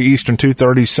 3:30 Eastern,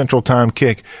 2:30 Central Time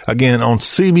kick, again on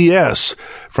CBS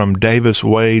from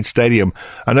Davis-Wade Stadium.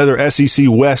 Another SEC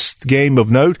West game of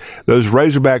note, those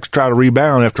Razorbacks try to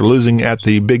rebound after losing at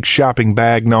the big shopping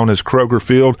bag known as Kroger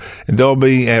Field, and they'll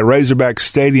be at Razorback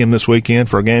Stadium this weekend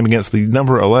for a game against the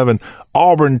number 11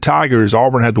 Auburn Tigers.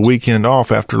 Auburn had the weekend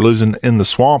off after losing in the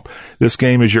Swamp. This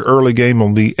game is your early game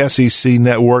on the SEC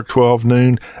Network, 12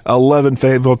 noon, 11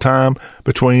 Fayetteville time,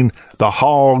 between the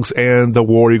Hogs and the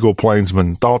War Eagle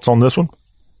Plainsmen. Thoughts on this one?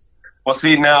 Well,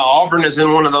 see, now Auburn is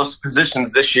in one of those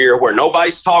positions this year where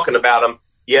nobody's talking about them,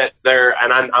 yet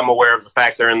I'm aware of the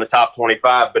fact they're in the top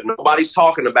 25, but nobody's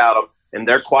talking about them, and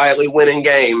they're quietly winning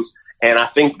games. And I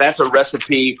think that's a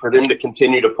recipe for them to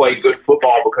continue to play good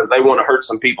football because they want to hurt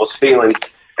some people's feelings.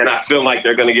 And I feel like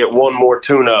they're going to get one more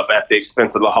tune-up at the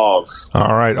expense of the Hogs.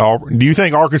 All right. Do you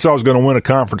think Arkansas is going to win a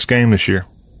conference game this year?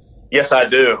 Yes, I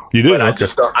do. You do? But Okay.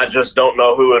 I just don't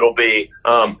know who it'll be.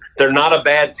 They're not a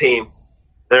bad team.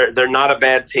 They're not a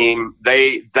bad team.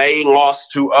 They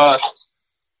lost to us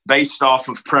based off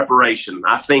of preparation.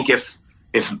 I think if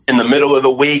in the middle of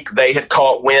the week they had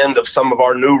caught wind of some of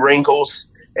our new wrinkles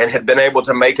and had been able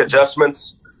to make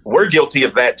adjustments, we're guilty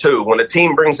of that too. When a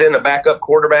team brings in a backup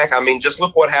quarterback, I mean, just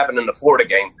look what happened in the Florida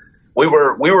game. We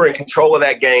were in control of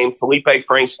that game. Felipe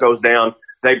Franks goes down.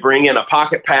 They bring in a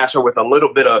pocket passer with a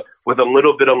little bit of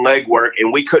legwork,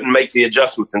 and we couldn't make the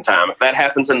adjustments in time. If that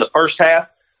happens in the first half,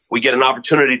 we get an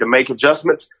opportunity to make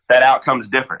adjustments. That outcome's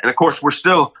different. And of course, we're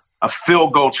still a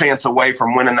field goal chance away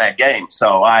from winning that game.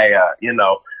 So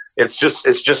it's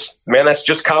just, man, that's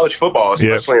just college football,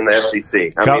 especially in the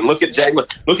SEC. I mean, look at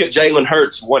Jalen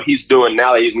Hurts, what he's doing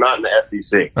now that he's not in the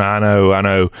SEC. I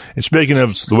know. And speaking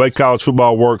of the way college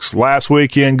football works, last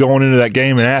weekend going into that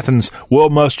game in Athens, Will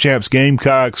Muschamp's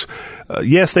Gamecocks,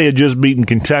 yes, they had just beaten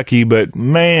Kentucky, but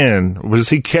man, was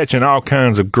he catching all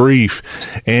kinds of grief.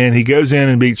 And he goes in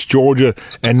and beats Georgia.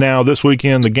 And now this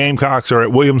weekend, the Gamecocks are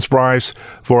at Williams-Brice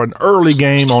for an early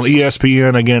game on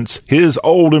ESPN against his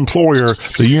old employer,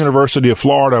 the University of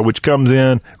Florida, which comes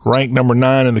in ranked number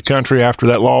 9 in the country after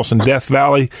that loss in Death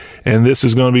Valley. And this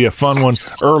is going to be a fun one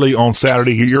early on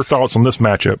Saturday. Your thoughts on this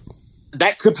matchup?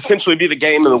 That could potentially be the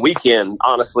game of the weekend,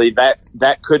 honestly.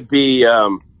 That could be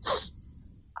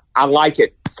I like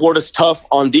it. Florida's tough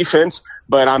on defense,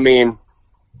 but I mean,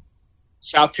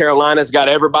 South Carolina's got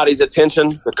everybody's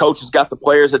attention. The coach has got the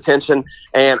players' attention,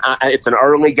 and it's an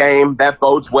early game. That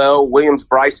bodes well.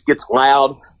 Williams-Brice gets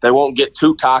loud. They won't get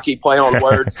too cocky, play on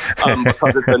words,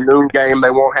 because it's a noon game.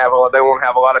 They won't have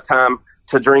a lot of time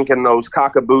to drink in those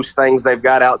cockaboost things they've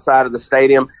got outside of the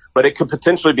stadium. But it could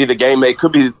potentially be the game. It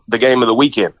could be the game of the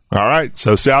weekend. All right,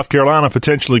 so South Carolina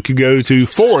potentially could go to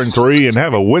 4-3 and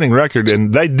have a winning record,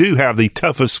 and they do have the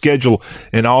toughest schedule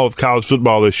in all of college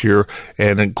football this year,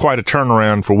 and quite a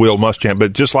turnaround for Will Muschamp.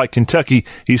 But just like Kentucky,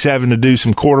 he's having to do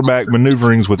some quarterback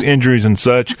maneuverings with injuries and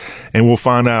such, and we'll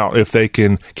find out if they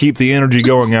can keep the energy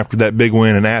going after that big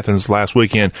win in Athens last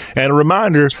weekend. And a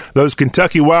reminder, those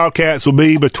Kentucky Wildcats will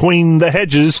be between the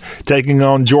hedges taking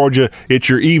on Georgia. It's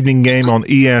your evening game on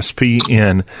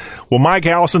ESPN. Well, Mike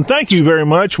Allison, thank you very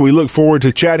much. We look forward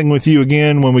to chatting with you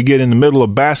again when we get in the middle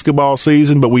of basketball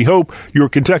season, but we hope your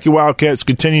Kentucky Wildcats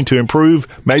continue to improve,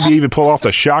 maybe even pull off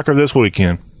the shocker this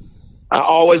weekend.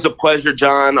 Always a pleasure,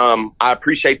 John. I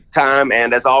appreciate the time,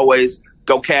 and as always,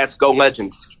 go Cats, go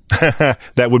Legends.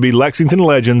 That would be Lexington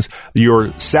Legends,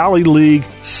 your Sally League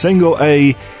Single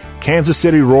A Kansas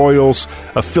City Royals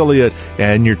affiliate,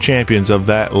 and your champions of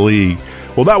that league.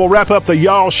 Well, that will wrap up the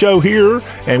Y'all Show here,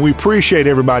 and we appreciate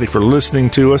everybody for listening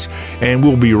to us, and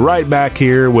we'll be right back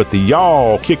here with the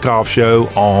Y'all Kickoff Show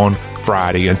on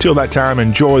Friday. Until that time,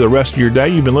 enjoy the rest of your day.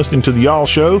 You've been listening to the Y'all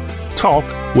Show, talk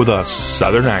with a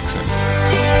Southern accent.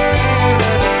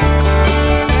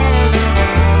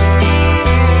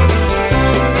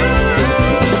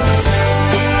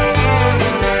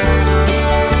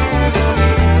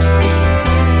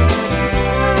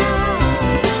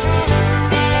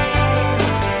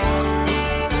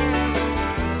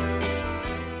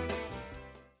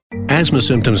 Asthma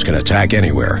symptoms can attack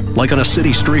anywhere, like on a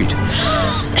city street.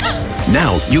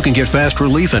 Now you can get fast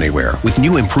relief anywhere with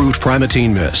new improved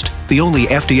Primatene Mist, the only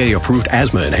FDA-approved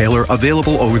asthma inhaler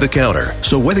available over the counter.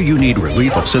 So whether you need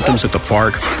relief of symptoms at the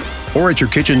park or at your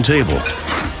kitchen table,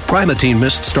 Primatene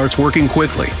Mist starts working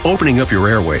quickly, opening up your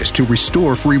airways to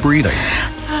restore free breathing.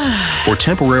 For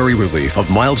temporary relief of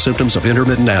mild symptoms of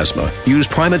intermittent asthma, use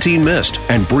Primatene Mist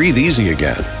and breathe easy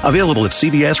again. Available at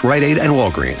CVS, Rite Aid, and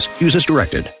Walgreens. Use as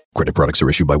directed. Credit products are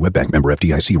issued by WebBank, member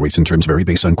FDIC. Rates and terms vary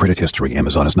based on credit history.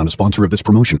 Amazon is not a sponsor of this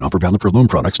promotion. Offer valid for loan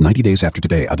products 90 days after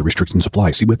today. Other restrictions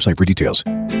apply. See website for details.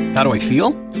 How do I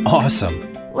feel?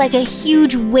 Awesome. Like a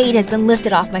huge weight has been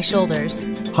lifted off my shoulders.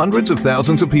 Hundreds of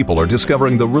thousands of people are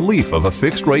discovering the relief of a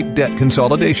fixed-rate debt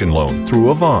consolidation loan through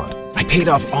Avant. I paid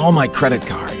off all my credit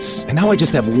cards, and now I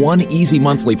just have one easy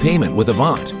monthly payment with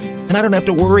Avant. And I don't have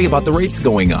to worry about the rates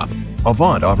going up.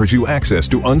 Avant offers you access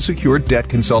to unsecured debt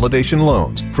consolidation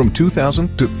loans from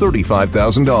 $2,000 to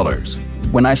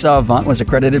 $35,000. When I saw Avant was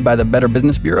accredited by the Better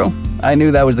Business Bureau, I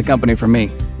knew that was the company for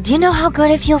me. Do you know how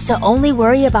good it feels to only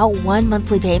worry about one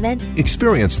monthly payment?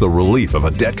 Experience the relief of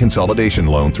a debt consolidation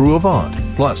loan through Avant.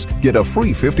 Plus, get a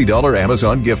free $50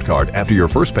 Amazon gift card after your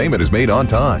first payment is made on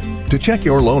time. To check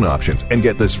your loan options and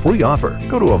get this free offer,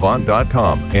 go to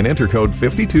Avant.com and enter code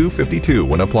 5252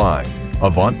 when applying.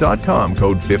 Avant.com,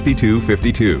 code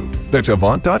 5252. That's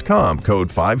Avant.com,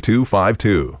 code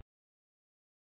 5252.